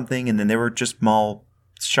or something, and then they were just mall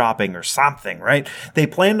shopping or something, right? They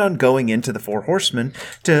planned on going into the Four Horsemen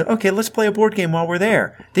let's play a board game while we're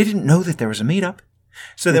there. They didn't know that there was a meetup.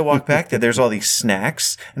 So they walk back there. There's all these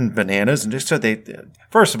snacks and bananas, and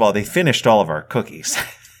first of all, they finished all of our cookies.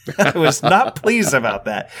 I was not pleased about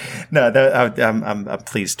that. No, I'm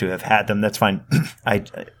pleased to have had them. That's fine.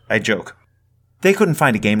 I joke. They couldn't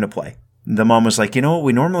find a game to play. The mom was like, you know what?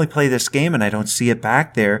 We normally play this game, and I don't see it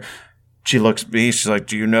back there. She looks at me. She's like,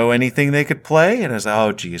 do you know anything they could play? And I was like,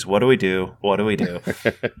 oh, geez, what do we do?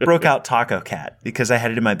 Broke out Taco Cat because I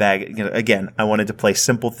had it in my bag. You know, again, I wanted to play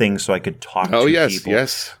simple things so I could talk to people.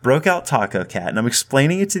 Yes. Broke out Taco Cat, and I'm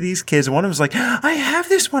explaining it to these kids. And one of them was like, I have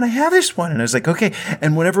this one. And I was like, okay.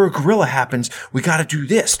 And whenever a gorilla happens, we got to do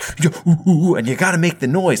this. And you got to make the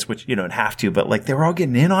noise, which you don't have to. But like they were all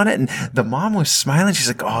getting in on it. And the mom was smiling. She's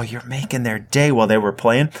like, oh, you're making their day while they were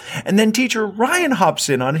playing. And then teacher Ryan hops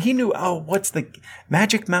in on it. He knew, what's the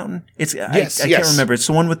Magic Mountain? I can't remember. It's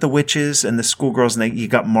the one with the witches and the schoolgirls, and you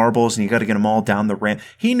got marbles, and you got to get them all down the ramp.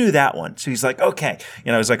 He knew that one, so he's like, okay.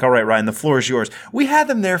 I was like, all right, Ryan, the floor is yours. We had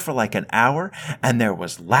them there for like an hour, and there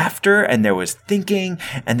was laughter, and there was thinking,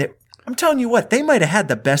 and I'm telling you what, they might have had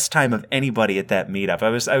the best time of anybody at that meetup.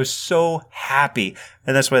 I was so happy,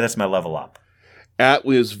 and that's why that's my level up. That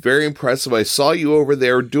was very impressive. I saw you over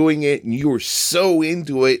there doing it, and you were so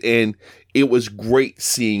into it, and it was great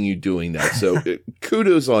seeing you doing that. So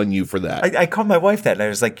kudos on you for that. I called my wife that, and I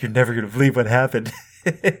was like, you're never going to believe what happened.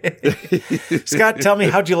 Scott, tell me,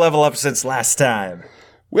 how'd you level up since last time?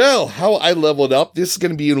 Well, how I leveled up, this is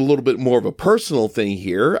going to be a little bit more of a personal thing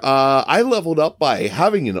here. I leveled up by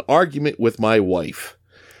having an argument with my wife.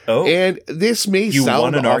 Oh. And this may sound... You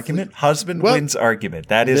won an argument? Husband wins argument.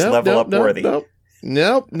 That is level up worthy.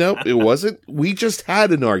 Nope, it wasn't. We just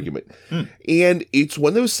had an argument. And it's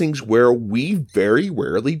one of those things where we very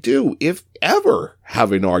rarely do, if ever,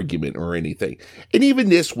 have an argument or anything. And even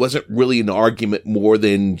this wasn't really an argument more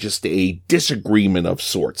than just a disagreement of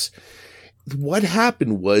sorts. What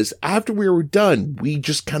happened was, after we were done, we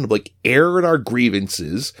just kind of like aired our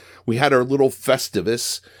grievances. We had our little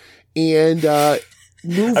Festivus and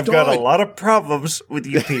moved on. I've got a lot of problems with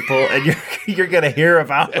you people, and you're going to hear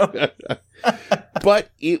about them. But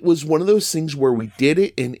it was one of those things where we did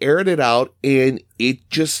it and aired it out, and it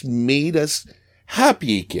just made us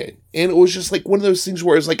happy again. And it was just like one of those things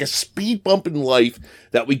where it's like a speed bump in life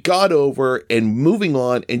that we got over and moving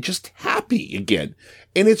on and just happy again.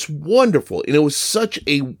 And it's wonderful. And it was such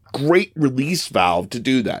a great release valve to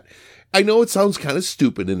do that. I know it sounds kind of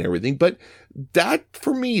stupid and everything, but that,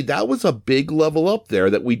 for me, that was a big level up there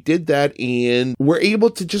that we did that, and we're able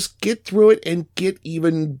to just get through it and get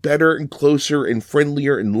even better and closer and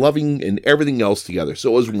friendlier and loving and everything else together. So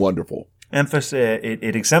it was wonderful. Emphasis,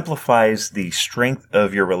 it exemplifies the strength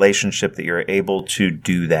of your relationship that you're able to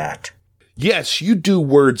do that. Yes, you do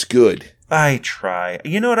words good. I try.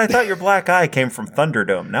 You know what? I thought your black eye came from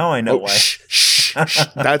Thunderdome. Now I know why. Shh.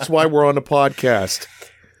 That's why we're on a podcast.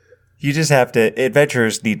 You just have to,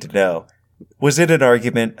 adventurers need to know. Was it an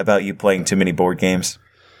argument about you playing too many board games?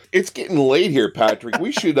 It's getting late here, Patrick.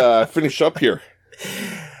 We should finish up here.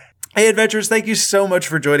 Hey, adventurers, thank you so much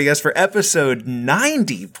for joining us for episode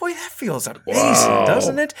 90. Boy, that feels amazing,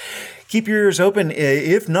 doesn't it? Keep your ears open.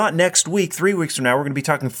 If not next week, 3 weeks from now, we're going to be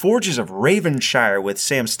talking Forges of Ravenshire with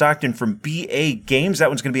Sam Stockton from BA Games. That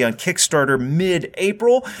one's going to be on Kickstarter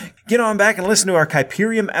mid-April. Get on back and listen to our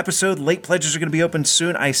Kyperium episode. Late pledges are going to be open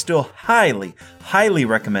soon. I still highly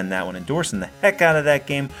recommend that one. Endorsing the heck out of that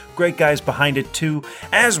game. Great guys behind it, too.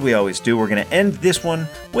 As we always do, we're going to end this one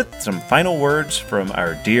with some final words from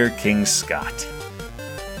our dear King Scott.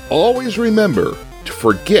 Always remember to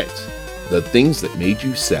forget the things that made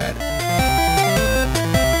you sad.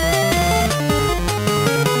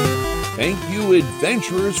 Thank you,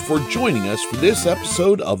 adventurers, for joining us for this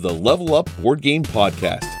episode of the Level Up Board Game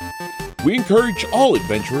Podcast. We encourage all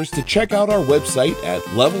adventurers to check out our website at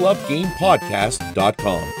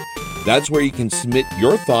levelupgamepodcast.com. That's where you can submit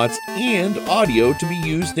your thoughts and audio to be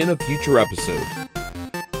used in a future episode.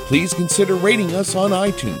 Please consider rating us on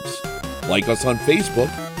iTunes, like us on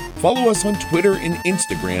Facebook, follow us on Twitter and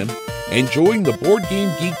Instagram, and join the Board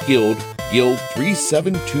Game Geek Guild, Guild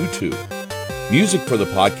 3722. Music for the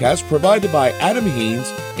podcast provided by Adam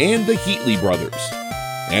Haynes and the Heatley Brothers.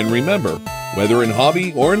 And remember, whether in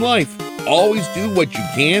hobby or in life, always do what you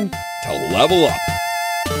can to level up.